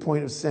bring you to the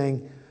point of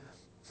saying,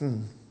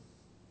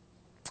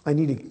 I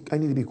need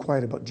to be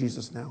quiet about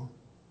Jesus now.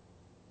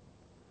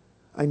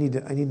 I need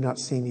to not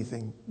say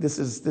anything. This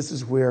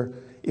is where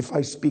if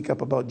I speak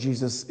up about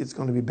Jesus, it's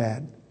going to be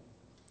bad.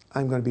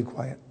 I'm going to be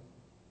quiet.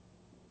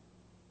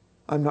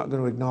 I'm not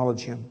going to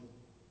acknowledge him.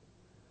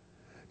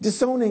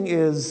 Disowning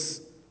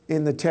is,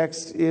 in the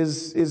text,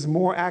 is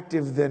more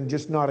active than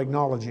just not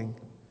acknowledging.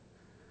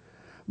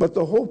 But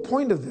the whole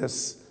point of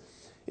this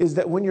is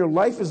that when your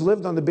life is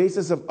lived on the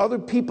basis of other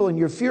people and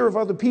your fear of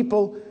other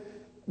people,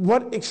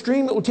 what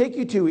extreme it will take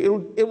you to.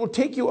 It will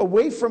take you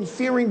away from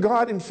fearing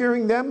God and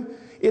fearing them.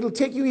 It'll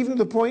take you even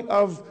to the point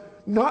of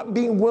not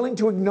being willing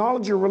to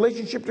acknowledge your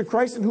relationship to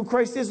Christ and who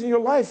Christ is in your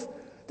life.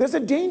 There's a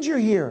danger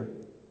here.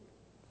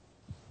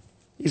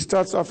 He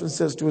starts off and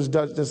says to his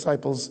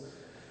disciples,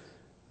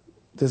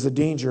 there's a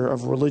danger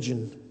of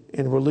religion,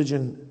 and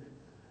religion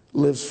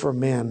lives for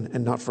man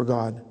and not for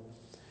God.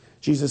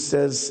 Jesus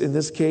says, in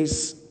this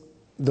case,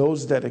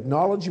 those that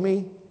acknowledge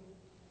me,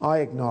 I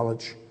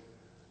acknowledge.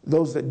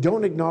 Those that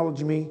don't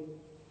acknowledge me,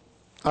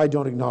 I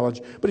don't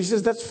acknowledge. But he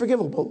says that's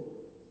forgivable.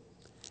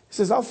 He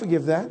says, I'll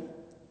forgive that.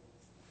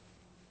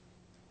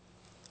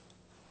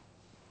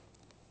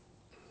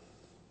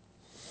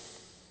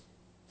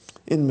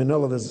 In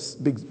Manila, there's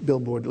a big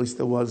billboard, at least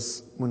there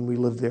was when we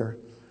lived there.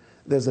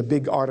 There's a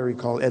big artery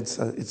called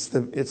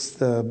EDSA. It's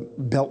the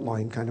belt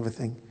line kind of a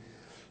thing.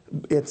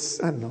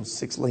 It's,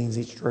 6 lanes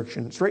each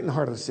direction. It's right in the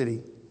heart of the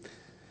city.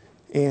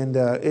 And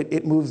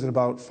it moves at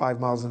about 5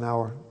 miles an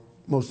hour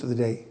most of the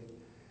day.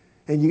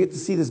 And you get to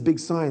see this big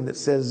sign that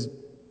says,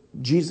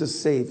 Jesus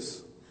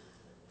saves.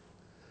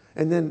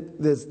 And then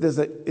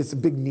it's a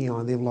big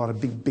neon. They have a lot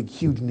of big,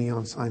 huge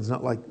neon signs,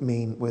 not like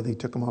Maine where they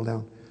took them all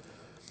down.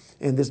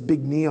 And this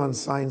big neon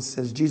sign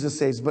says, Jesus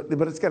saves, but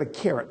it's got a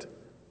carrot.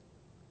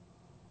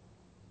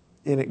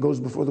 And it goes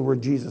before the word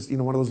Jesus. You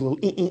know, one of those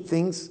little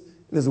things.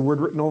 There's a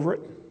word written over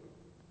it.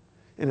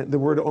 And the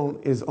word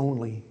is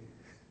only.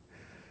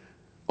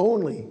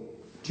 Only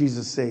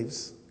Jesus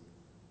saves.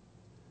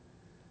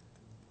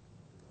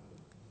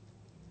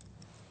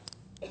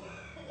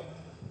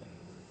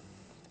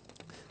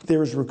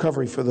 There is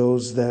recovery for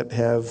those that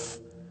have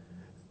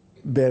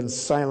been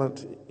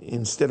silent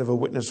instead of a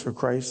witness for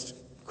Christ.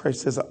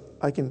 Christ says,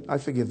 I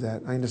forgive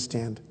that. I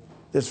understand.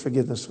 There's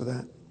forgiveness for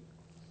that.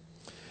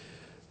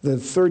 The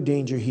third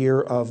danger here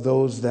of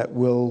those that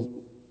will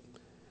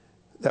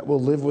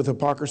live with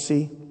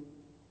hypocrisy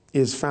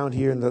is found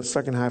here in the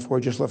second half where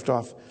I just left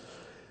off.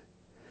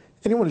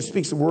 Anyone who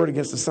speaks a word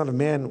against the Son of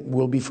Man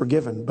will be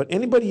forgiven, but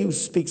anybody who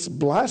speaks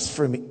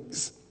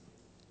blasphemies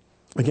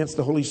against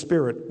the Holy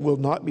Spirit will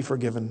not be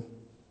forgiven.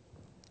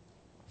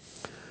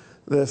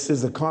 This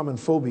is a common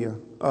phobia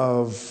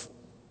and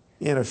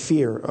a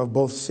fear of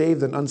both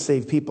saved and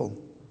unsaved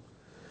people.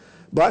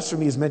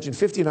 Blasphemy is mentioned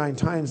 59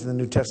 times in the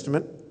New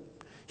Testament.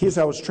 Here's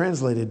how it's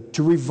translated: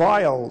 to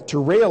revile,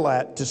 to rail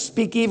at, to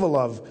speak evil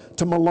of,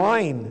 to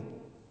malign,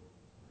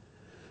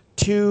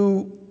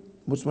 to,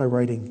 what's my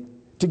writing?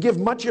 To give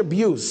much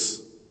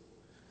abuse.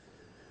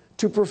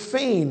 To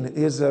profane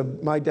is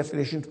my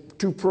definition.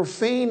 To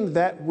profane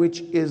that which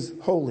is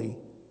holy.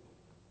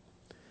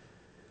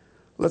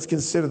 Let's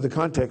consider the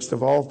context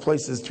of all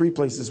places, 3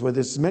 places where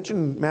this is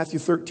mentioned in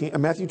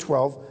Matthew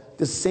 12,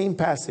 the same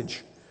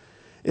passage.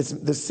 It's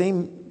the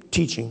same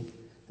teaching.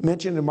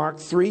 Mentioned in Mark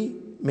 3,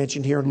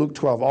 mentioned here in Luke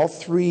 12. All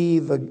 3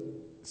 the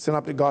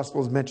Synoptic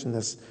Gospels mention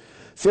this.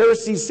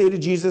 Pharisees say to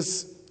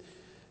Jesus,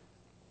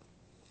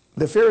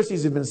 the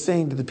Pharisees have been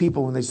saying to the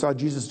people when they saw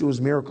Jesus do his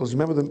miracles,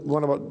 remember the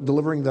one about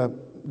delivering the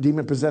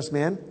demon-possessed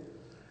man?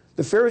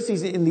 The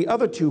Pharisees in the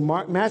other two,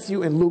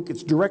 Matthew and Luke,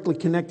 it's directly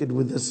connected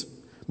with this.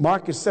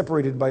 Mark is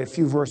separated by a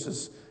few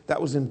verses.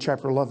 That was in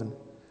chapter 11.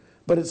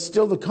 But it's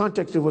still the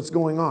context of what's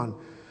going on.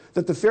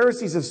 That the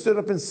Pharisees have stood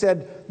up and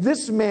said,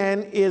 this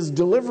man is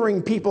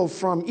delivering people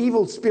from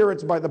evil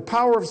spirits by the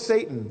power of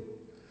Satan.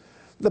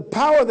 The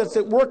power that's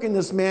at work in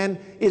this man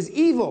is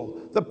evil.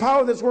 The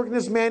power that's working in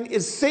this man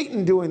is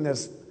Satan doing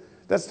this.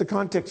 That's the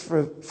context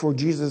for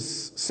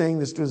Jesus saying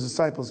this to his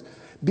disciples.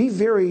 Be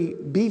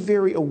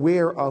very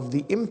aware of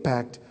the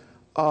impact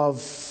of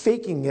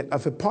faking it,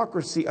 of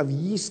hypocrisy, of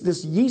yeast,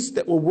 this yeast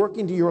that will work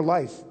into your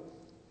life.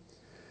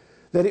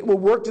 That it will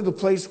work to the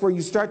place where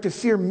you start to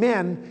fear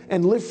men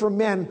and live for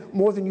men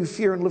more than you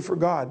fear and live for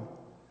God.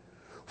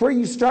 Where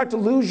you start to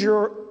lose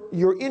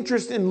your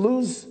interest and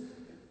lose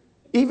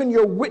even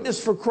your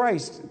witness for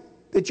Christ.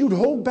 That you'd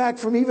hold back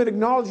from even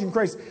acknowledging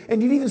Christ.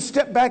 And you'd even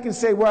step back and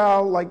say,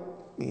 well, like,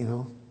 you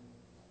know.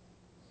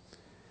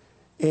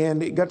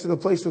 And it got to the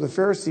place with the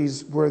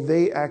Pharisees where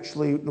they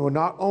actually were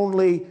not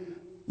only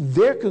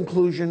their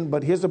conclusion,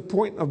 but here's a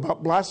point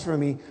about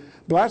blasphemy.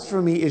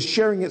 Blasphemy is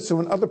sharing it so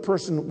another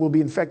person will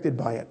be infected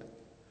by it.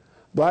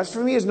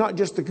 Blasphemy is not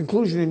just the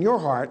conclusion in your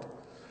heart,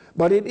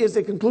 but it is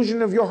a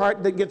conclusion of your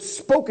heart that gets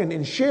spoken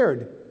and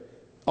shared.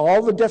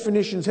 All the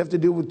definitions have to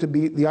do with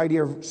the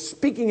idea of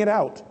speaking it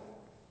out.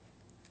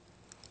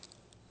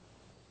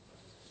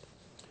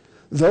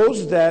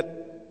 Those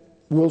that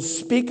will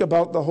speak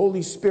about the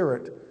Holy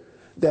Spirit,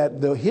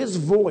 that his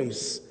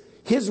voice,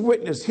 his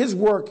witness, his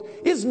work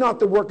is not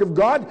the work of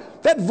God.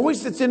 That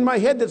voice that's in my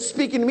head that's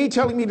speaking to me,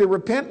 telling me to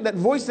repent, that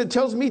voice that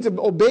tells me to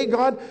obey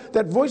God,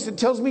 that voice that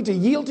tells me to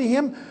yield to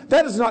him,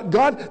 that is not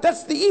God.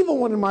 That's the evil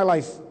one in my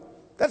life.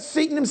 That's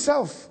Satan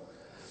himself.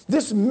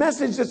 This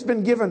message that's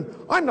been given,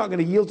 I'm not going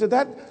to yield to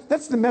that.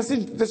 That's the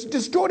message that's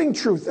distorting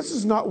truth. This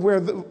is not where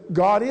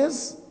God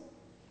is.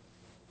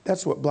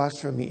 That's what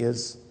blasphemy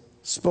is,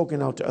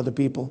 spoken out to other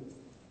people.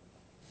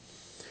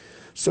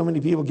 So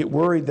many people get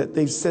worried that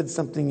they've said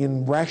something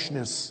in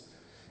rashness.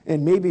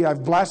 And maybe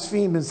I've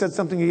blasphemed and said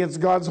something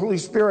against God's Holy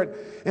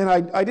Spirit. And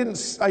I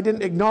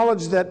didn't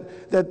acknowledge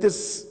that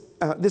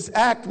this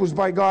act was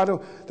by God.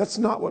 Oh, that's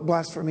not what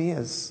blasphemy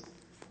is.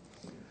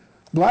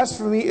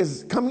 Blasphemy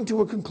is coming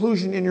to a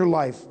conclusion in your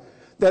life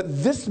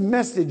that this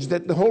message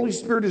that the Holy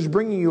Spirit is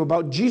bringing you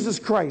about Jesus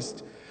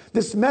Christ,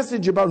 this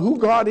message about who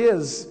God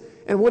is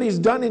and what he's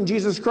done in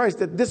Jesus Christ,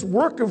 that this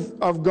work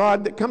of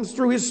God that comes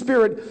through his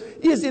Spirit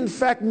is in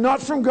fact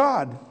not from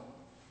God.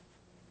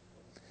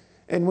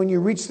 And when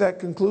you reach that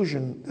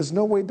conclusion, there's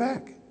no way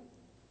back.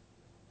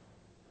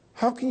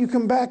 How can you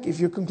come back if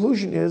your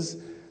conclusion is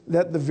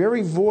that the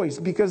very voice,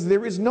 because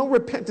there is no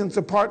repentance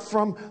apart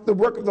from the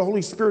work of the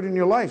Holy Spirit in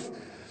your life.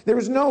 There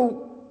is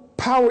no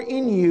power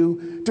in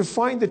you to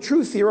find the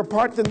truth here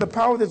apart from the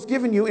power that's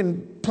given you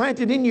and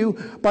planted in you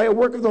by a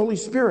work of the Holy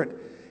Spirit.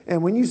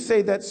 And when you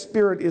say that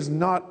Spirit is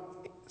not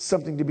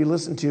something to be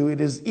listened to, it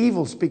is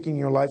evil speaking in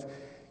your life,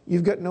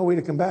 you've got no way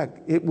to come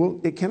back.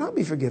 It cannot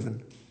be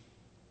forgiven.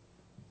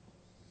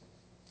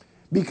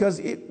 Because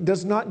it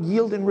does not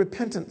yield in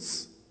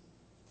repentance.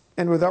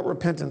 And without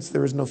repentance,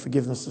 there is no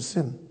forgiveness of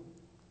sin.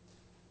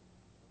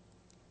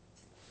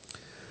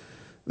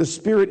 The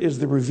Spirit is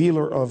the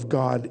revealer of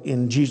God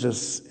in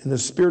Jesus, and the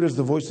Spirit is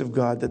the voice of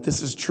God, that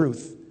this is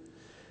truth.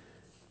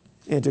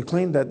 And to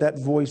claim that that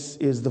voice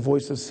is the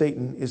voice of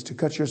Satan is to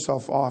cut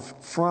yourself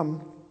off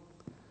from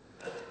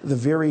the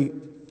very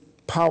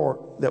power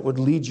that would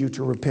lead you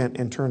to repent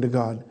and turn to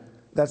God.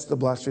 That's the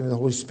blasphemy of the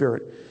Holy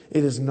Spirit.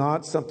 It is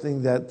not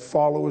something that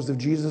followers of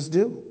Jesus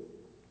do.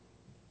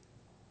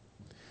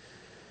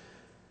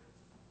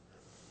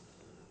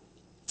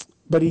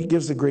 But he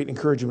gives a great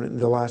encouragement in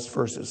the last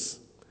verses.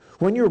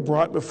 When you're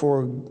brought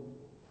before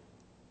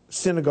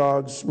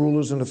synagogues,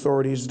 rulers, and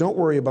authorities, don't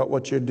worry about how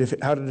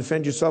to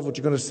defend yourself, what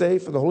you're going to say,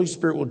 for the Holy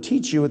Spirit will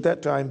teach you at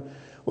that time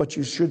what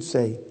you should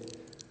say.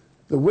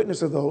 The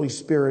witness of the Holy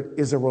Spirit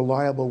is a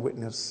reliable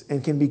witness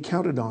and can be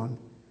counted on.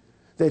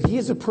 That he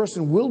as a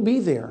person will be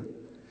there.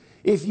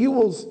 If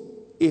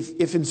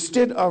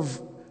instead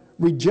of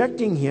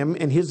rejecting him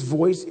and his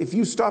voice, if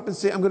you stop and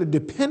say, I'm going to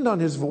depend on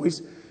his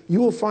voice, you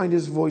will find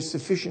his voice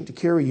sufficient to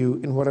carry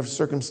you in whatever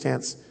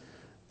circumstance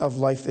of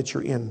life that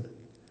you're in.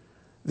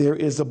 There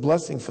is a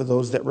blessing for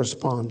those that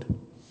respond.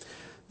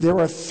 There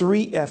are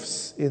 3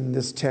 F's in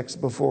this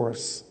text before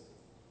us.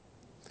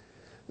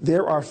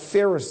 There are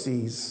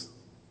Pharisees.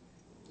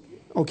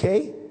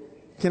 Okay?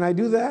 Can I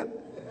do that?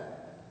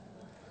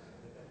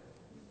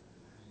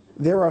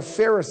 There are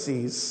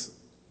Pharisees.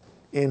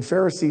 And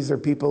Pharisees are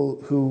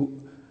people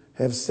who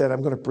have said,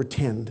 I'm going to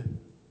pretend.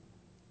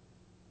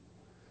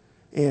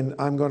 And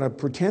I'm going to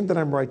pretend that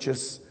I'm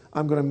righteous.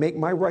 I'm going to make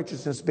my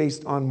righteousness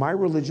based on my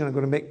religion. I'm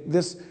going to make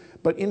this.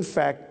 But in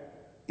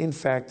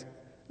fact,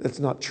 that's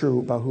not true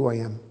about who I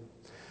am.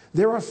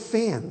 There are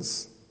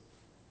fans.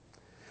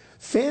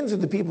 Fans are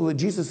the people that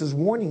Jesus is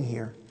warning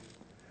here.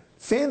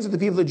 Fans are the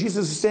people that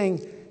Jesus is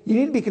saying, you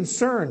need to be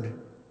concerned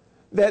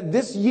that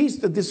this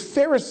yeast, that this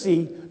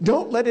Pharisee,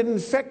 don't let it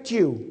infect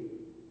you.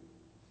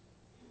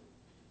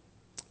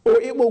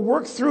 or it will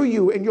work through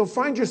you, and you'll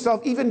find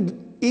yourself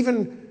even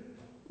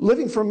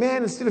living for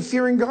man instead of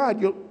fearing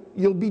God.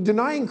 You'll be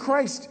denying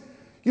Christ.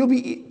 You'll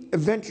be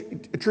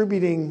eventually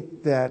attributing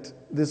that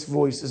this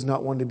voice is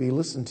not one to be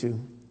listened to.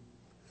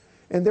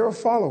 And there are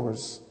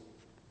followers.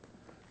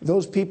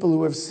 Those people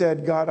who have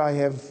said, God, I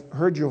have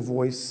heard your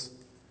voice.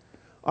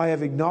 I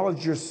have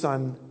acknowledged your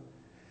Son.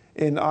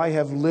 And I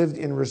have lived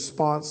in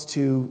response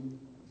to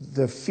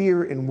the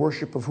fear and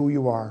worship of who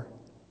you are.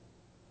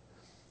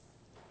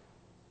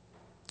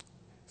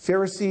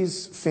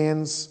 Pharisees,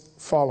 fans,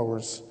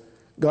 followers.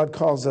 God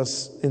calls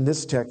us in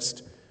this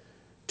text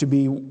to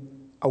be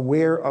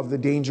aware of the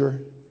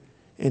danger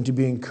and to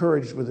be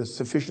encouraged with the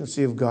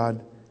sufficiency of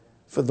God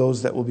for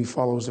those that will be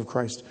followers of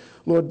Christ.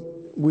 Lord,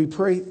 we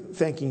pray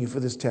thanking you for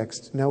this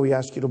text. Now we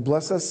ask you to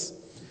bless us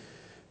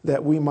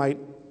that we might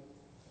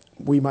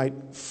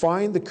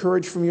find the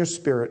courage from your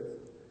Spirit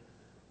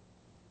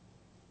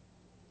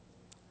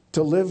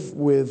to live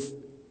with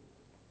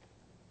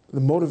the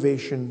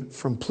motivation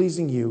from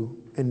pleasing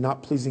you and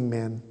not pleasing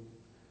man,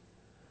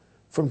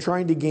 from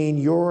trying to gain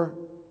your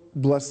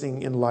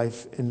blessing in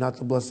life and not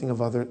the blessing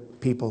of other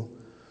people.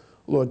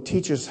 Lord,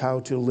 teach us how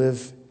to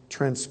live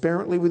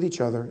transparently with each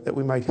other, that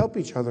we might help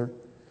each other.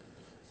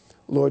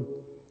 Lord,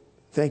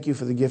 thank you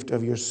for the gift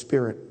of your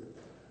Spirit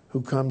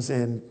who comes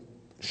and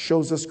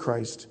shows us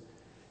Christ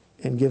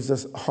and gives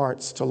us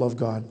hearts to love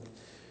God.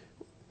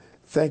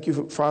 Thank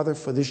you, Father,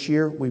 for this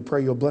year. We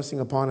pray your blessing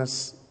upon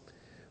us.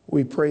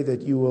 We pray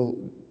that you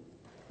will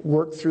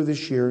work through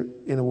this year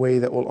in a way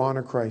that will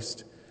honor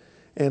Christ.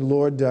 And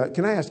Lord,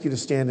 can I ask you to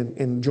stand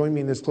and join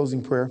me in this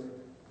closing prayer?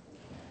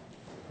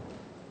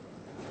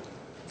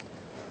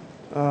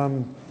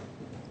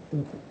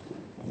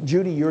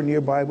 Judy, you're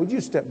nearby. Would you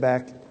step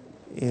back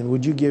and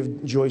would you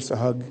give Joyce a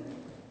hug?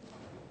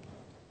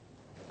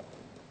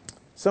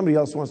 Somebody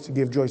else wants to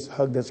give Joyce a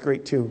hug. That's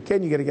great too.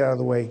 Ken, you got to get out of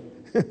the way.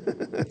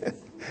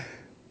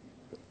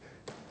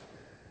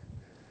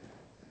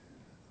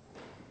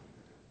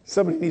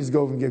 Somebody needs to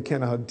go over and give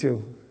Ken a hug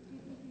too.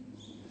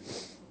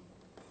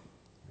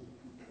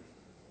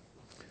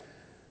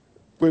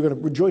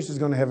 Joyce is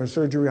going to have her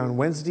surgery on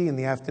Wednesday in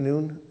the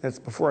afternoon. That's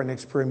before our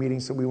next prayer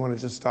meeting, so we want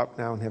to just stop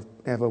now and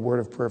have a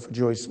word of prayer for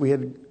Joyce. We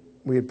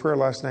had prayer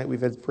last night.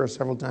 We've had prayer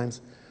several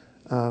times,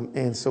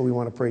 and so we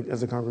want to pray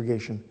as a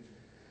congregation.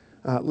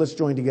 Let's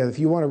join together. If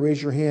you want to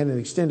raise your hand and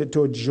extend it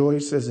towards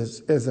Joyce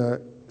as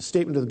a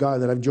statement to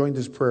God that I've joined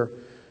this prayer,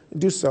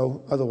 do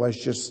so.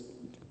 Otherwise, just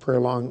pray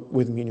along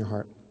with me in your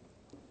heart.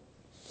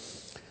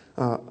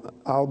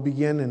 I'll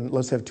begin, and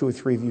let's have 2 or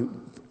 3 of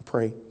you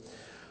pray.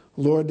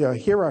 Lord,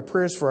 hear our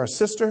prayers for our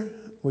sister.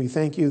 We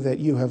thank you that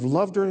you have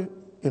loved her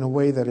in a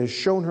way that has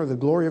shown her the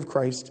glory of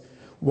Christ,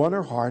 won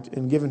her heart,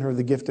 and given her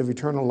the gift of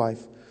eternal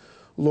life.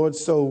 Lord,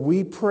 so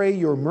we pray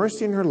your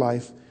mercy in her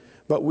life,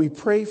 but we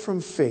pray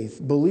from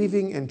faith,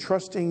 believing and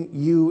trusting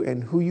you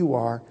and who you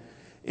are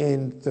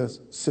and the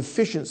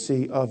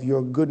sufficiency of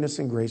your goodness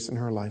and grace in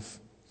her life.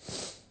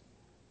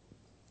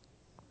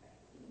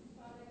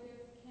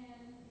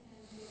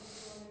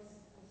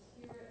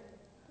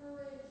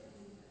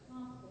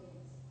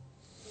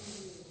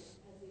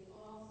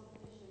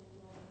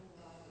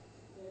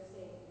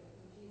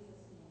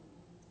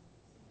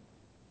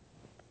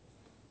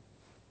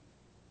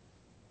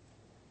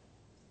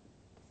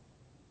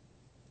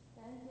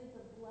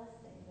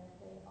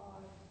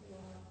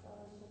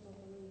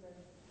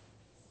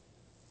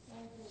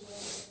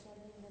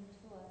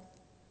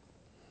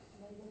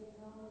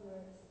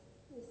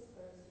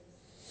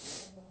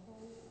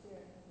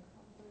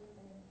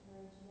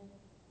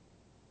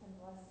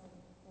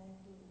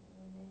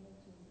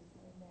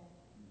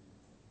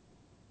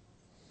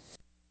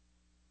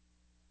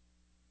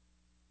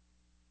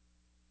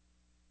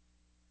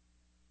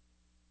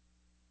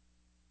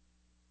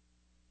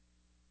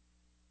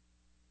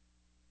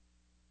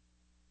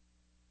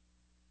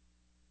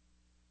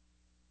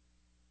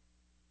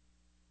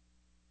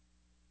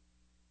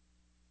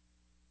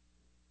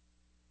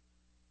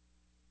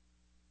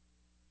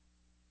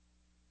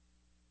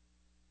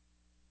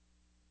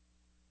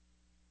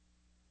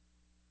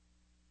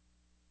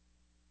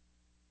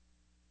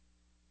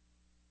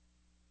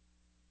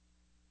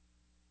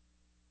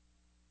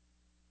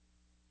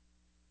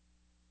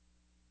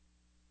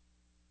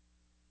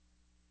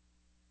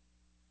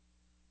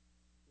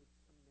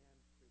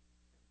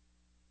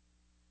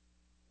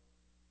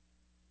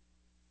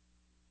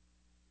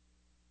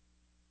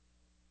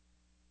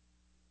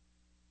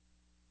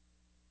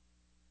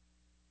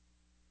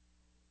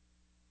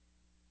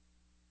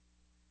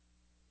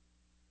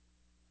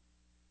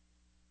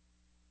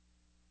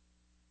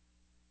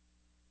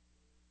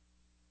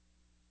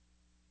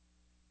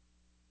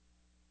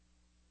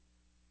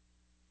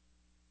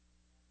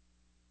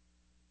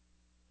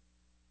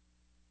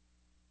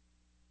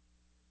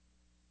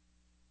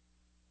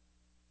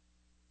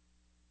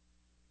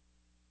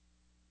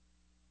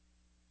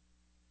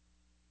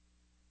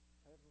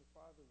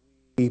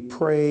 We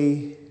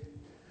pray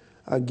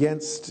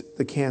against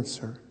the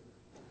cancer.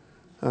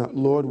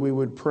 Lord, we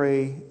would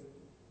pray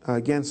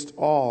against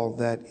all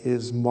that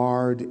is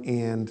marred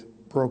and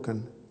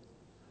broken.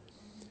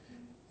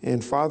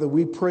 And Father,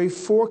 we pray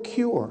for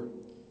cure.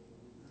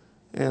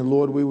 And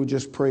Lord, we would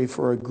just pray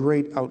for a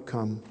great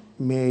outcome.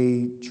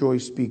 May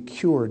Joyce be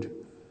cured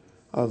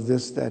of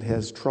this that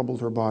has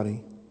troubled her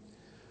body.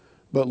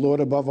 But Lord,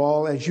 above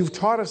all, as you've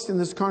taught us in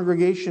this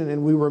congregation,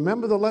 and we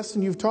remember the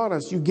lesson you've taught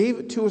us, you gave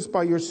it to us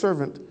by your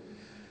servant.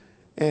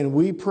 And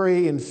we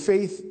pray in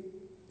faith,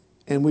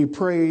 and we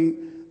pray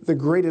the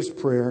greatest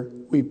prayer.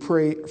 We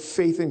pray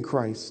faith in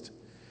Christ.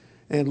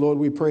 And Lord,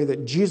 we pray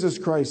that Jesus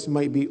Christ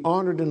might be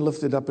honored and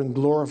lifted up and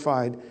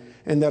glorified,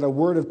 and that a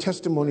word of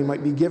testimony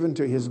might be given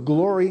to his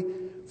glory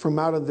from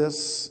out of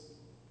this.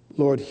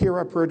 Lord, hear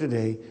our prayer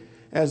today.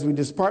 As we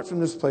depart from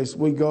this place,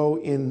 we go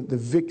in the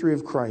victory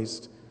of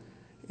Christ.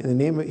 In the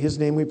name of his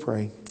name we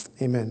pray.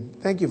 Amen.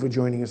 Thank you for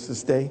joining us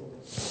this day.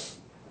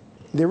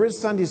 There is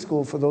Sunday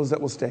school for those that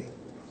will stay.